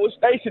where I was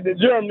stationed in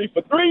Germany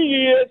for 3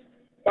 years,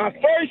 my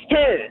first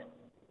term.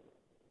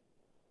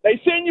 They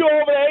send you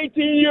over to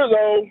 18 years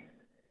old.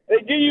 They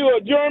give you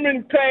a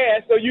German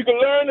class so you can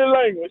learn the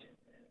language.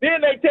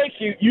 Then they take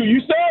you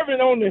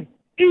serving on the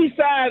east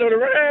side of the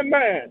Rhine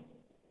mine,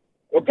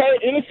 okay,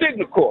 in the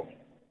Signal Corps.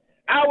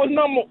 I was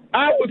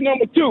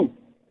number 2.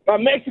 My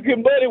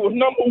Mexican buddy was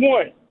number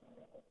 1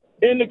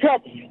 in the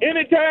company.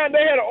 Anytime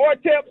they had an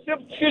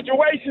ORTEP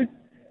situation,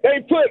 they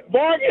put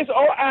Vargas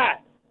or I,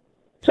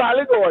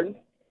 Charlie Gordon,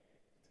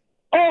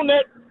 on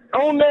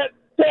that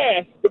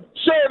task to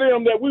show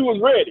them that we was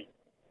ready.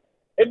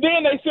 And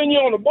then they send you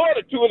on a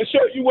border tour to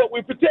show you what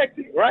we're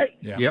protecting, right?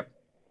 Yeah. Yep.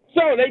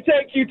 So they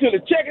take you to the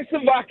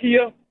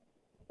Czechoslovakia,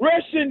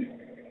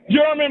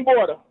 Russian-German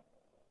border.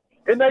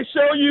 And they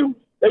tell you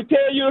a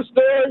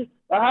story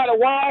of how the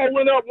wall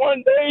went up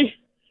one day.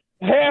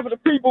 Half of the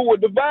people were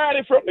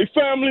divided from their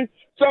family.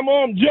 Some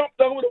of them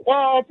jumped over the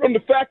wall from the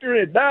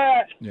factory and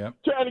died,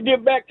 trying to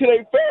get back to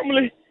their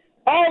family.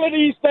 All of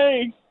these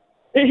things.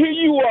 And here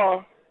you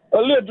are, a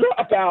little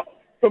dropout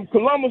from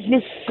Columbus,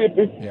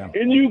 Mississippi,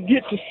 and you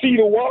get to see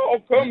the wall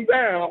come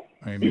down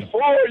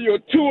before your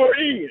tour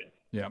ends.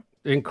 Yeah.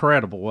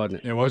 Incredible,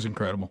 wasn't it? It was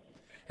incredible.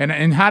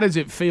 And how does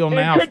it feel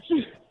now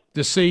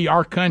to see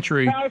our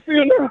country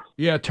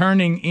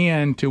turning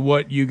into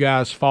what you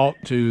guys fought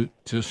to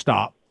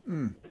stop?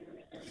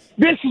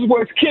 This is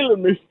what's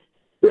killing me.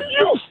 The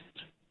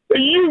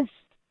youth.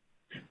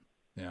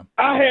 Yeah.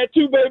 I had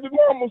 2 baby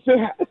mamas in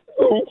high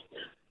school.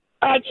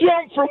 I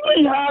jumped from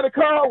Lehigh to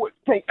Caldwell,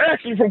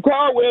 from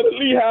Caldwell to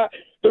Lehigh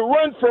to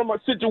run from a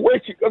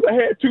situation because I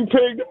had 2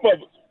 pregnant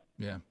mothers.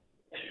 Yeah.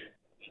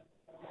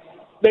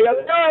 They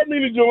allowed me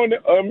to join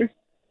the Army.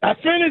 I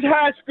finished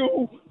high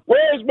school,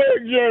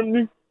 Wartburg,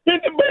 Germany,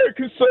 Hindenburg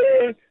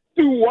Concern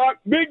through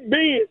Big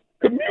Bend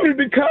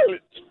Community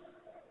College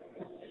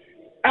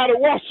out of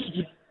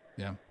Washington.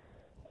 Yeah.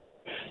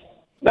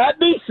 Not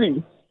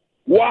D.C.,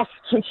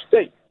 Washington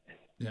State.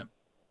 Yeah.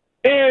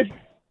 And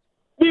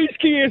these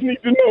kids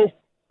need to know,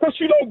 because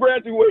you don't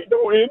graduate,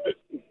 don't end it.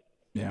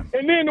 Yeah.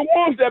 And then the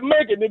ones that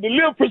make it, the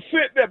little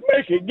percent that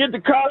make it, get to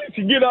college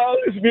and get all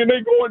this, and then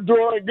they go and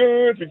drawing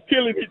guns and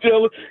killing each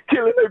other,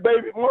 killing their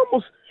baby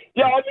mamas.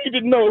 Y'all need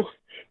to know,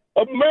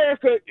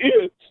 America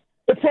is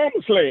the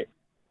promised land.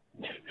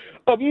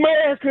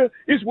 America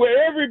is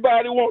where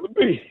everybody wants to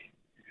be.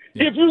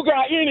 Yeah. If you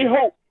got any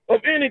hope of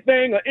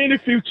anything or any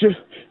future,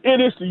 it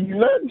is the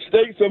United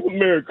States of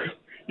America.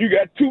 You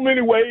got too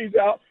many ways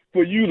out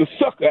for you to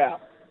suck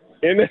out.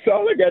 And that's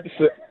all I got to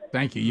say.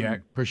 Thank you, Yak.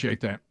 Appreciate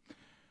that.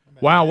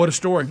 Wow, what a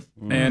story.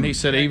 And he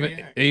said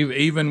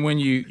even when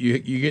you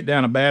get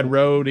down a bad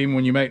road, even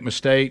when you make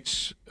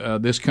mistakes,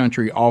 this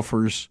country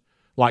offers,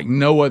 like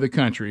no other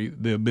country,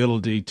 the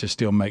ability to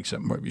still make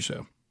something of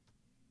yourself.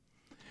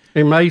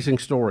 Amazing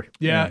story.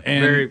 Yeah.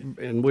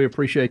 And we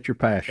appreciate your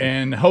passion.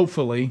 And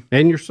hopefully.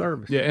 And your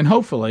service. Yeah, and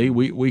hopefully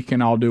we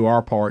can all do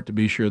our part to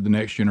be sure the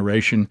next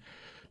generation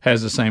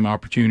has the same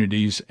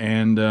opportunities.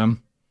 And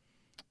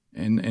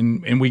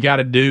we got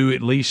to do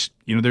at least,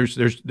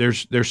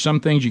 there's some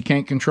things you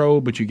can't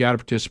control, but you got to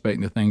participate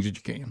in the things that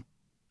you can.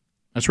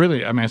 That's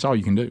really, that's all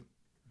you can do.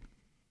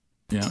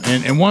 Yeah,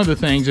 and one of the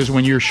things is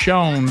when you're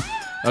shown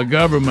a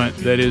government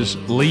that is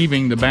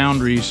leaving the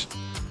boundaries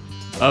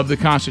of the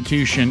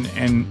Constitution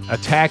and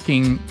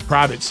attacking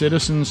private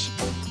citizens,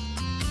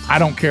 I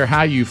don't care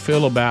how you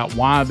feel about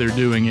why they're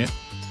doing it,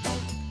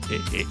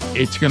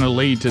 it's going to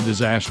lead to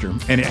disaster,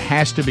 and it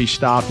has to be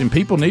stopped, and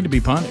people need to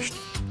be punished.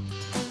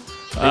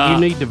 And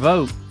you need to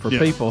vote for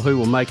people who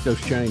will make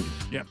those changes.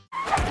 Yeah.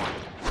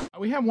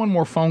 We have one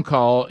more phone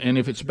call, and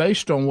if it's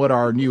based on what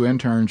our new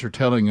interns are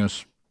telling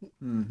us,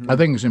 I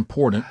think it's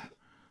important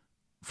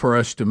for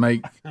us to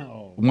make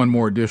one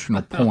more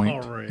additional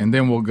point, and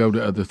then we'll go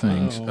to other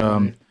things.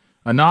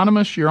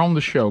 Anonymous, you're on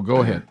the show. Go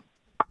ahead.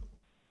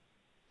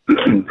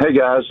 Hey,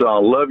 guys. I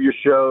love your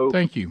show.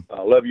 Thank you.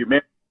 I love your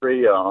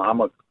ministry.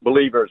 I'm a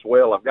believer as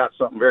well. I've got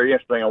something very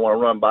interesting I want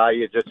to run by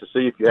you just to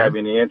see if you have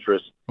any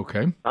interest.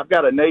 Okay. I've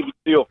got a Navy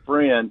SEAL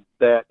friend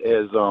that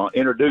has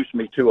introduced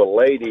me to a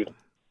lady.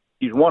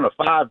 She's one of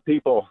 5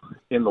 people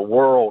in the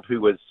world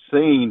who has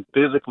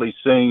physically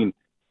seen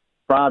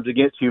crimes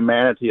against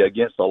humanity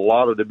against a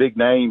lot of the big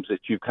names that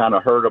you've kind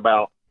of heard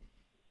about.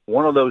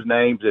 One of those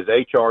names is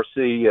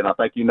HRC, and I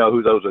think you know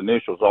who those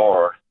initials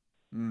are.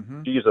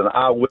 Mm-hmm. She's an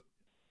eyewitness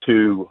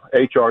to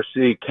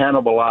HRC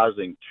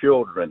cannibalizing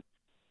children.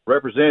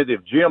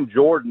 Representative Jim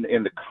Jordan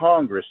in the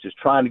Congress is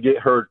trying to get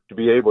her to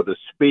be able to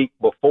speak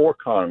before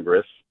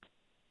Congress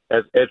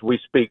as we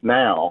speak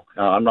now.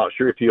 I'm not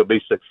sure if he'll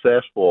be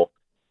successful.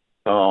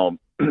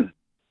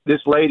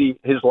 This lady,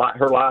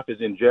 her life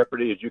is in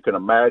jeopardy, as you can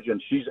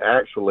imagine. She's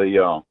actually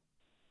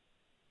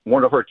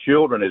one of her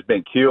children has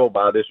been killed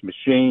by this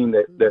machine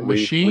that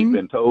we've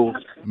been told.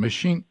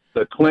 Machine.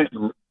 The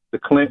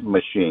Clinton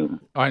machine.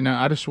 All right,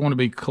 now I just want to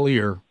be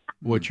clear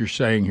what you're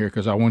saying here,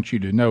 because I want you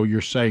to know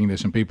you're saying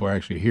this and people are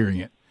actually hearing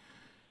it.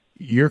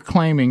 You're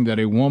claiming that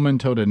a woman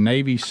told a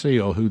Navy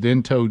SEAL, who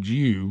then told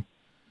you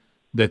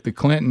that the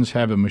Clintons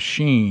have a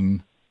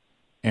machine,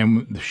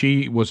 and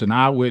she was an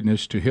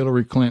eyewitness to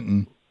Hillary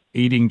Clinton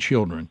eating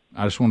children.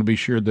 I just want to be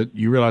sure that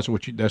you realize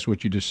that's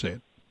what you just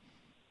said.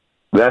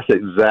 That's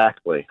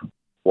exactly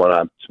what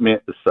I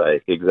meant to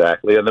say.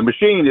 Exactly. And the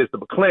machine is the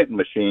Clinton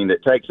machine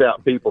that takes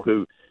out people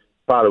who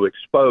try to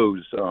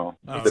expose.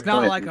 It's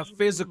not like a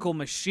physical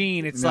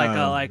machine. It's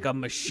like a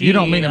machine. You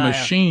don't mean a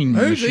machine.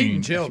 Who's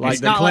machine? Like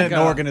the Clinton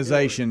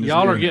organization.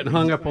 Y'all are getting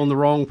hung up on the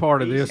wrong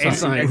part of this. I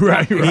think.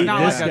 Right. It's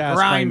not This like a guy's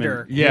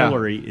grinder. claiming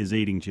Hillary is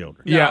eating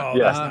children. Yeah.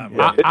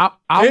 Yeah.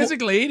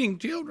 Physically eating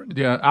children.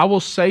 Yeah. I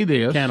will say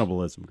this.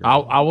 Cannibalism.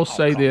 I will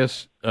say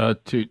this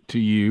to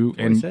you,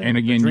 and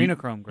again,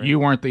 you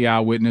weren't the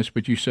eyewitness,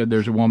 but you said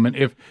there's a woman.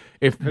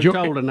 Who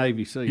told a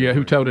Navy SEAL? Yeah,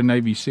 who told a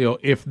Navy SEAL?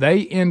 If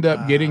they end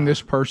up getting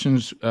this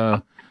person's,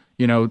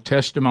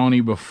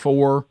 testimony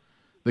before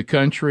the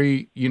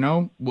country,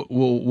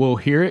 we'll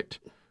hear it.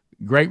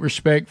 Great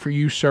respect for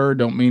you, sir.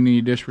 Don't mean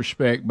any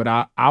disrespect, but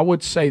I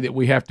would say that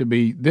we have to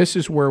be. This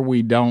is where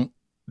we don't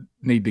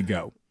need to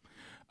go.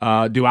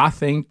 Do I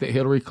think that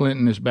Hillary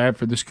Clinton is bad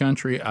for this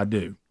country? I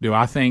do. Do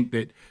I think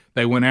that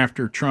they went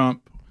after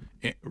Trump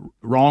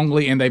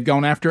wrongly, and they've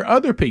gone after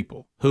other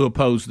people who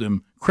oppose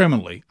them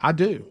criminally? I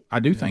do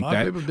think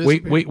that we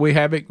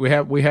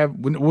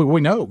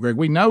know, Greg.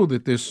 We know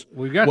that this.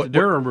 We've got the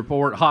Durham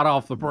report hot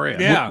off the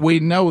press. Yeah, we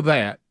know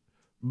that,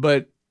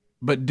 but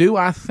do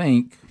I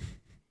think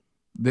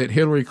that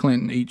Hillary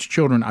Clinton eats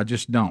children? I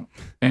just don't.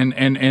 And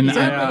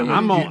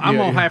I'm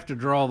gonna have to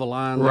draw the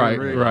line.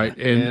 Right.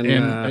 And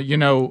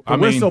the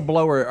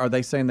whistleblower, are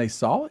they saying they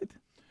saw it?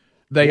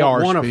 They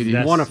are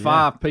one of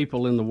 5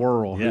 people in the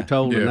world who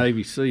told a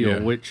Navy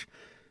SEAL, which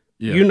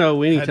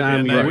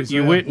anytime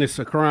you witness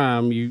a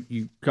crime,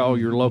 you call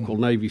your local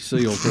Navy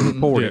SEAL to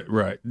report it.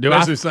 Right.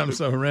 Especially something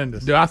so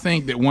horrendous. Do I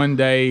think that one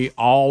day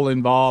all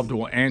involved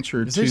will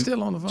answer Is he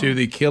still on the phone? to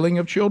the killing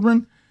of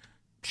children?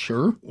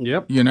 Sure.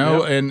 Yep.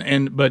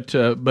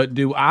 But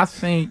do I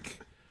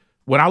think,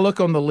 when I look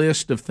on the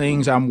list of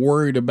things I'm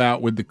worried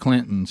about with the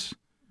Clintons,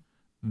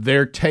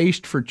 their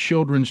taste for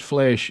children's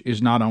flesh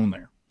is not on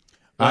there.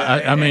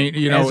 I mean,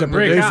 as a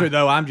producer,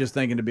 though, I'm just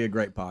thinking to be a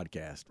great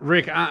podcast.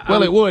 Rick,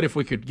 it would if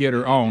we could get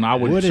her on. I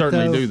would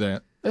certainly do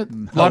that. A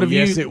lot of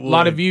views. A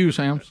lot of views,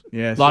 Hams.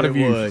 Yes, a lot of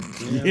views.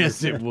 Would.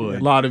 Yes, it would.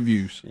 A lot of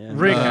views. Yeah.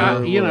 Rick,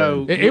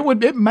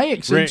 it may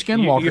exceed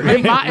Skinwalker.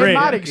 It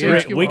might exceed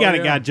Skinwalker. We got a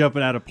guy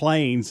jumping out of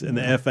planes, and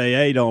the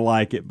FAA don't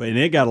like it, and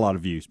it got a lot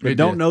of views. But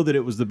don't know that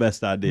it was the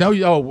best idea. No,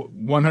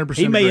 100%.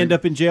 He may end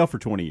up in jail for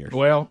 20 years.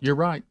 Well, you're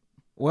right.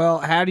 Well,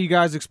 how do you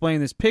guys explain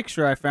this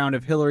picture I found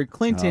of Hillary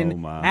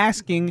Clinton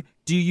asking,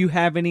 "Do you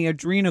have any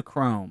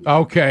adrenochrome?"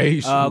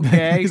 Okay.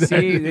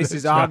 See, this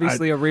is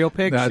obviously a real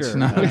picture. That's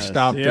not.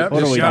 Stop it. What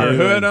Just got her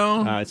hood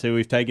on. All right, so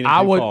we've taken it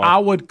I too far. I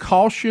would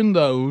caution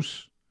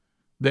those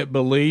that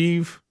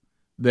believe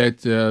that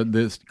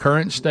the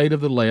current state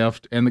of the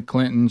left and the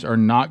Clintons are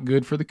not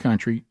good for the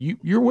country.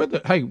 You're with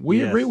it. Hey,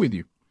 we agree with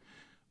you.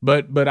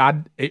 But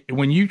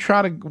when you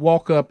try to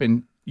walk up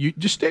and you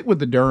just stick with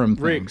the Durham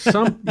thing. Rick, stick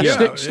with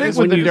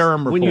the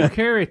Durham report. When you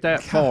carry it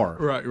that far,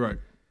 right.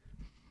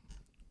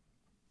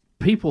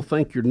 People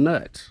think you're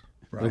nuts.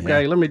 Right.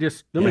 Okay, let me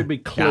be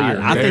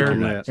clear. I think you're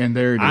nuts, and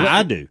there it is.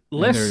 I do.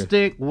 Let's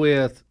stick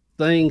with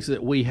things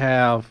that we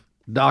have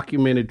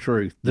documented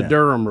truth. The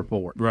Durham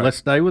report. Right. Let's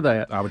stay with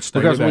that. I would stay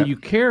because with when that. you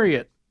carry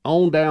it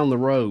on down the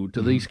road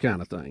to these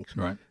kind of things,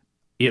 right,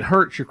 it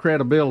hurts your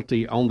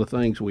credibility on the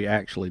things we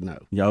actually know.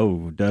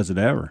 Yo, does it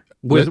ever?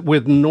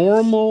 With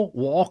normal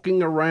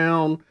walking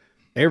around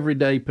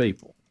everyday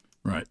people.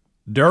 Right.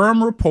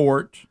 Durham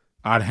report,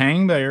 I'd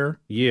hang there.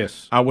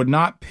 Yes. I would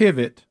not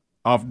pivot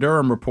off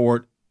Durham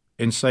report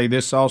and say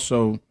this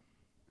also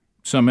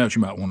something else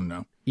you might want to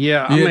know.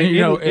 Yeah, I mean,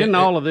 isn't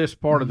all of this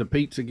part of the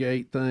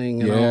Pizzagate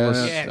thing? And all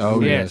that? Yes.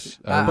 Oh, yes.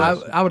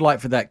 I would like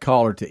for that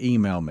caller to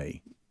email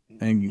me,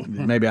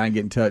 and maybe I can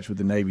get in touch with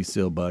the Navy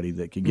SEAL buddy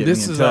that can get me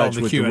in touch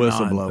with the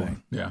whistleblower.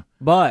 Thing. Yeah.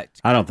 But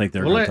I don't think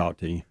they're going to talk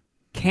to you.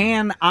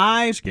 Can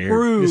I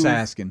prove? Just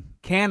asking.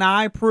 Can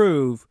I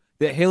prove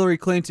that Hillary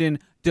Clinton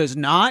does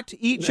not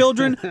eat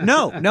children?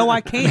 No, I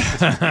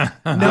can't. I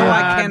cannot.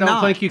 I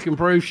don't think you can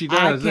prove she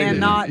does. I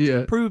cannot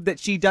prove that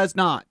she does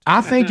not. I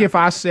think if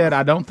I said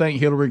I don't think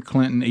Hillary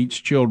Clinton eats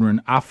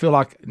children, I feel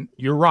like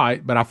you're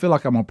right, but I feel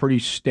like I'm on pretty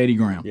steady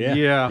ground.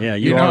 Yeah.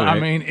 You are. I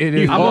mean, it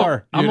is.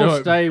 I'm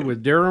gonna stay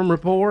with Durham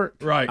report.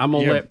 Right. I'm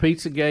gonna let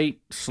Pizzagate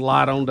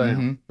slide on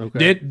down. Mm-hmm.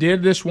 Okay.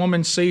 Did this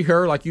woman see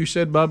her, like you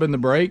said, Bubba, in the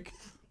break?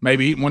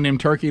 Maybe eating one of them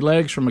turkey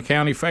legs from a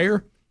county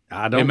fair?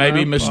 I don't know. And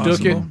maybe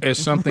mistook it as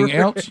something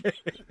else?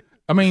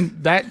 I mean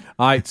that.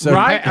 All right, so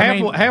right?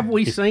 Have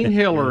we seen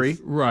Hillary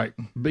right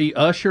be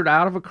ushered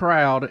out of a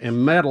crowd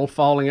and metal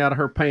falling out of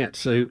her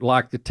pantsuit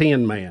like the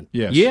Tin Man?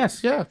 Yes.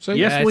 Yes. Yeah. See,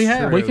 yes, we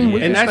have. We can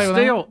and that's stay with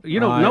still,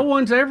 that. no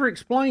one's ever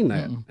explained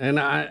that,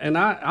 and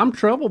I'm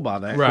troubled by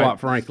that, Right.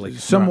 quite frankly.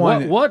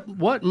 Someone-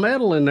 what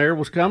metal in there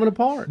was coming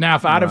apart? Now,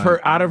 if out of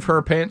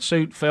her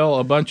pantsuit fell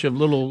a bunch of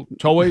little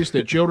toys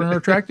that children are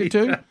attracted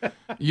to,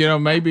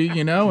 maybe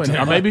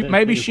or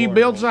maybe she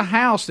builds a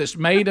house that's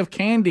made of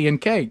candy and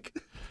cake.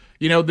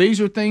 These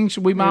are things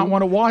we might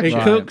want to watch.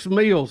 It cooks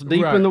meals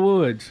deep in the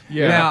woods.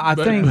 Yeah. Now, I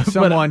think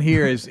someone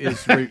here is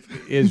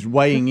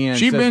weighing in.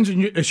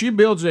 She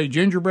builds a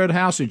gingerbread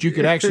house that you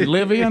could actually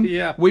live in.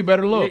 Yeah. We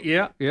better look.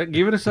 Yeah.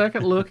 Give it a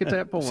second look at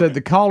that point. So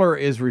the caller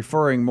is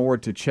referring more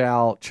to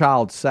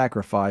child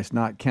sacrifice,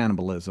 not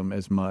cannibalism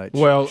as much.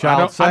 Well, I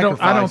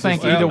don't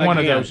think either one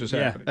of again, those is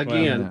happening.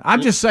 Again,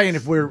 I'm just saying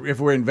if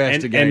we're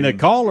investigating, and the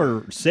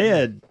caller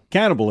said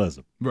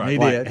cannibalism. Right. He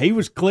did. He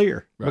was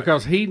clear.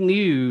 Because he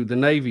knew the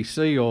Navy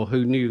SEAL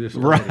who knew this.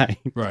 Right.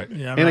 Right.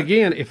 Yeah, And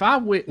again, if I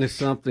witnessed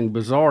something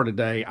bizarre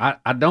today,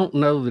 I don't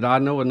know that I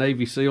know a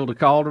Navy SEAL to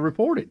call to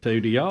report it to.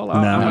 Do y'all?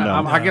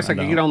 I guess I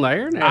could get on the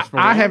air and ask for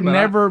I one, have but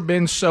never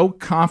been so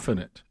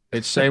confident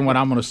at saying what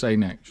I'm going to say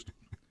next.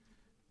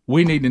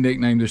 We need to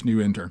nickname this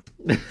new intern.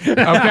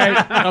 Okay.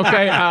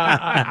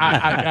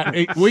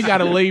 We got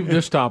to leave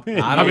this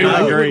topic.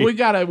 I agree.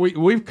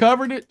 We've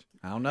covered it.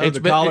 I don't know.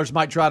 Callers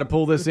might try to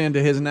pull this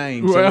into his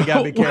name, so we got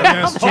to be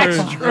careful.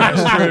 That's true.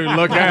 That's true.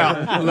 Look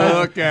out.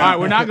 Look out. All right,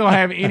 we're not going to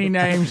have any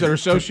names that are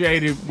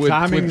associated with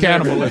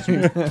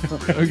cannibalism.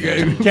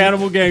 Okay.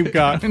 Cannibal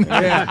Gamecock.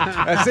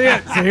 Yeah, that's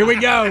it. So here we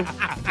go.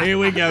 Here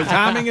we go.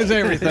 Timing is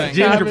everything.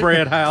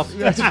 Gingerbread house.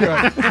 That's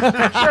right.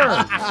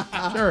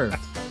 Sure.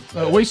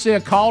 We see a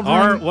cauldron.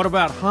 Or what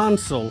about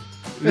Hansel?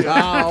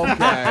 Oh, okay.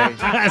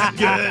 That's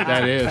good.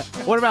 That is.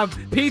 What about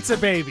Pizza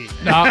Baby?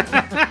 No.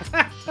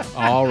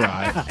 All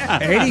right.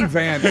 Eddie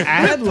Van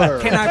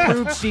Adler. Can I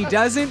prove she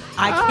doesn't?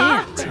 I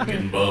can't.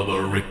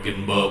 Rick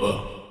and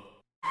Bubba.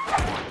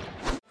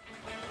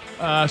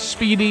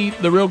 Speedy,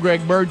 the real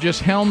Greg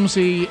Burgess,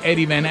 Helmsy,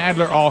 Eddie Van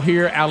Adler, all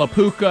here.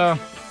 Alapuca,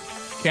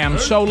 Cam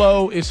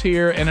Solo is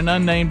here, and an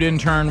unnamed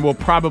intern will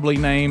probably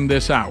name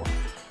this hour.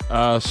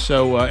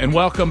 And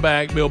welcome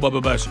back, Bill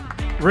Bubba Bussey.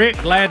 Rick,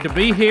 glad to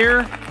be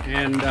here.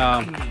 And,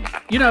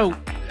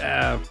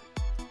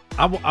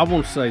 I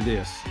want to say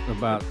this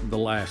about the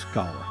last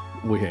caller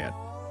we had.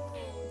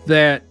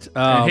 That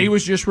and he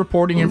was just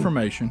reporting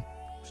information.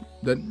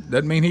 That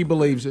doesn't mean he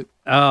believes it.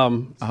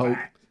 I hope.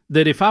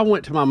 That if I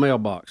went to my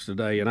mailbox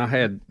today and I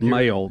had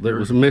mail that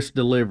was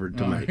misdelivered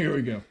to me. Here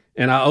we go.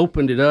 And I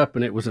opened it up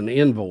and it was an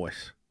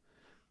invoice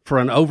for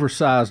an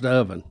oversized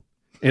oven.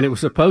 And it was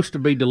supposed to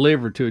be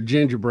delivered to a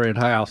gingerbread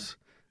house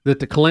that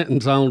the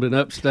Clintons owned in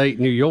upstate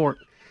New York.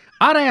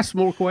 I'd ask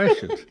more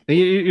questions.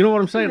 You know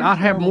what I'm saying? I'd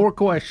have more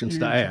questions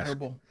to ask.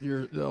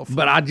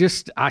 But I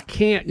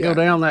can't go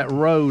down that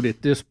road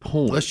at this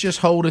point. Let's just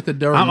hold at the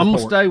Durham report. I'm going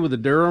to stay with the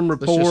Durham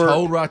report. Let's just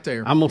hold right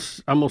there. I'm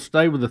gonna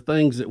stay with the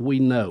things that we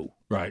know.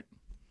 Right.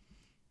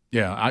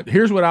 Yeah.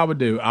 Here's what I would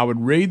do. I would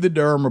read the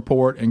Durham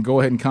report and go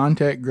ahead and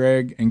contact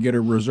Greg and get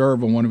a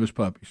reserve on one of his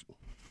puppies.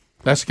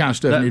 That's the kind of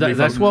stuff.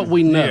 That's what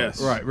we know.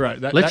 Yes. Right.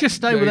 Let's just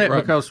stay with that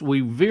because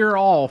we veer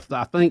off.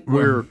 I think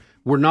we're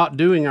not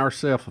doing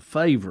ourselves a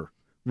favor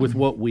with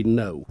what we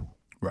know.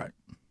 Right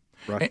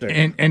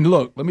there. And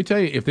look, let me tell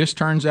you, if this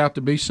turns out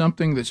to be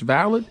something that's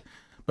valid,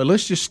 but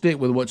let's just stick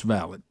with what's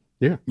valid.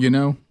 Yeah.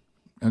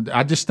 And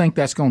I just think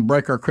that's going to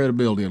break our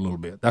credibility a little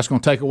bit. That's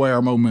going to take away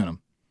our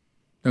momentum.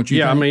 Don't you?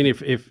 Yeah, think? I mean,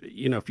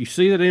 if you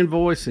see that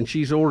invoice and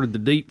she's ordered the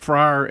deep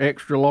fryer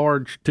extra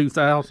large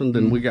 2,000,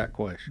 then we got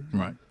questions.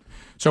 Right.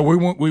 So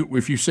we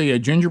if you see a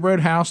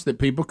gingerbread house that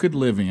people could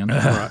live in,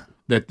 right,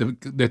 that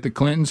the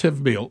Clintons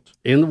have built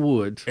in the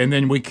woods, and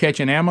then we catch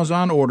an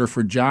Amazon order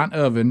for giant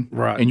oven,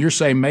 right, and you're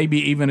saying maybe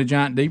even a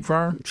giant deep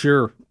fryer,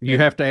 sure, you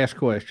have to ask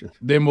questions.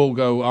 Then we'll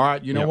go. All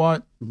right, you know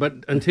what?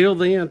 But until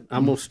then,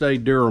 I'm gonna stay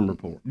Durham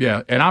report.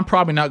 Yeah, and I'm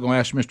probably not going to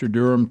ask Mr.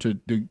 Durham to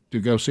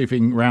go see if he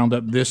can round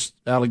up this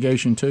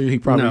allegation too. He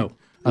probably no.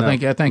 I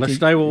think let's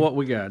stay with what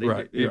we got. It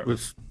Right.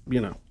 was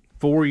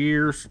 4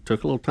 years,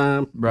 took a little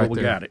time, right, but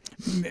we got it.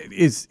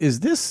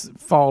 Is this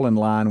fall in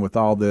line with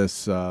all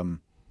this,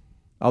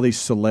 all these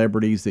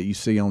celebrities that you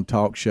see on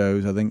talk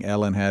shows? I think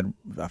Ellen had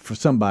for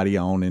somebody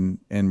on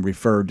and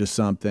referred to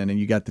something, and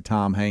you got the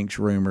Tom Hanks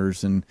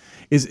rumors. And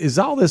is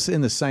all this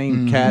in the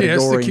same category? Yeah,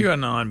 it's the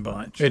QAnon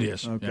bunch. It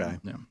is. Okay.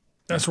 Yeah.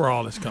 That's where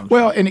all this comes from.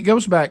 Well, and it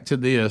goes back to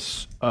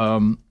this,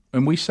 and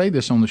we say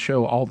this on the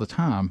show all the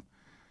time.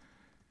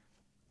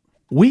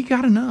 We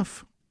got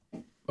enough.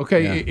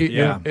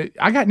 Okay,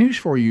 I got news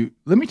for you.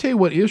 Let me tell you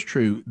what is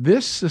true.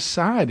 This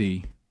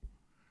society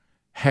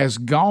has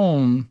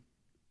gone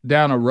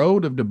down a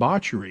road of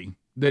debauchery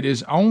that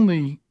is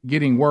only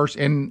getting worse,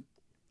 and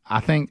I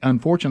think,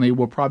 unfortunately,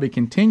 will probably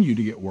continue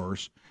to get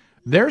worse.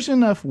 There's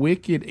enough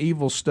wicked,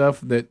 evil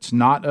stuff that's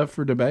not up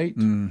for debate.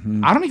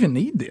 Mm-hmm. I don't even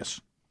need this.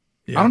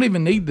 Yeah. I don't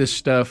even need this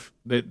stuff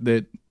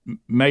that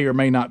may or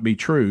may not be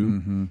true.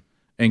 Mm-hmm.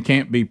 and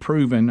can't be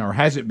proven, or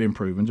hasn't been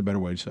proven, is a better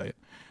way to say it.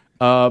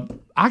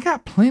 I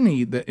got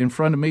plenty that in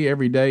front of me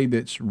every day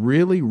that's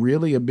really,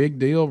 really a big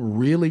deal,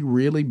 really,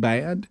 really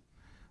bad,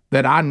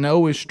 that I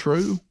know is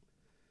true.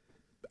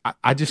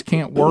 I just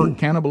can't work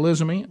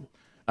cannibalism in.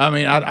 I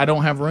mean, I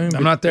don't have room.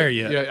 I'm not there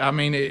yet. Yeah, I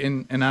mean,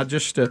 and I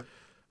just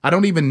I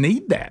don't even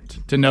need that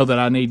to know that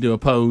I need to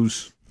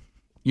oppose,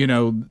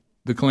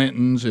 the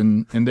Clintons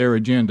and their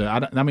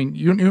agenda. I mean,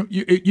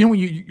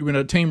 when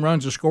a team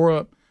runs a score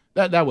up,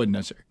 that wasn't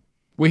necessary.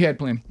 We had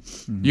plenty.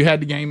 Mm-hmm. You had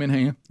the game in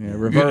hand. Yeah,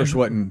 reverse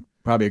wasn't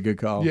probably a good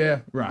call. Yeah,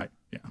 right.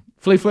 Yeah,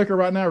 flea flicker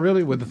right now,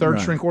 really, with the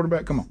third string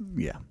quarterback. Come on.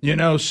 Yeah.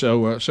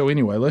 So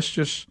anyway,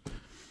 let's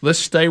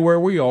stay where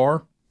we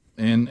are,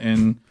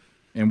 and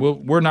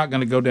we're not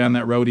going to go down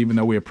that road, even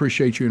though we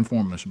appreciate you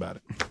informing us about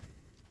it.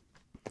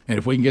 And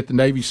if we can get the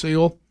Navy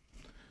SEAL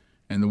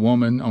and the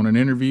woman on an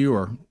interview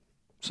or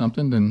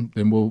something, then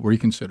we'll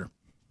reconsider.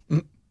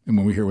 And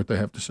when we hear what they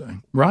have to say,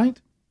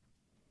 right?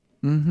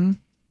 Mm-hmm.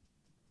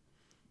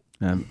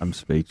 I'm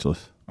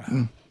speechless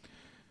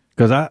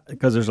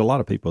because there's a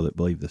lot of people that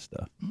believe this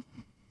stuff.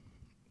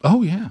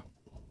 Oh yeah,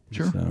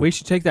 sure. So. We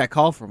should take that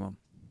call from them.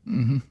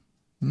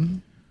 Mm-hmm.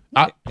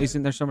 Mm-hmm.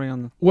 Isn't there somebody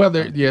on the? Well,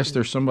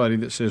 there's somebody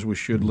that says we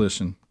should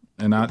listen.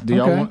 And are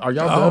y'all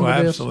done with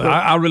absolutely. this?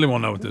 I really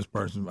want to know what this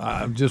person.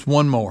 Just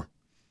one more.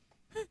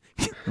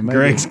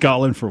 Greg's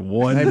calling for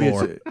one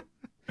more.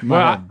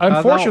 Well,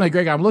 unfortunately,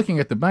 Greg, I'm looking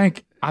at the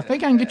bank. I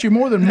think I can get you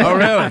more than one. Oh,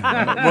 really?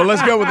 Well,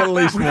 let's go with at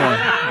least one.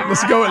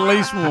 Let's go at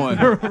least one.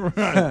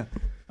 Right.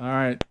 All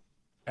right.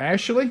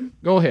 Ashley,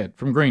 go ahead,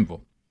 from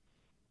Greenville.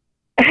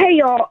 Hey,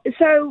 y'all.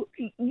 So,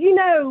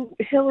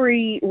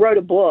 Hillary wrote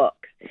a book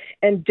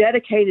and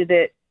dedicated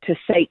it to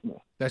Satan.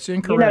 That's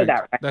incorrect. You know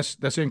that, right?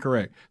 That's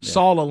incorrect. Yeah.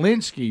 Saul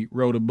Alinsky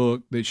wrote a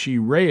book that she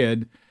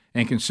read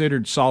and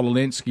considered Saul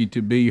Alinsky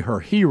to be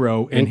her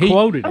hero. And he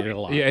quoted it a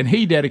lot. Yeah, and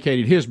he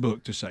dedicated his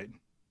book to Satan.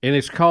 And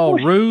it's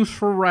called Ruse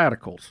for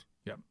Radicals.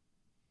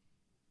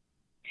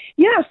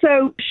 Yeah,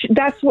 so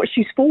that's what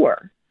she's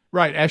for.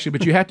 Right, Ashley,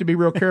 but you have to be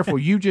real careful.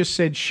 You just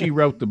said she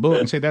wrote the book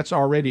and say that's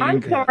already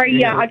I'm sorry,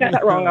 yeah, I got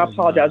that wrong. I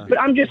apologize. But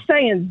I'm just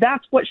saying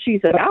that's what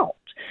she's about.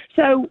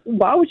 So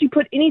why would you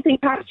put anything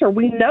past her?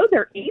 We know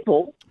they're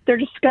evil. They're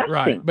disgusting.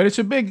 Right, but it's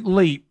a big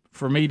leap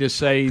for me to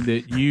say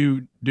that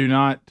you do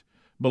not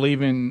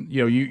believe in,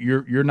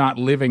 you're not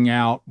living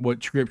out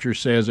what Scripture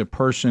says a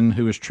person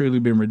who has truly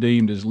been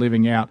redeemed is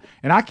living out.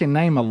 And I can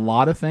name a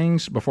lot of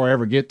things before I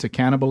ever get to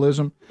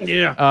cannibalism.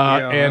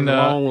 Just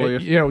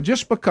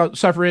because,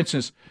 so for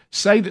instance,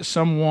 say that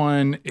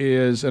someone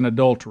is an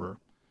adulterer.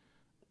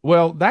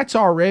 Well, that's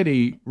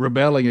already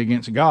rebelling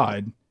against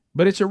God,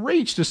 but it's a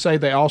reach to say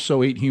they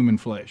also eat human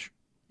flesh.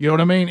 You know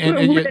what I mean?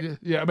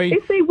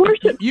 If they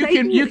worship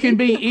Satan, you can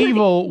be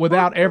evil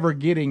without ever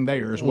getting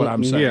there, is what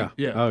I'm saying.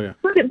 Yeah. Oh, yeah.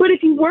 But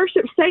if you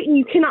worship Satan,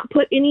 you cannot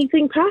put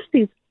anything past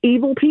these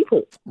evil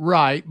people.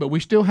 Right, but we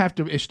still have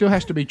to. It still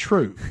has to be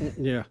true.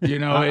 Yeah.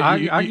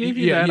 I give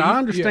you that. I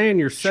understand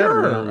your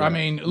sentiment. Sure. I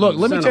mean, look.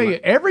 Let me tell you,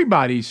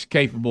 everybody's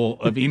capable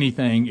of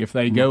anything if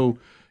they go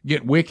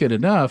get wicked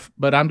enough.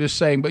 But I'm just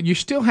saying. But you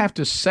still have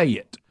to say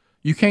it.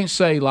 You can't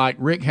say like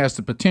Rick has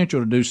the potential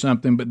to do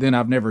something, but then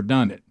I've never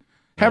done it.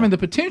 Having the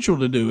potential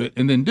to do it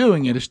and then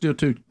doing it is still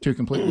two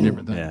completely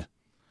different things.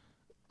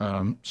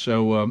 Yeah.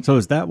 So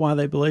is that why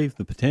they believe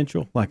the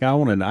potential? Like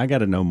I got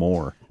to know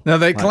more. Now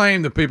they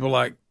claim that people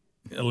like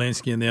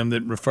Alinsky and them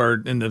that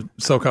referred in the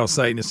so-called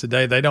Satanists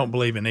today, they don't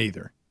believe in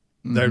either.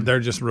 Mm-hmm. They're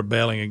just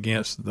rebelling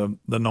against the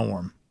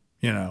norm.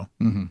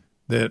 Mm-hmm.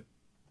 That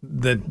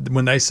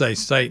when they say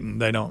Satan,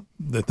 they don't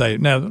they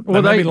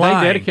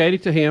dedicate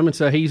it to him and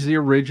say he's the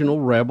original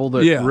rebel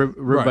that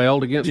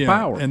rebelled against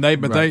power. And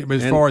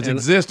as far as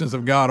existence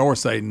of God or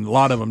Satan, a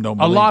lot of them don't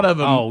believe. A lot of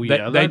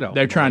them,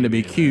 they're trying to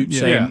be cute,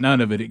 saying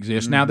none of it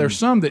exists. Mm-hmm. Now there's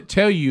some that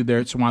tell you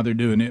that's why they're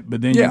doing it,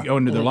 but then you go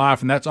into their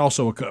life and that's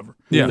also a cover.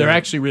 Yeah, they're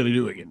actually really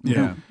doing it.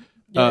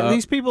 Yeah.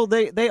 These people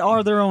they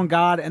are their own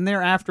God and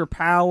they're after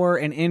power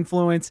and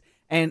influence.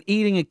 And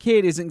eating a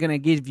kid isn't going to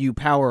give you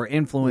power or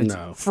influence.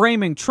 No.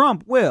 Framing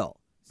Trump will.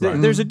 Right.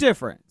 There's a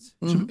difference.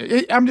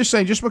 I'm just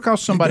saying, just because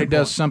somebody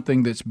does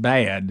something that's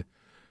bad,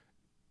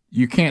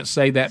 you can't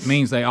say that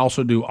means they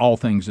also do all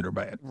things that are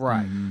bad.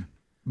 Right.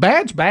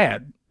 Bad's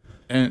bad.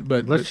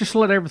 But let's just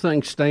let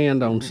everything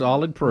stand on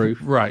solid proof.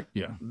 Right,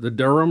 yeah. The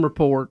Durham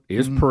report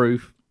is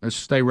proof. Let's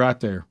stay right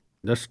there.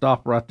 Let's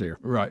stop right there.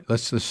 Right.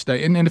 Let's just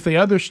stay. And if the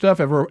other stuff,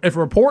 if a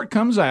report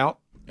comes out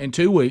in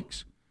 2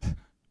 weeks,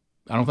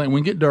 I don't think we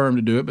can get Durham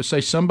to do it, but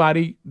say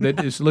somebody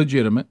that is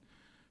legitimate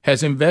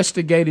has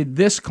investigated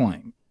this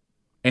claim,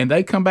 and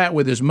they come back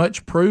with as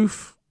much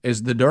proof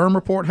as the Durham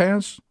report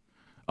has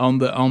on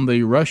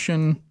the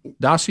Russian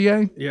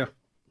dossier. Yeah.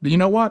 You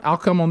know what? I'll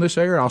come on this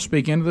air, I'll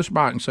speak into this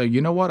mic and say,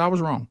 you know what? I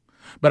was wrong.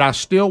 But I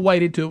still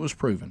waited till it was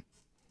proven.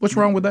 What's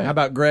wrong with that? How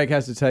about Greg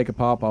has to take a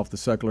pop off the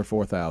Suckler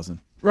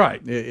 4000?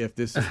 Right. If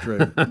this is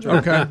true.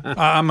 Okay.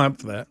 I'm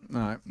up for that.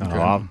 All right.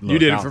 Okay. You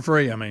did it for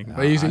free, I mean.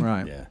 Easy.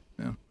 Right. Yeah.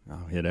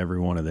 I'll hit every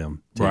one of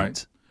them.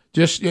 Right.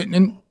 Just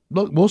and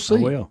Look, we'll see. I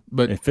will.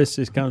 But if this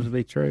comes to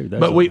be true,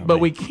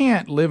 we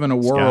can't live in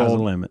a Sky's the world.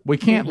 limit. We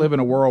can't live in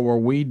a world where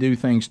we do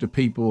things to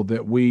people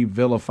that we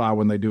vilify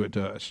when they do it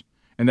to us,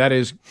 and that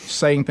is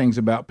saying things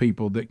about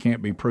people that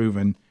can't be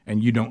proven,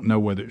 and you don't know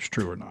whether it's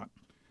true or not.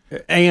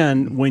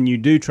 And when you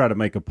do try to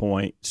make a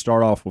point,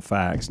 start off with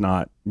facts,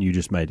 not you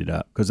just made it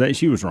up, because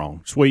she was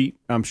wrong. Sweet,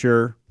 I'm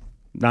sure.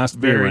 Nice to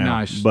be Very around,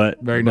 nice.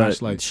 but Very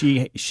nice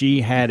lady.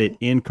 She had it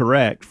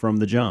incorrect from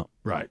the jump,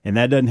 right? And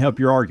that doesn't help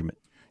your argument.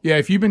 Yeah,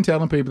 if you've been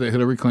telling people that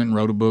Hillary Clinton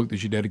wrote a book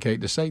that you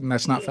dedicate to Satan,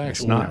 that's not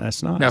factual.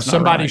 That's not. Now, That's not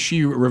somebody right.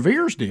 she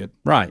reveres did,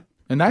 right?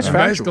 And that's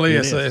factual.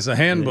 Basically, it's a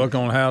handbook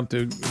on how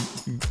to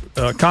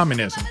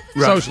communism,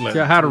 socialism.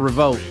 Yeah, how to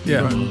revolt.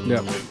 Yeah.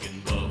 Yeah.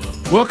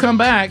 We'll come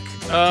back.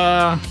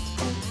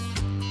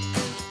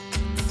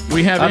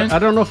 We have. I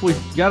don't know if we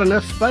got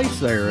enough space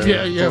there.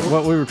 Yeah. For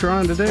what we were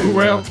trying to do.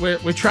 Well,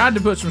 we tried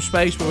to put some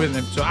space with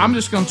it, so I'm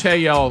just going to tell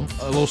y'all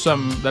a little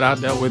something that I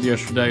dealt with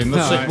yesterday, and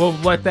we'll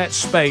let that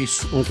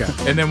space. Okay.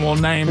 And then we'll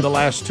name the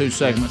last two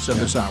segments of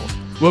this hour.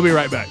 We'll be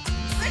right back.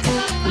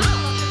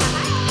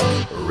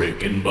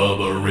 Rick and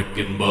Bubba, Rick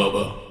and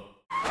Bubba.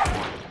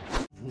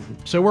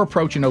 So we're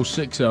approaching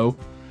 060,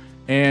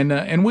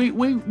 and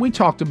we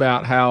talked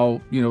about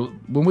how,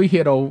 when we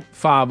hit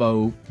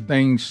 050,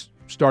 things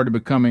started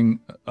becoming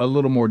a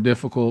little more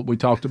difficult. We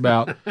talked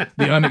about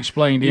the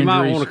unexplained you injuries.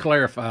 You might want to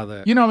clarify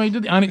that.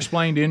 The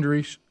unexplained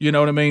injuries. You know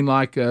what I mean?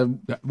 Like,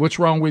 what's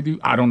wrong with you?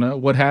 I don't know.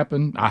 What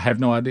happened? I have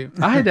no idea.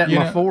 I had that in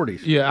my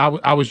 40s. Yeah,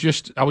 I was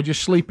just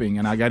sleeping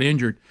and I got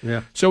injured.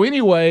 Yeah. So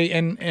anyway,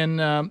 and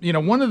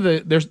one of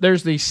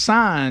there's these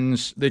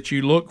signs that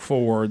you look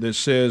for that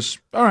says,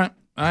 all right,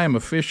 I am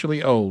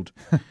officially old.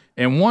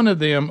 And one of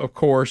them, of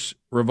course,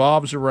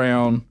 revolves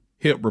around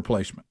hip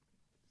replacement.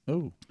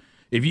 Oh.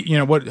 If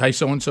hey,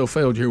 so and so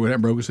failed here when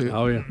that broke his hip.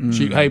 Oh yeah.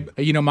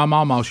 My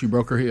mama, she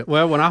broke her hip.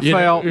 Well, when I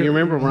fell, you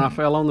remember when I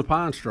fell on the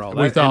pine straw?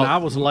 And I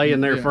was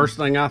laying there. First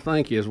thing I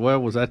think is,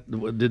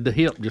 did the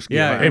hip just get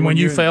out? And when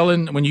you fell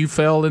in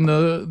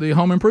the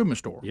home improvement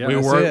store, we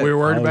were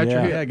worried about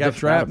your hip. Yeah, got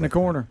trapped in the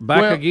corner.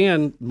 Back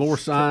again, more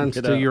signs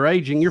to your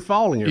aging. You're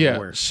falling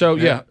everywhere. Yeah.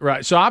 So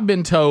right. So I've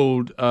been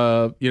told,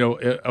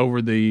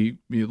 over the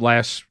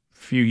last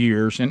few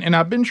years, and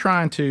I've been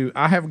trying to.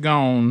 I have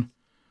gone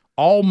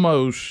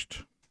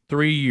almost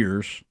 3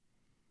 years,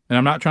 and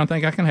I'm not trying to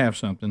think I can have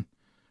something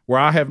where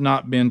I have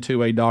not been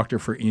to a doctor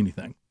for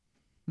anything.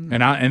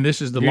 And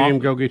this is the long.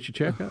 Go get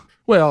your checkups.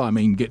 Well, I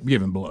mean,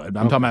 giving blood.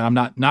 I'm talking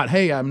about.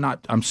 Hey,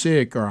 I'm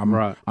sick, or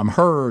I'm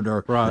hurt,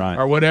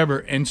 or whatever.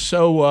 And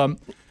so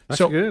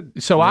that's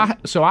good. So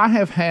I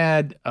have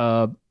had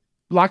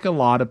like a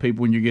lot of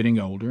people when you're getting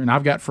older, and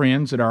I've got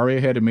friends that are already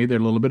ahead of me. They're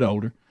a little bit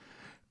older.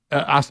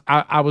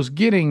 I was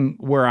getting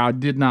where I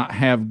did not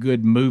have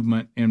good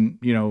movement, and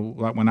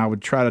like when I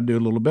would try to do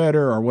a little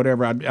better or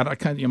whatever, I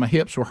kind of my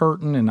hips were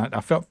hurting, and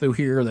I felt through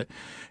here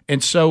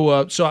and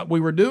so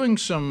we were doing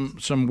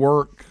some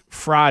work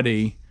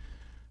Friday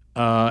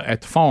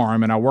at the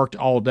farm, and I worked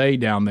all day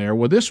down there.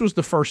 Well, this was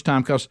the first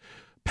time, because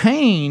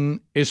pain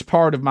is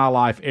part of my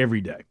life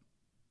every day.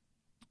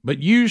 But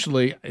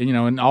usually,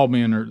 and all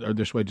men are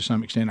this way to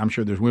some extent. I'm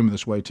sure there's women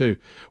this way too.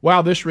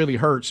 Wow, this really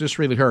hurts. This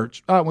really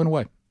hurts. Oh, it went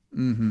away.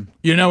 Mm-hmm.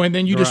 And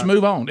then you just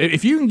move on.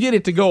 If you can get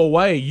it to go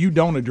away, you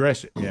don't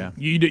address it. Yeah,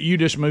 you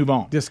just move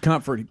on.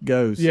 Discomfort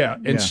goes. Yeah,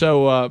 and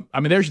so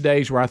there's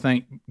days where I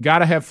think got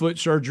to have foot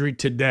surgery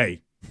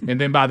today,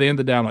 and then by the end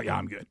of the day, I'm like,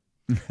 I'm good.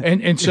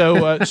 And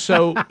so this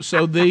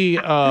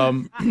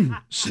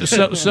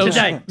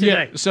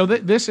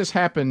has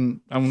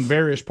happened on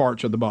various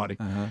parts of the body,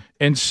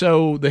 and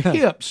so the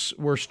hips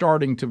were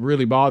starting to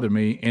really bother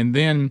me, and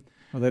then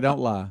they don't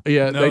lie.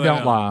 Yeah, they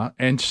don't lie,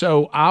 and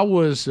so I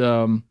was.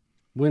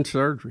 When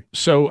surgery?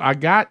 So I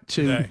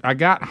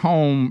got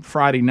home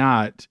Friday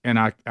night, and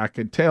I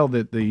could tell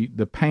that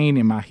the pain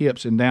in my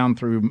hips and down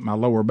through my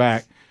lower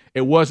back,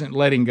 it wasn't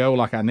letting go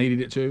like I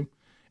needed it to.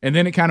 And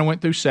then it kind of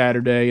went through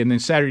Saturday, and then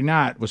Saturday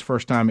night was the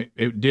first time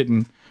it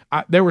didn't.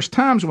 There was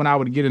times when I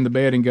would get in the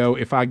bed and go,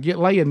 if I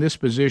lay in this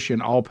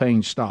position, all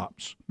pain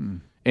stops.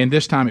 And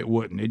this time it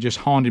wouldn't. It just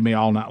haunted me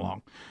all night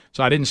long.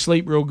 So I didn't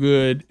sleep real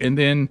good, and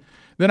then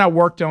I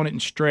worked on it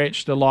and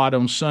stretched a lot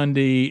on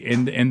Sunday,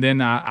 and then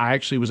I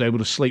actually was able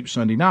to sleep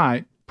Sunday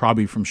night,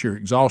 probably from sheer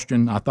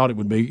exhaustion. I thought it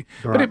would be.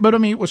 Right. But I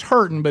mean, it was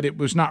hurting, but it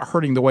was not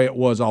hurting the way it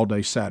was all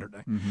day Saturday.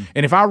 Mm-hmm.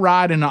 And if I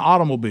ride in an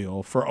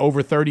automobile for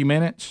over 30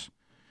 minutes,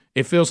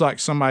 it feels like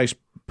somebody's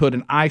put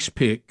an ice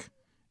pick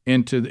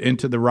into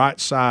the right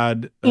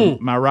side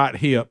of my right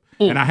hip,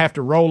 and I have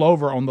to roll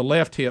over on the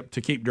left hip to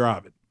keep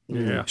driving.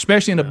 Yeah.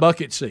 Especially in a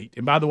bucket seat.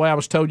 And by the way, I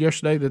was told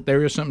yesterday that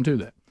there is something to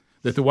that.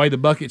 That the way the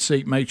bucket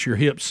seat makes your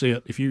hips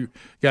sit, if you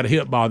got a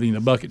hip bother,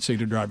 the bucket seat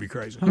will drive you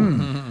crazy.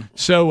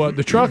 So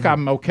the truck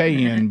I'm okay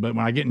in, but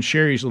when I get in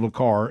Sherry's little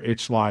car,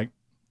 it's like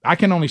I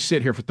can only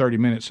sit here for 30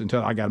 minutes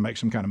until I got to make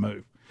some kind of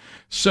move.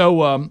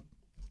 So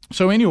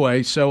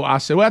anyway, so I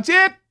said, well, that's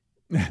it.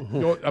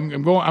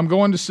 I'm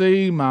going to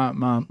see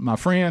my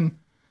friend,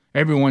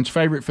 everyone's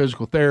favorite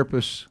physical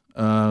therapist,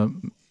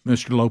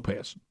 Mr.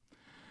 Lopez.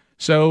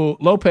 So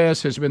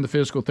Lopez has been the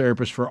physical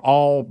therapist for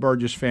all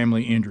Burgess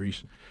family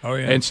injuries. Oh,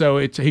 yeah. And so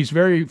he's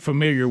very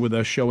familiar with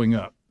us showing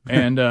up.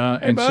 And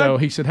so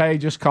he said, hey,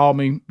 just call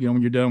me,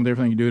 when you're done with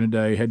everything you're doing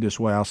today, head this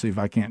way. I'll see if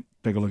I can't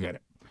take a look at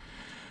it.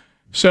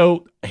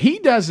 So he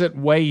doesn't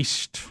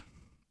waste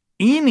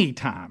any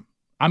time.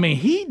 I mean,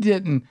 he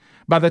didn't.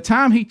 By the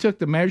time he took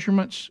the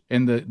measurements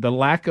and the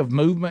lack of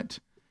movement,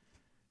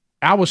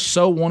 I was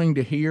so wanting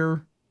to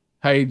hear,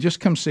 hey, just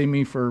come see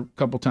me for a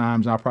couple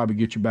times. I'll probably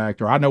get you back.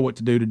 Or I know what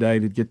to do today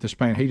to get this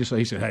pain. He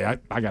said, hey,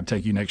 I got to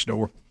take you next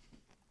door.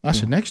 I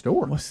said, next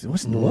door? What's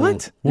Next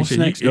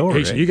door?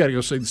 He said, you got to go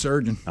see the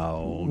surgeon.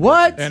 Oh,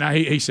 what? And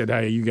he said,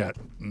 hey, you got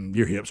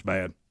your hip's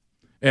bad.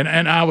 And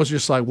I was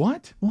just like,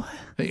 what? What?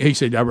 He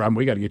said,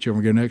 we got to get you over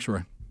and get an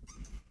X-ray.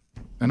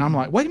 And I'm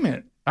like, wait a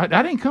minute. I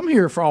didn't come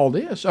here for all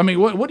this. I mean,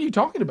 what are you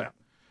talking about?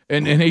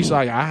 And he's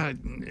like,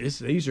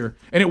 it's easier.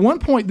 And at one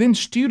point, then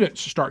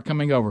students start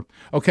coming over.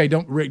 Okay,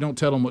 Rick, don't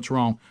tell them what's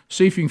wrong.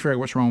 See if you can figure out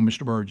what's wrong with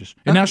Mr. Burgess.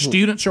 And now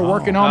students are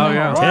working on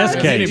it. Test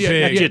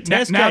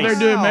case. Now they're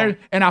doing marriage.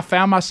 And I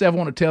found myself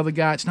wanting to tell the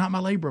guy, it's not my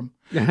labrum.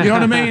 You know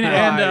what I mean?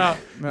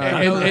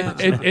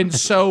 And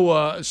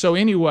so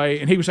anyway,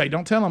 and he would say,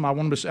 don't tell him. I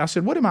want him to. I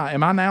said, what am I?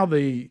 Am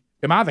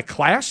I the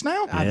class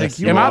now? I think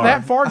you am are. I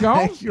that far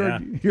gone?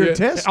 You're a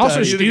test.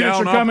 Also, study. students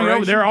are coming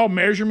over. They're all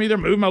measuring me. They're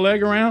moving my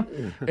leg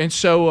around. And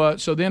so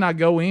then I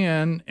go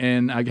in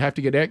and I have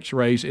to get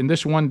X-rays. And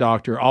this one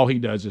doctor, all he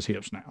does is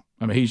hips now.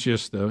 I mean, he's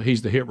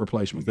the hip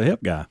replacement. The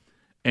hip guy.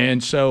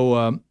 And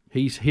so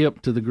he's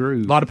hip to the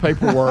groove. A lot of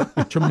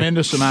paperwork.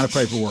 Tremendous amount of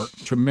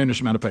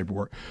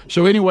paperwork.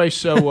 So anyway,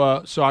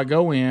 so I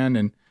go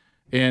in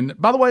and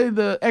by the way,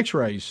 the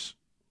X-rays.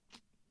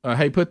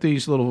 Hey, put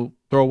these little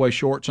throwaway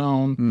shorts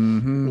on.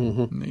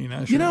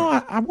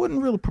 I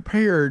wasn't really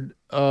prepared.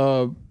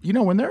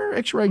 When they're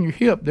X-raying your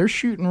hip, they're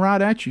shooting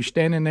right at you,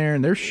 standing there,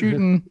 and they're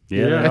shooting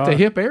at the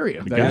hip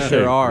area. They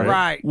sure are.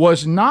 Right.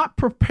 Was not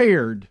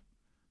prepared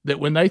that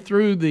when they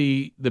threw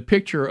the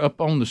picture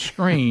up on the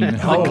screen,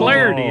 the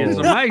clarity is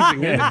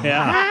amazing.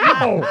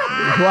 Wow!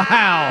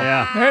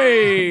 Yeah.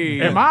 Hey,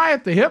 am I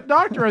at the hip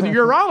doctor or the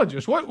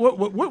urologist? What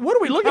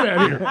are we looking at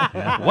here?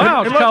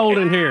 Wow, it's cold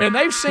in here. And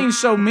they've seen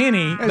so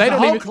many. There's a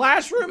whole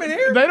classroom in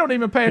here. They don't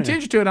even pay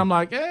attention to it. I'm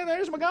like,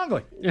 there's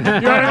McGongley. You know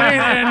what I mean?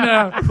 And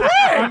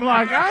I'm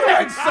like, I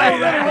didn't say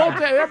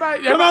that.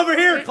 Everybody, Come over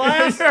here,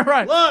 class. Yeah,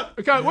 right. Look.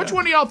 Okay, which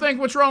one of y'all think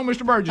what's wrong,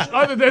 Mr. Burgess,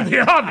 other than the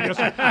obvious?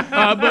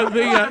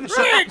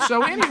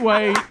 So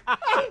anyway,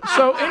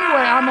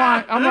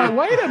 I'm like,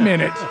 wait a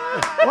minute.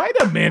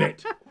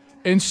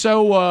 And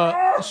so,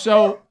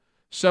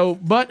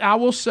 but I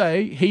will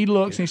say, he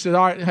looks and he says,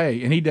 all right,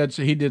 hey, and he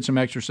did some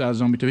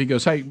exercises on me too. He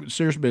goes, hey,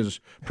 serious business.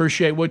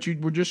 Appreciate what you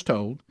were just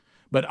told,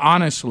 but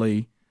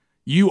honestly,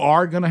 you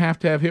are going to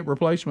have hip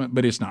replacement,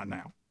 but it's not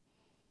now.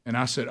 And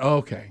I said, oh,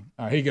 okay.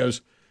 He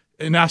goes,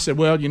 and I said,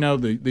 well,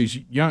 these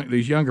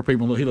younger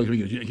people. He looked at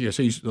me. He goes, yes,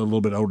 he's a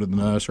little bit older than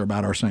us, or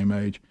about our same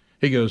age.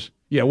 He goes,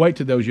 yeah, wait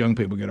till those young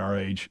people get our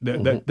age. They're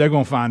going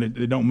to find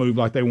it don't move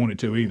like they want it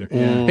to either.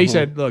 He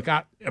said, look,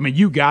 I mean,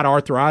 you got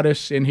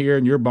arthritis in here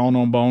and you're bone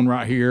on bone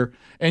right here,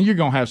 and you're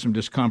going to have some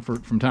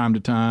discomfort from time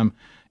to time,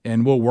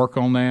 and we'll work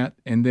on that.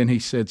 And then he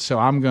said, so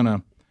I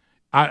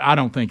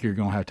don't think you're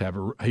going to have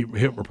a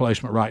hip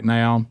replacement right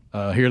now.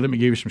 Here, let me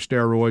give you some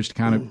steroids to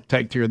kind of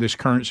take care of this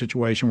current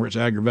situation where it's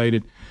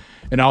aggravated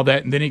and all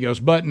that. And then he goes,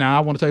 but now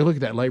I want to take a look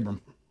at that labrum.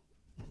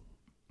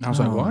 And I was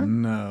like, what?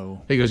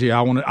 No. He goes, yeah,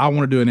 I want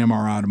to do an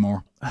MRI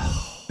tomorrow.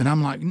 And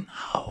I'm like,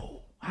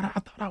 no, I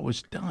thought I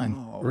was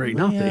done. Rick,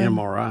 not the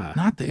MRI.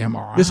 Not the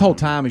MRI. This whole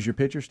time, is your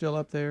picture still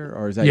up there,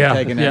 or is that you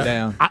taking that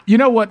down? You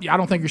know what? I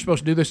don't think you're supposed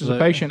to do this as a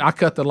patient. I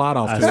cut the light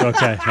off. That's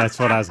okay. That's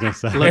what I was going to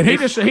say. And he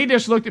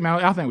just looked at me.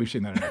 I think we've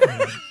seen that.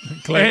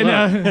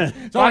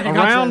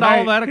 Around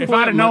all that equipment. If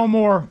I'd have known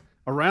more.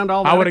 Around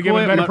all that I would have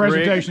given a better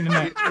presentation Rick,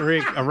 than that.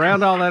 Rick,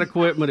 around all that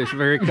equipment, it's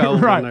very cold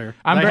in there.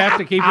 They have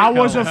to keep it cold. I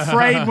was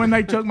afraid when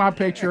they took my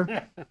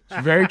picture.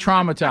 It's very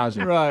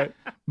traumatizing. Right.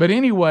 But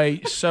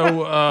anyway,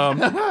 so I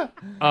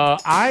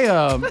got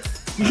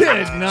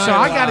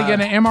to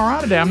get an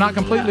MRI today. I'm not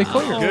completely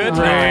clear. Good,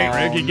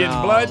 Rick. You're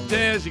getting blood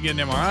tests. You're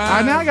getting MRI.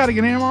 I now got to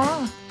get an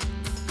MRI.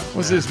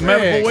 What's this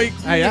medical week?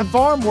 Hey, that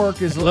farm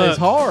work is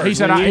hard. He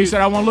said,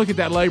 I want to look at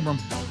that labrum.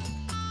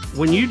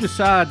 When you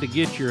decide to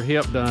get your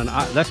hip done,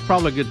 that's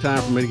probably a good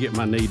time for me to get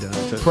my knee done,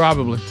 too.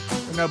 Probably.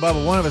 No,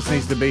 Bubba, one of us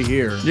needs to be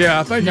here.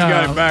 Yeah, I think you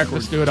got it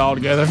backwards. Let's do it all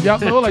together.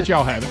 Yep, we'll let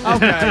y'all have it.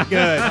 Okay,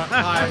 good.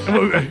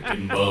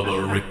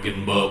 Rick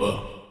and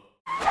Bubba.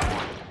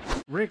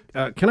 Rick,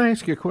 can I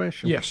ask you a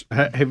question? Yes.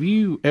 Have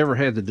you ever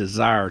had the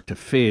desire to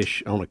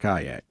fish on a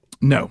kayak?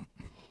 No.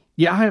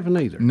 Yeah, I haven't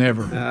either.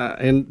 Never.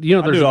 And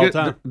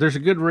there's a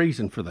good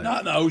reason for that. Not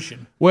in the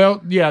ocean. Well,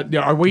 yeah.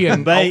 Are we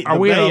in? Are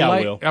we in a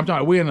lake? will. I'm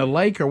talking. Are we in a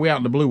lake or are we out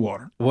in the blue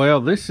water?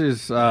 Well, this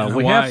is. We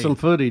Hawaii. have some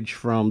footage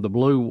from the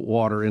blue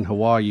water in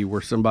Hawaii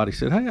where somebody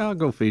said, "Hey, I'll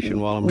go fishing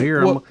while I'm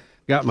here. I'm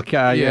got my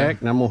kayak,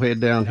 and I'm gonna head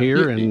down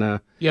here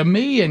and.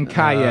 Me and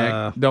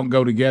kayak don't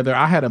go together.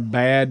 I had a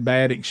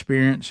bad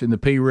experience in the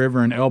Pea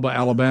River in Elba,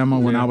 Alabama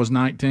when I was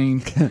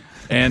 19.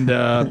 And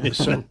what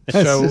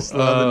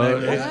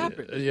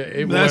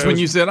happened? That's when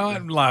you said,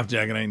 life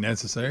jacket ain't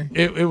necessary.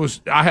 It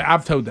was,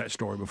 I've told that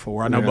story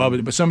before. I know,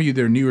 Bubba, but some of you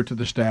that are newer to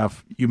the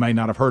staff, you may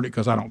not have heard it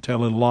because I don't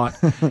tell it a lot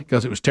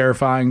because it was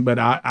terrifying. But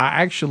I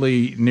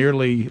actually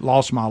nearly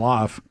lost my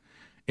life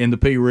in the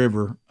Pea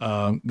River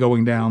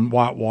going down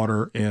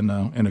Whitewater in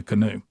a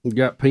canoe. You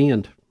got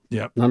pinned.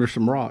 Yeah, under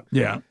some rocks.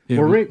 Yeah.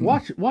 Well, Rick,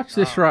 watch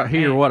this right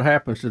here. Man. What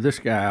happens to this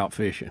guy out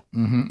fishing?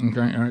 Mm-hmm.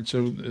 Okay. All right. So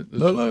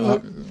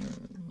look.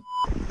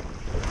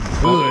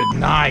 Good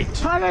night.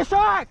 Tiger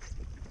shark!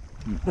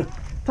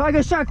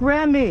 Tiger shark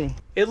ran me.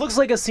 It looks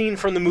like a scene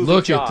from the movie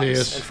Look Jaws. At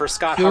this. And for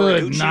Scott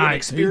Good Haraguchi, night. an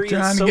experience He's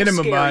trying to so get him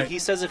a scary, bite. he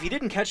says if he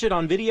didn't catch it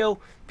on video,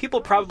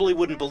 people probably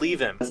wouldn't believe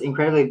him. It's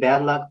incredibly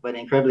bad luck, but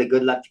incredibly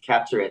good luck to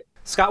capture it.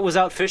 Scott was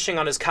out fishing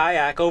on his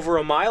kayak over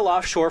a mile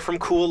offshore from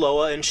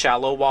Kualoa in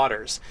shallow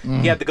waters.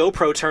 He had the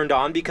GoPro turned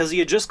on because he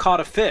had just caught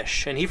a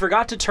fish, and he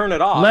forgot to turn it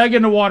off. Leg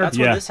in the water. That's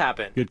when this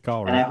happened. Good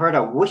call, And I heard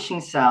a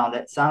whooshing sound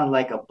that sounded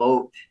like a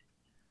boat,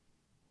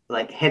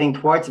 like heading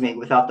towards me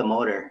without the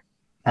motor.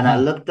 And I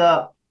looked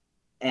up,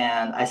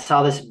 and I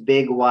saw this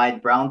big,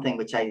 wide brown thing,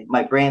 which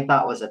my brain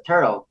thought was a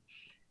turtle.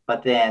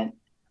 But then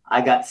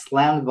I got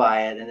slammed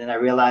by it, and then I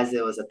realized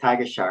it was a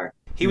tiger shark.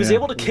 He was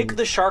able to kick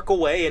the shark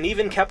away and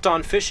even kept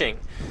on fishing.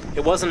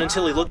 It wasn't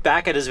until he looked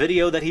back at his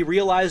video that he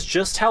realized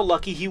just how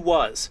lucky he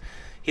was.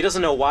 He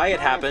doesn't know why it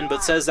happened,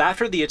 but says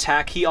after the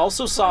attack, he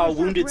also saw a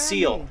wounded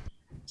seal.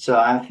 So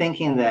I'm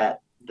thinking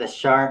that the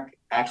shark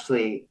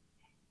actually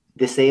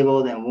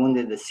disabled and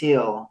wounded the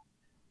seal,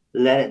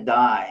 let it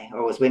die,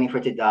 or was waiting for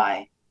it to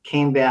die,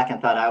 came back and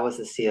thought I was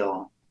the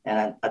seal,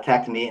 and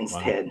attacked me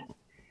instead. Wow.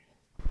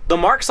 The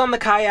marks on the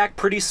kayak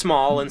pretty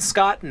small, and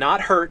Scott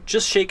not hurt,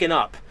 just shaken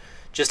up.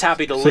 Just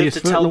happy to live to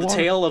tell the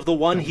tale of the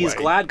one he's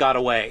glad got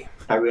away.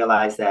 I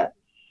realized that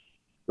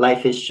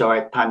life is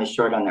short, time is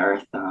short on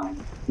earth.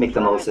 Make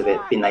the most of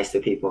it, be nice to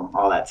people,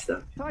 all that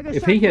stuff.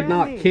 If he had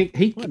not kicked,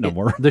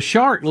 the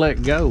shark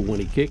let go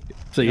when he kicked it.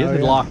 See, it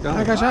had locked on.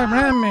 Tiger shark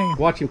ran me.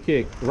 Watch him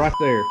kick right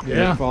there.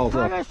 Yeah. It falls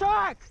off. Tiger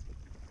shark!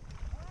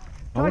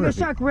 Tiger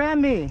shark ran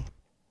me.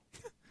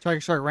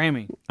 Tiger shark ran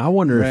me. I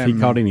wonder if he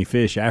caught any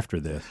fish after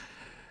this.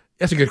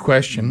 That's a good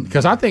question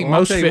because I think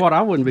I'll tell you what,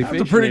 I wouldn't be fishing.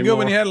 That's pretty anymore. good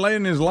when he had it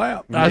laying in his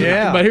lap. But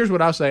here's what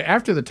I'll say: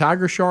 after the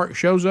tiger shark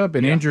shows up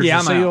and injures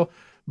the seal,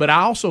 but I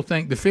also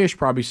think the fish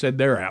probably said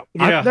they're out.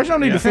 There's no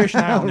need to fish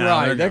now,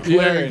 right? They're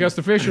clear because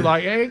the fish are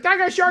like, "Hey,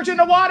 tiger shark's in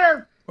the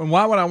water." And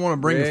why would I want to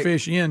bring the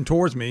fish in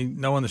towards me,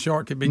 knowing the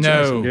shark could be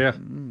chasing? Yeah.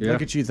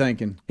 Look at you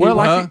thinking. Well,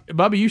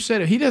 Bubba, you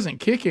said if he doesn't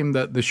kick him,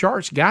 the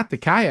shark's got the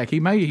kayak.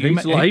 He may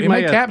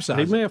capsize.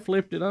 He may have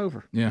flipped it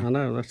over. Yeah, I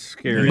know that's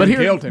scary. But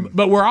killed him.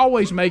 But we're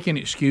always making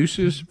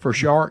excuses for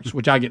sharks,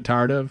 which I get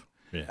tired of.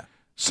 Yeah.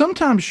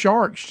 Sometimes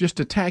sharks just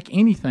attack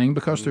anything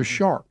because they're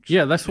sharks.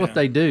 Yeah, that's what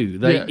they do.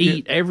 They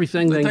eat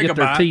everything they can get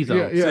their teeth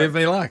on. See if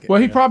they like it. Well,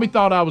 he probably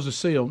thought I was a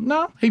seal.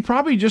 No, he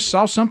probably just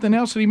saw something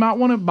else that he might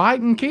want to bite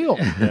and kill.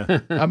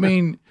 I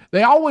mean,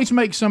 they always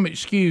make some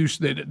excuse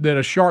that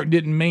a shark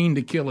didn't mean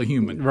to kill a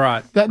human.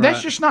 Right.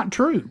 That's just not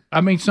true.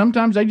 I mean,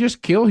 sometimes they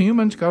just kill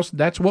humans because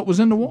that's what was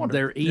in the water.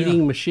 They're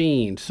eating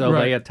machines, so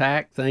they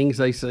attack things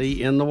they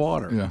see in the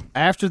water. Yeah.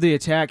 After the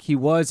attack, he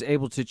was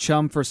able to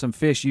chum for some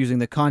fish using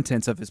the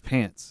contents of his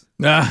pants.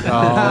 There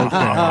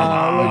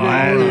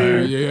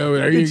you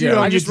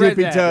go. I just read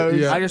that.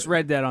 I just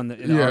read that on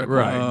the article.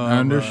 Right.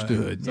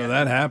 Understood. So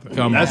that happened.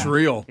 That's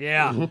real.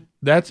 Yeah.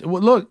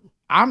 Look,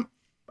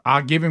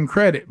 I'll give him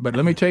credit, but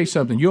let me tell you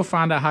something. You'll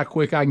find out how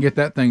quick I can get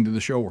that thing to the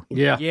shore.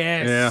 Yeah.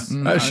 Yes.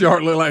 Yeah. That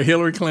shark looked like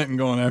Hillary Clinton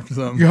going after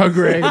something. Go,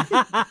 Greg.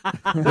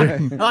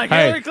 Like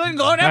Hillary Clinton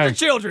going after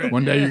children.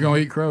 One day you're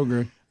going to eat crow,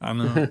 Greg. I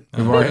know.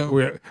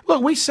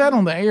 Look, we said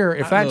on the air,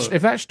 if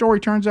that story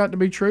turns out to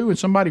be true and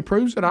somebody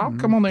proves it, I'll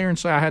come on the air and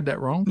say I had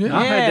that wrong. Yeah.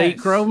 I've had to eat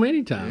crow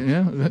many times.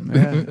 Yeah.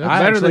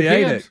 I actually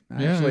ate it.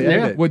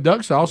 Yeah. With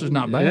duck sauce is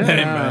not bad. Ain't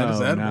bad. Is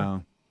that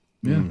No.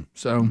 Yeah.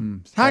 So,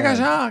 Tiger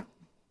shark.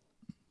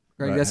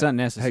 Greg, that's not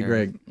necessary. Hey,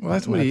 Greg. Well,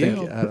 that's what he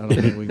yelled. I don't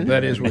think we can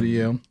that is what he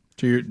yelled.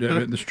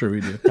 That's true,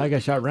 he did.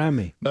 Tiger shark ran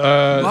me.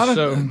 A lot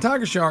of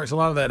tiger sharks, a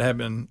lot of that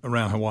happened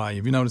around Hawaii.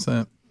 Have you noticed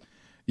that?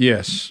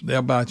 Yes.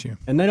 They'll bite you.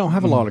 And they don't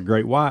have a lot of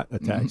great white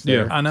attacks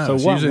there. Yeah, I know. So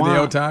It's usually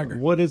the old tiger.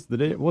 What is the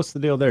deal? What's the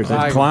deal there? Is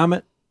it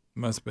climate?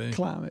 Must be.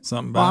 Climate.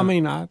 Something Well, about I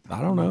mean, I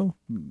don't know.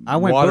 I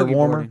went Water boogie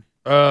warmer.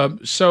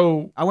 boarding.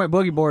 So I went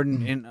boogie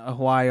boarding in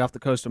Hawaii off the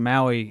coast of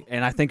Maui,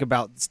 and I think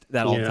about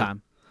that all the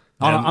time.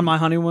 On my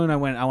honeymoon, I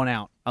went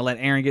out. I let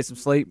Aaron get some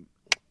sleep.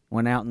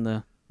 Went out in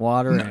the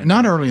water.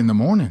 Not early in the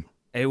morning.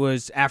 It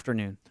was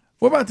afternoon.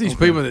 What about these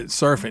people that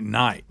surf at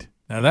night?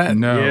 Now that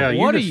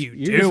what are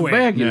you doing? Just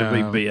begging to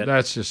be bit.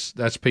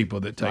 That's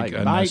people that take Like,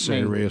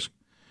 unnecessary bite me. risk.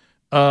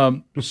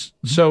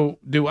 So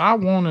do I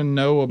want to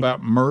know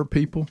about mer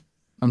people?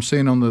 I'm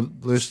seeing on the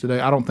list today.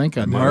 I don't think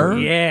I do.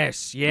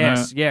 Yes.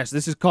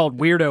 This is called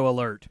Weirdo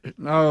Alert.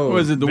 Oh,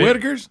 Was it the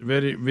Whitakers?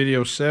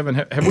 Video 7.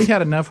 Have we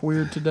had enough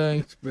weird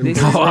today? This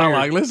is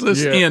weird.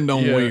 Let's end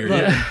on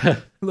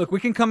weird. Look, we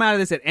can come out of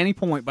this at any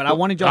point, but I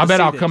wanted y'all I to bet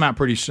see I'll this. come out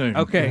pretty soon.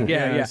 Okay,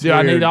 yeah. Do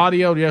I need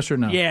audio? Yes or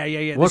no?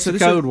 Yeah. What's the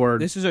code word?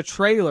 This is a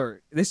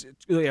trailer.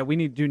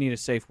 We do need a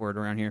safe word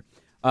around here.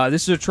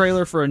 This is a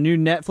trailer for a new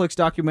Netflix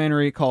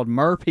documentary called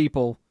Mer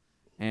People.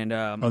 And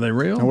are they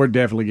real? And we're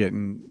definitely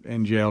getting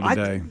in jail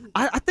today.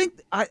 I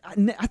think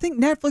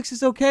Netflix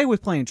is okay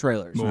with playing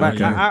trailers. Boy, But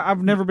yeah.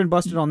 I've never been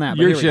busted on that.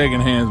 But You're here we go.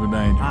 shaking hands with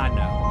danger. I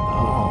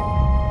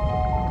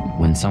know.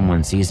 When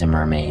someone sees a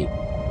mermaid,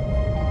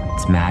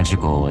 it's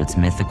magical, it's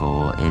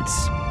mythical,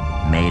 it's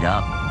made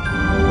up.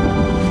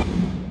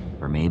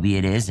 Or maybe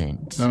it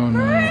isn't. Oh,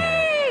 no.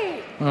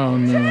 Oh,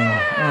 no.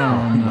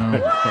 Oh,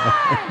 no.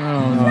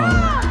 Oh,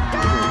 no.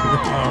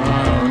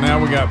 Oh,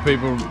 now we got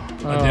people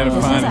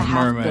identifying as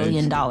mermaids. This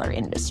is a $500 billion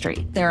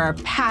industry. There are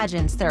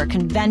pageants, there are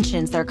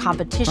conventions, there are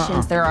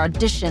competitions, there are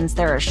auditions,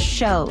 there are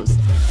shows.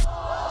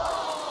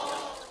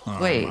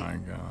 Wait,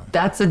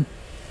 that's a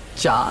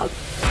job?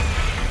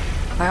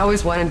 I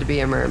always wanted to be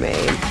a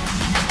mermaid.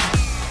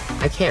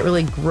 I can't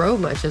really grow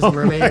much as a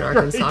mermaid in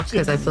Arkansas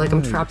because I feel like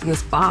I'm trapped in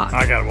this box.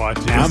 I gotta watch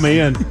this. I'm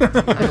in.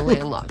 I'm a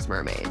landlocked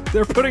mermaid.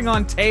 They're putting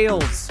on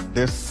tails.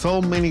 There's so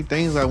many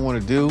things I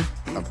want to do.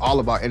 I'm all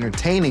about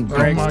entertaining.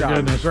 Greg,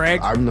 Greg.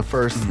 I'm the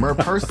first mer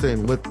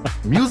person with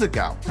music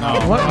out.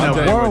 What in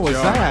the world was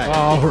that?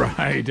 All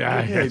right.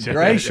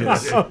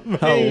 Gracious. Alive.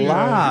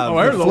 Oh,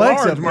 there's a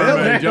large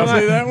mermaid. Y'all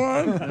see that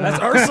one?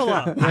 That's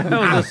Ursula. That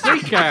was a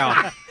sea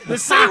cow. The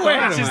sea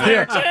witch is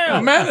there too.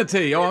 A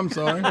manatee. Oh, I'm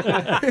sorry.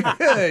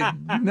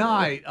 Good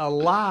night,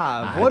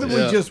 alive. What did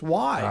we just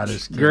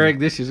watch? Greg,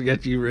 this has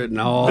got you written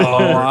all Oh,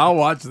 over. I'll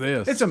watch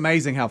this. It's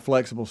amazing how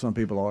flexible some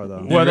people are,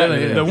 though. Well,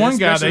 really the one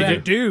guy, Especially they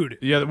that dude.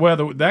 Yeah,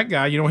 well, that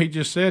guy, he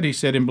just said,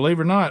 and believe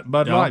it or not,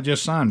 Bud Light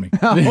just signed me.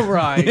 All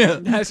right. Yeah,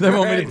 That's they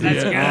want me great. to,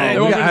 That's good. They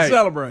want me to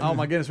celebrate. Oh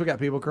my goodness, we got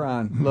people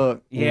crying.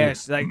 Look.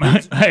 Yes. Like,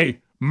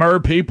 Hey, mer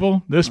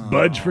people, this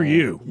Bud's for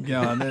you.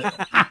 God,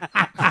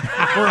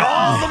 for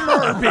all the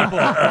mer people.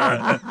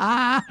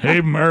 Hey,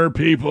 mer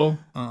people.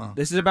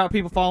 This is about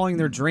people following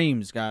their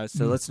dreams, guys.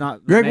 So let's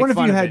not. Greg, make what if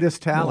fun you of had it. this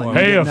talent?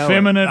 Hey, You didn't know it.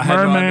 effeminate I had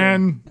no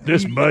merman,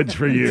 this Bud's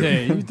for you.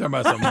 you talking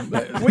about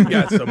something? We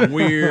got some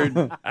weird.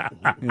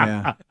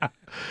 Yeah.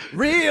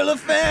 Real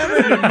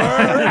effeminate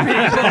mer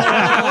people.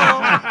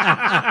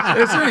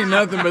 This ain't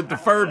nothing but the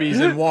Furbies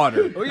in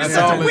water. That's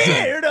all it's in.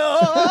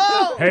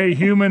 Weirdo. Hey,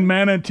 human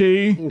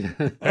manatee.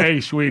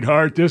 Hey,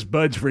 sweetheart, this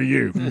Bud's for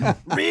you.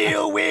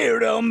 Real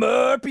weirdo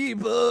mer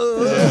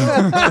people.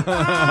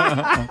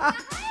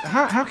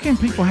 How can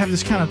people have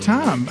this kind of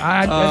time?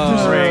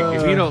 Greg,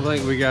 if you don't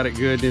think we got it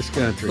good in this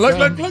country. Look.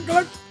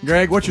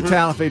 Greg, what's your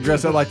talent if you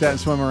dress up like that and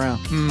swim around?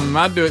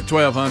 I'd do it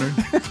 1,200.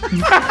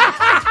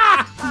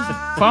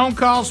 Phone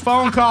calls.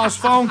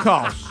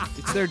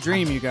 It's their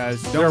dream, you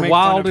guys. Don't Their make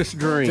wildest fun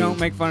dream. Don't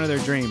make fun of their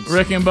dreams.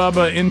 Rick and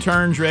Bubba,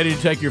 interns ready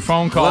to take your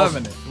phone calls.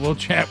 Loving it. We'll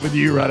chat with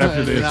you right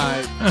after this.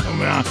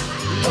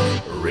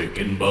 Rick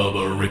and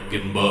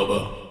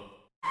Bubba.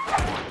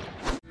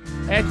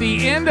 At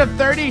the end of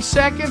 30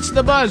 seconds,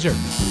 the buzzer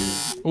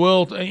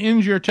will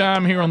end your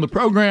time here on the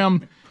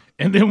program,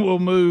 and then we'll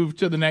move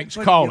to the next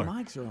caller. Your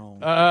mics are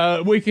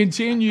on. We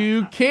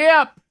continue.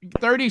 Kip,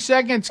 30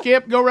 seconds.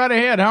 Kip, go right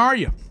ahead. How are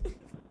you?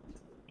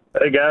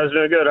 Hey, guys,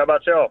 doing good. How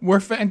about y'all? We're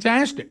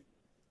fantastic.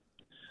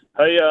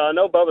 Hey, I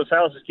know Bubba's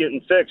house is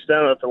getting fixed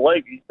down at the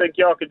lake. You think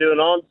y'all could do an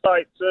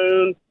on-site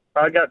soon?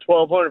 I got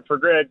 $1,200 for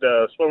Greg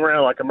to swim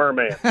around like a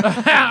merman. All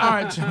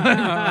right.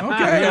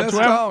 Okay.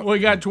 We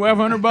got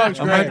 $1,200, I'm Greg.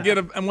 going to get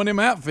one of them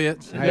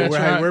outfits. Hey,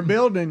 we're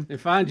building. And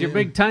find your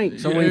big tank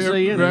so we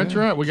see it. That's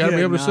right. We got to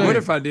be able to see What it.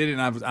 if I did it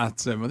and I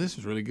said, well, this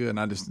is really good, and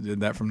I just did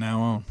that from now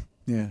on?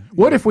 Yeah.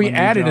 What if we My new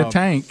added a job.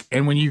 tank,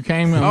 and when you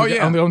came on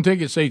the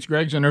ticket seats,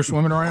 Greg's in there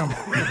swimming around?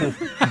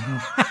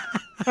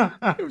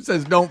 It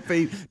says don't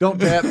tap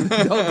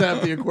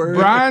the aquarium.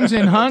 Brian's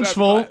in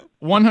Huntsville,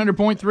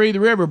 100.3 The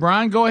River.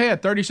 Brian, go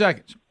ahead. 30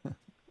 seconds.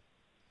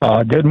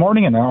 Good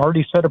morning, and I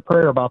already said a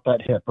prayer about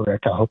that hip,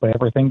 Rick. I hope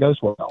everything goes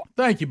well.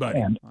 Thank you, buddy.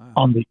 And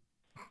on the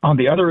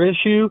other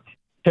issue,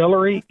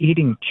 Hillary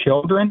eating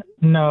children.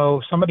 No,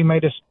 somebody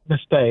made a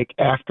mistake.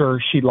 After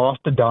she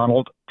lost to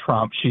Donald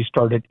Trump, she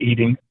started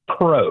eating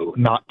crow,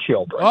 not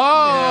children.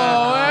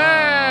 Oh,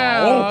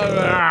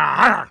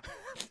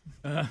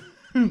 yeah.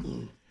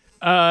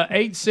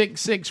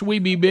 866 We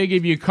Be Big.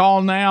 If you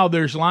call now,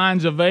 there's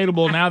lines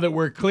available now that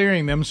we're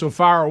clearing them, so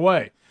fire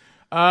away.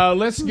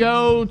 Let's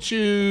go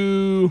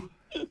to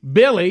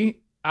Billy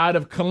out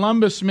of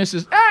Columbus,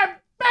 Mississippi. Hey,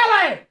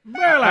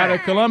 Billy! Out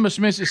of Columbus,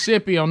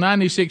 Mississippi on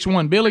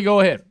 96.1. Billy, go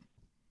ahead.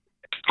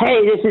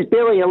 Hey, this is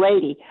Billy, a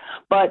lady.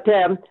 But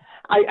I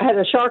had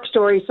a shark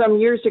story some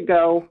years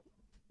ago.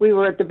 We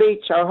were at the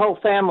beach, our whole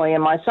family,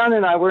 and my son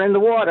and I were in the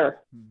water.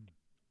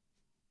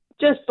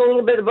 Just a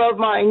little bit above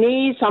my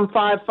knees. I'm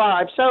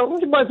 5'5", so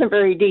it wasn't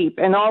very deep.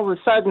 And all of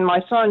a sudden,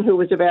 my son, who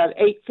was about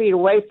 8 feet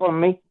away from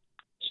me,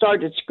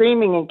 started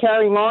screaming and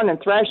carrying on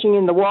and thrashing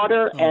in the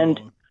water. And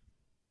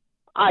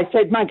I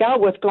said, my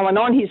God, what's going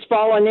on? He's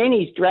falling in.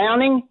 He's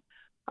drowning.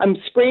 I'm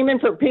screaming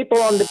for people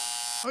on the...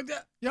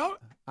 Y'all,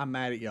 I'm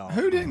mad at y'all.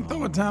 Who didn't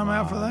throw a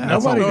timeout for that?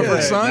 Nobody did.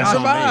 Her son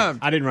survived.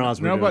 I didn't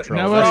realize we were doing Nobody.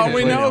 trolls. All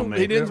we know,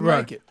 he didn't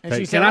make it. And she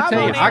Can said, I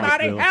tell you,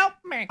 anybody help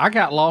me. I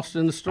got lost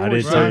in the I story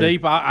did so too.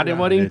 deep, I didn't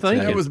want even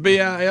think. That was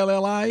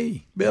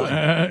Billie. Billy.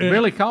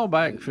 Billy, call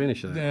back and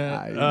finish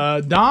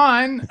that.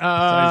 Don,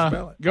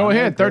 go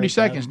ahead. 30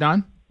 seconds,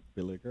 Don.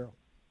 Billy girl.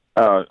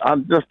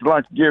 I'd just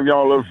like to give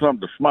y'all a little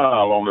something to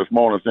smile on this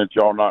morning since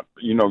y'all not,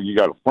 you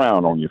got a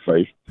frown on your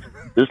face.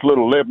 This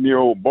little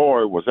 11-year-old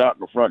boy was out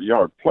in the front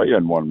yard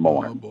playing one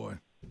morning. Oh, boy.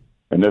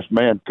 And this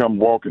man come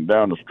walking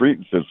down the street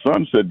and said,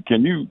 son,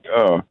 can you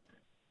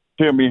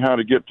tell me how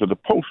to get to the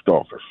post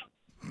office?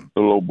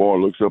 The little boy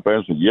looks up at him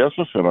and said, yes,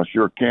 I said, I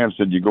sure can.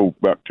 Said, you go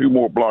about 2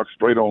 more blocks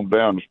straight on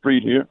down the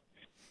street here.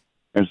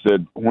 And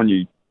said, when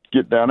you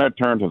get down there,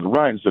 turn to the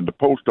right. And said, the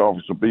post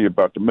office will be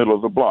about the middle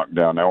of the block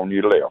down there on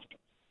your left.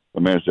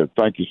 The man said,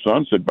 thank you,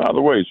 son. Said, by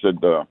the way, said,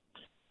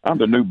 I'm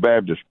the new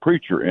Baptist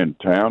preacher in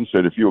town.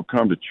 Said, if you'll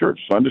come to church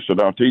Sunday, said,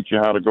 I'll teach you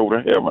how to go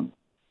to heaven.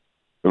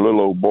 The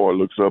little old boy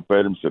looks up at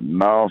him and said,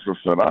 no, sir.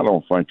 Said, I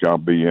don't think I'll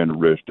be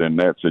interested in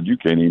that. Said, you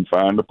can't even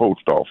find the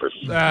post office.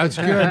 That's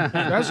good.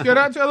 That's good.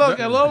 Look,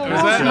 a little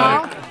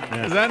smile.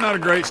 Is that not a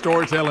great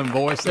storytelling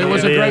voice? It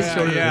was a great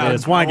story. Yeah.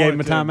 That's why I gave him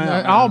a timeout.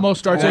 I almost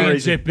start saying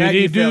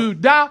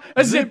zippity-doo-dah,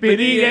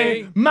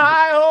 zippity-yay.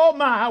 My, oh,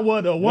 my,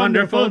 what a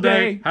wonderful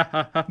day.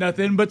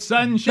 Nothing but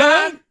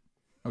sunshine.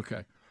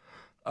 Okay.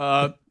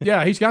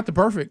 Yeah, he's got the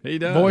perfect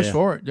voice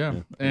for it.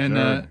 Yeah,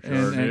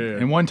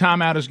 and one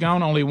timeout is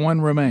gone. Only one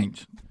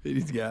remains.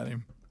 He's got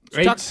him.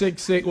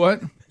 866.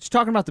 What? Just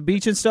talking about the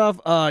beach and stuff.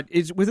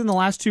 It's within the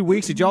last 2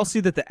 weeks. Did y'all see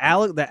that the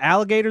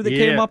alligator that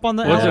came up on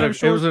the Alabama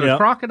shore? Was it a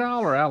crocodile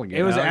or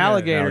alligator? It was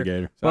alligator.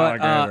 Alligator.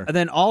 But and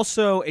then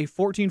also a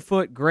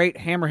 14-foot great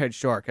hammerhead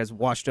shark has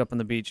washed up on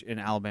the beach in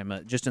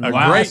Alabama just in the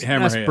last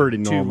That's pretty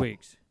 2 normal.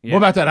 weeks. Yeah. What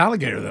about that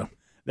alligator though?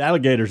 The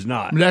alligator's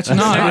not. That's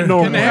not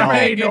normal. Can the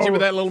hammerhead get you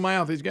with that little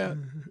mouth he's got?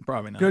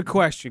 Probably not. Good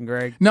question,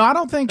 Greg. No, I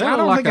don't think. I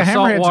don't like think a a hammerhead's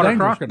saltwater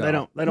dangerous. crocodile. They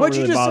don't What'd really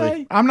you just bother say?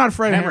 you. I'm not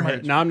afraid of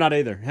Hammerhead. hammerheads. No, I'm not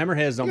either.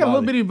 Hammerheads don't You got a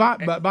little bother you.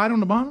 bitty bite on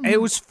the bottom.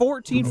 It was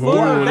 14 foot. Ooh, look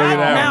at That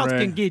that, mouth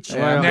Greg. can get you.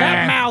 Well,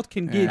 That nah. mouth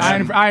can get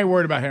you. I ain't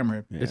worried about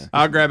hammerhead.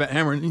 I'll grab that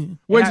hammer.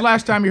 When's the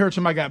last time you heard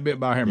somebody got bit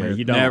by a hammerhead?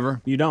 You don't.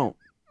 Never. You don't.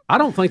 I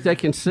don't think they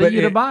can see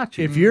you to bite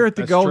you. If you're at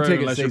the That's gold true, ticket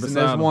unless you're season,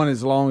 beside there's them. one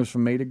as long as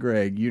from me to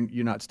Greg.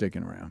 You're not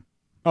sticking around.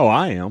 Oh,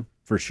 I am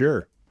for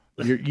sure.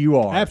 You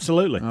are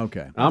Absolutely.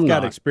 okay. I've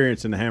got not.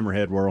 experience in the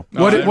hammerhead world.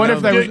 What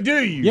if there was?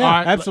 Do you? All Yeah,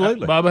 right,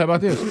 absolutely. Bubba, how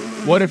about this?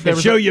 What if there Can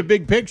was show you a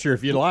big picture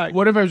if you like.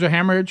 What if there was a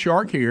hammerhead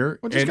shark here,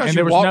 Well, just and 'cause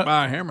there you was walk no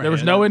by a hammerhead, there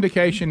was no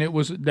indication it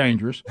was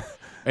dangerous,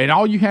 and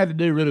all you had to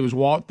do really was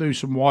walk through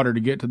some water to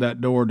get to that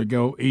door to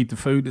go eat the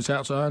food that's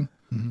outside,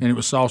 and it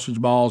was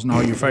sausage balls and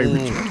all your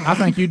favorites. I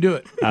think you'd do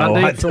it. How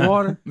deep's the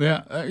water?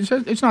 Yeah,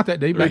 it's not that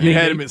deep. Like you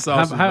had him at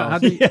sausage How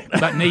balls. deep?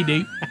 About knee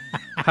deep.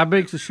 How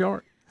big's the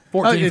shark?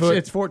 14 foot.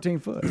 It's 14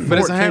 foot. But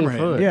it's a 14 hammerhead.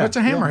 foot. Yeah, It's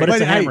a hammerhead. But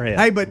it's a hey, hammerhead.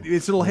 Hey, but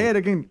its little head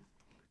again.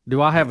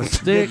 Do I have a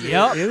stick?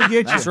 Yep. It'll get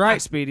you. That's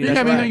right, Speedy. You That's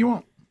can have right. anything you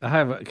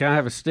want. Can I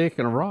have a stick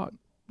and a rod?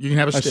 You can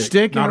have a stick,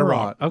 stick not and a a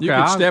rod. Okay, You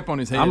could step on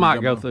his head I and might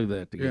jump go on. through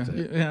that to get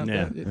that.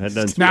 Yeah, that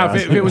doesn't Now,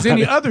 surprise if it was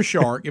any other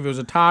shark, if it was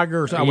a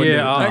tiger or something, I wouldn't do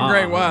it. That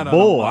great white.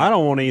 bull. I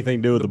don't want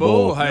anything to do with the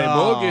bull. Hey,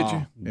 bull get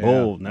you.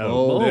 Bull, no.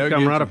 Bull They'll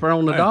come get right you. up there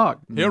on the dock.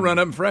 He'll run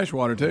up in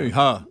freshwater too,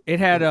 huh? It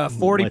had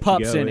 40 let you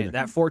pups go in either. it.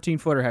 That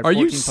 14-footer had Are 14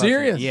 you pups in it.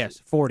 serious?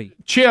 Yes, 40.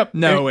 Chip.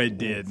 No, it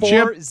did.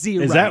 40.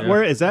 Is that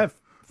where? Is that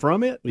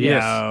from it?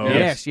 Yes. No.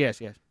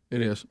 Yes.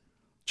 It is.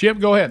 Chip,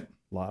 go ahead.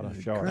 A lot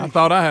of sharks. I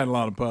thought I had a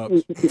lot of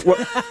pups.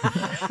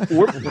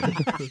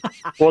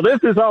 Well, this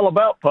is all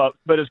about pups,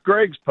 but it's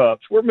Greg's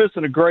pups. We're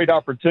missing a great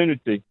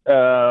opportunity.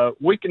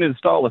 We can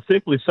install a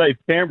Simply Safe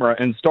camera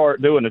and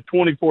start doing a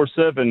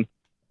 24/7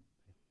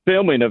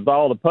 filming of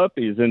all the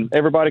puppies, and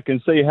everybody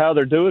can see how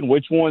they're doing,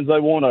 which ones they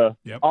want to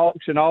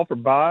auction off or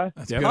buy.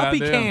 That's a good Puppy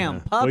idea. cam.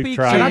 Puppy We've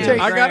cam. tried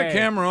it. I got a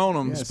camera on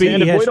them. Speedy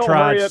and if has we don't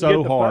tried hurry up so and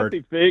get the hard.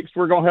 puppy fixed,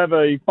 we're going to have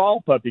a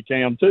fall puppy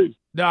cam, too.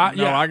 No,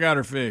 I got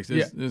her fixed.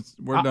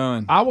 We're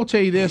done. I will tell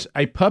you this: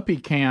 a puppy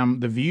cam,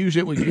 the views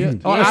it would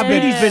get. Oh,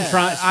 Speedy's been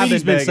trying.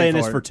 Speedy's been saying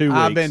this for 2 weeks.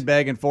 I've been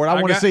begging for it. I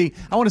want to see.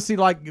 I want to see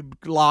like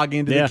log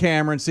into Yeah. the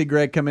camera and see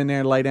Greg come in there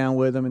and lay down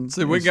with him. And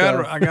See, I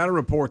got a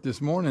report this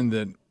morning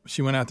that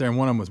she went out there and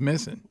one of them was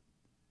missing.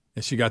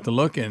 And she got to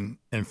looking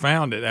and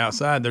found it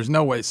outside. There's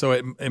no way. So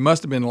it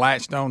must have been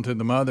latched on to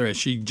the mother as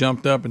she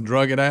jumped up and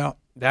drug it out.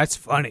 That's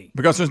funny.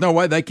 Because there's no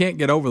way they can't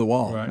get over the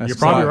wall. Right. You're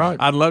probably right.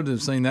 I'd love to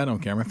have seen that on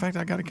camera. In fact,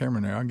 I got a camera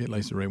in there. I'll get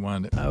Lisa to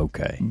rewind it.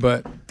 Okay.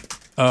 But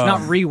It's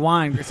not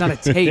rewind. It's not a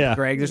tape, Yeah.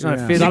 Greg. There's not a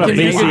It's physical not a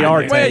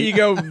VCR tape. well, you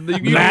go.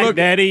 You Mac look,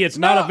 Daddy, it's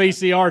not a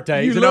VCR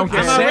tape. You look I'm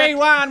at a it.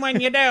 rewind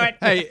when you do it.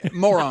 Hey,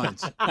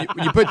 morons!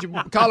 You put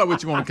your call it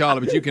what you want to call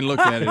it, but you can look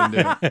at it and do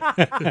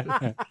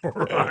it.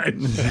 Right.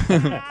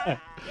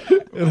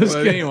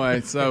 But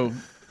anyway, so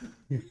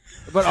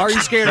But are you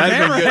scared of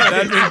That'd hammerheads?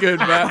 That'd be good.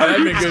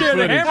 That'd be good Scared of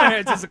footage.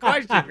 hammerheads is the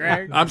question,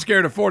 Greg. I'm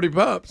scared of 40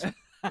 pups.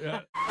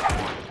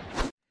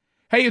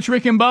 Hey, it's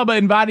Rick and Bubba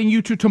inviting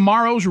you to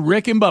tomorrow's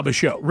Rick and Bubba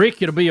show.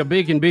 Rick, it'll be a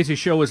big and busy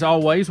show as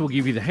always. We'll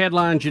give you the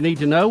headlines you need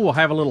to know. We'll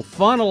have a little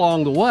fun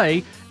along the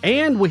way,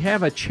 and we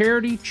have a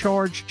charity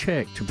charge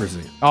check to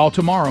present. All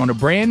tomorrow on a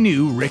brand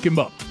new Rick and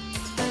Bubba.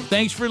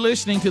 Thanks for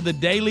listening to the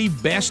daily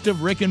best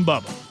of Rick and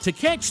Bubba. To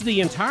catch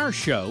the entire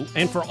show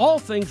and for all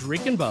things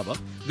Rick and Bubba,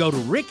 go to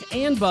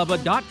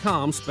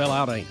rickandbubba.com, spell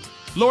out AIM.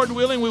 Lord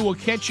willing, we will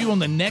catch you on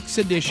the next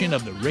edition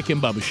of the Rick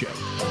and Bubba show.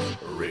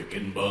 Rick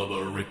and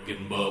Bubba, Rick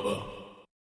and Bubba.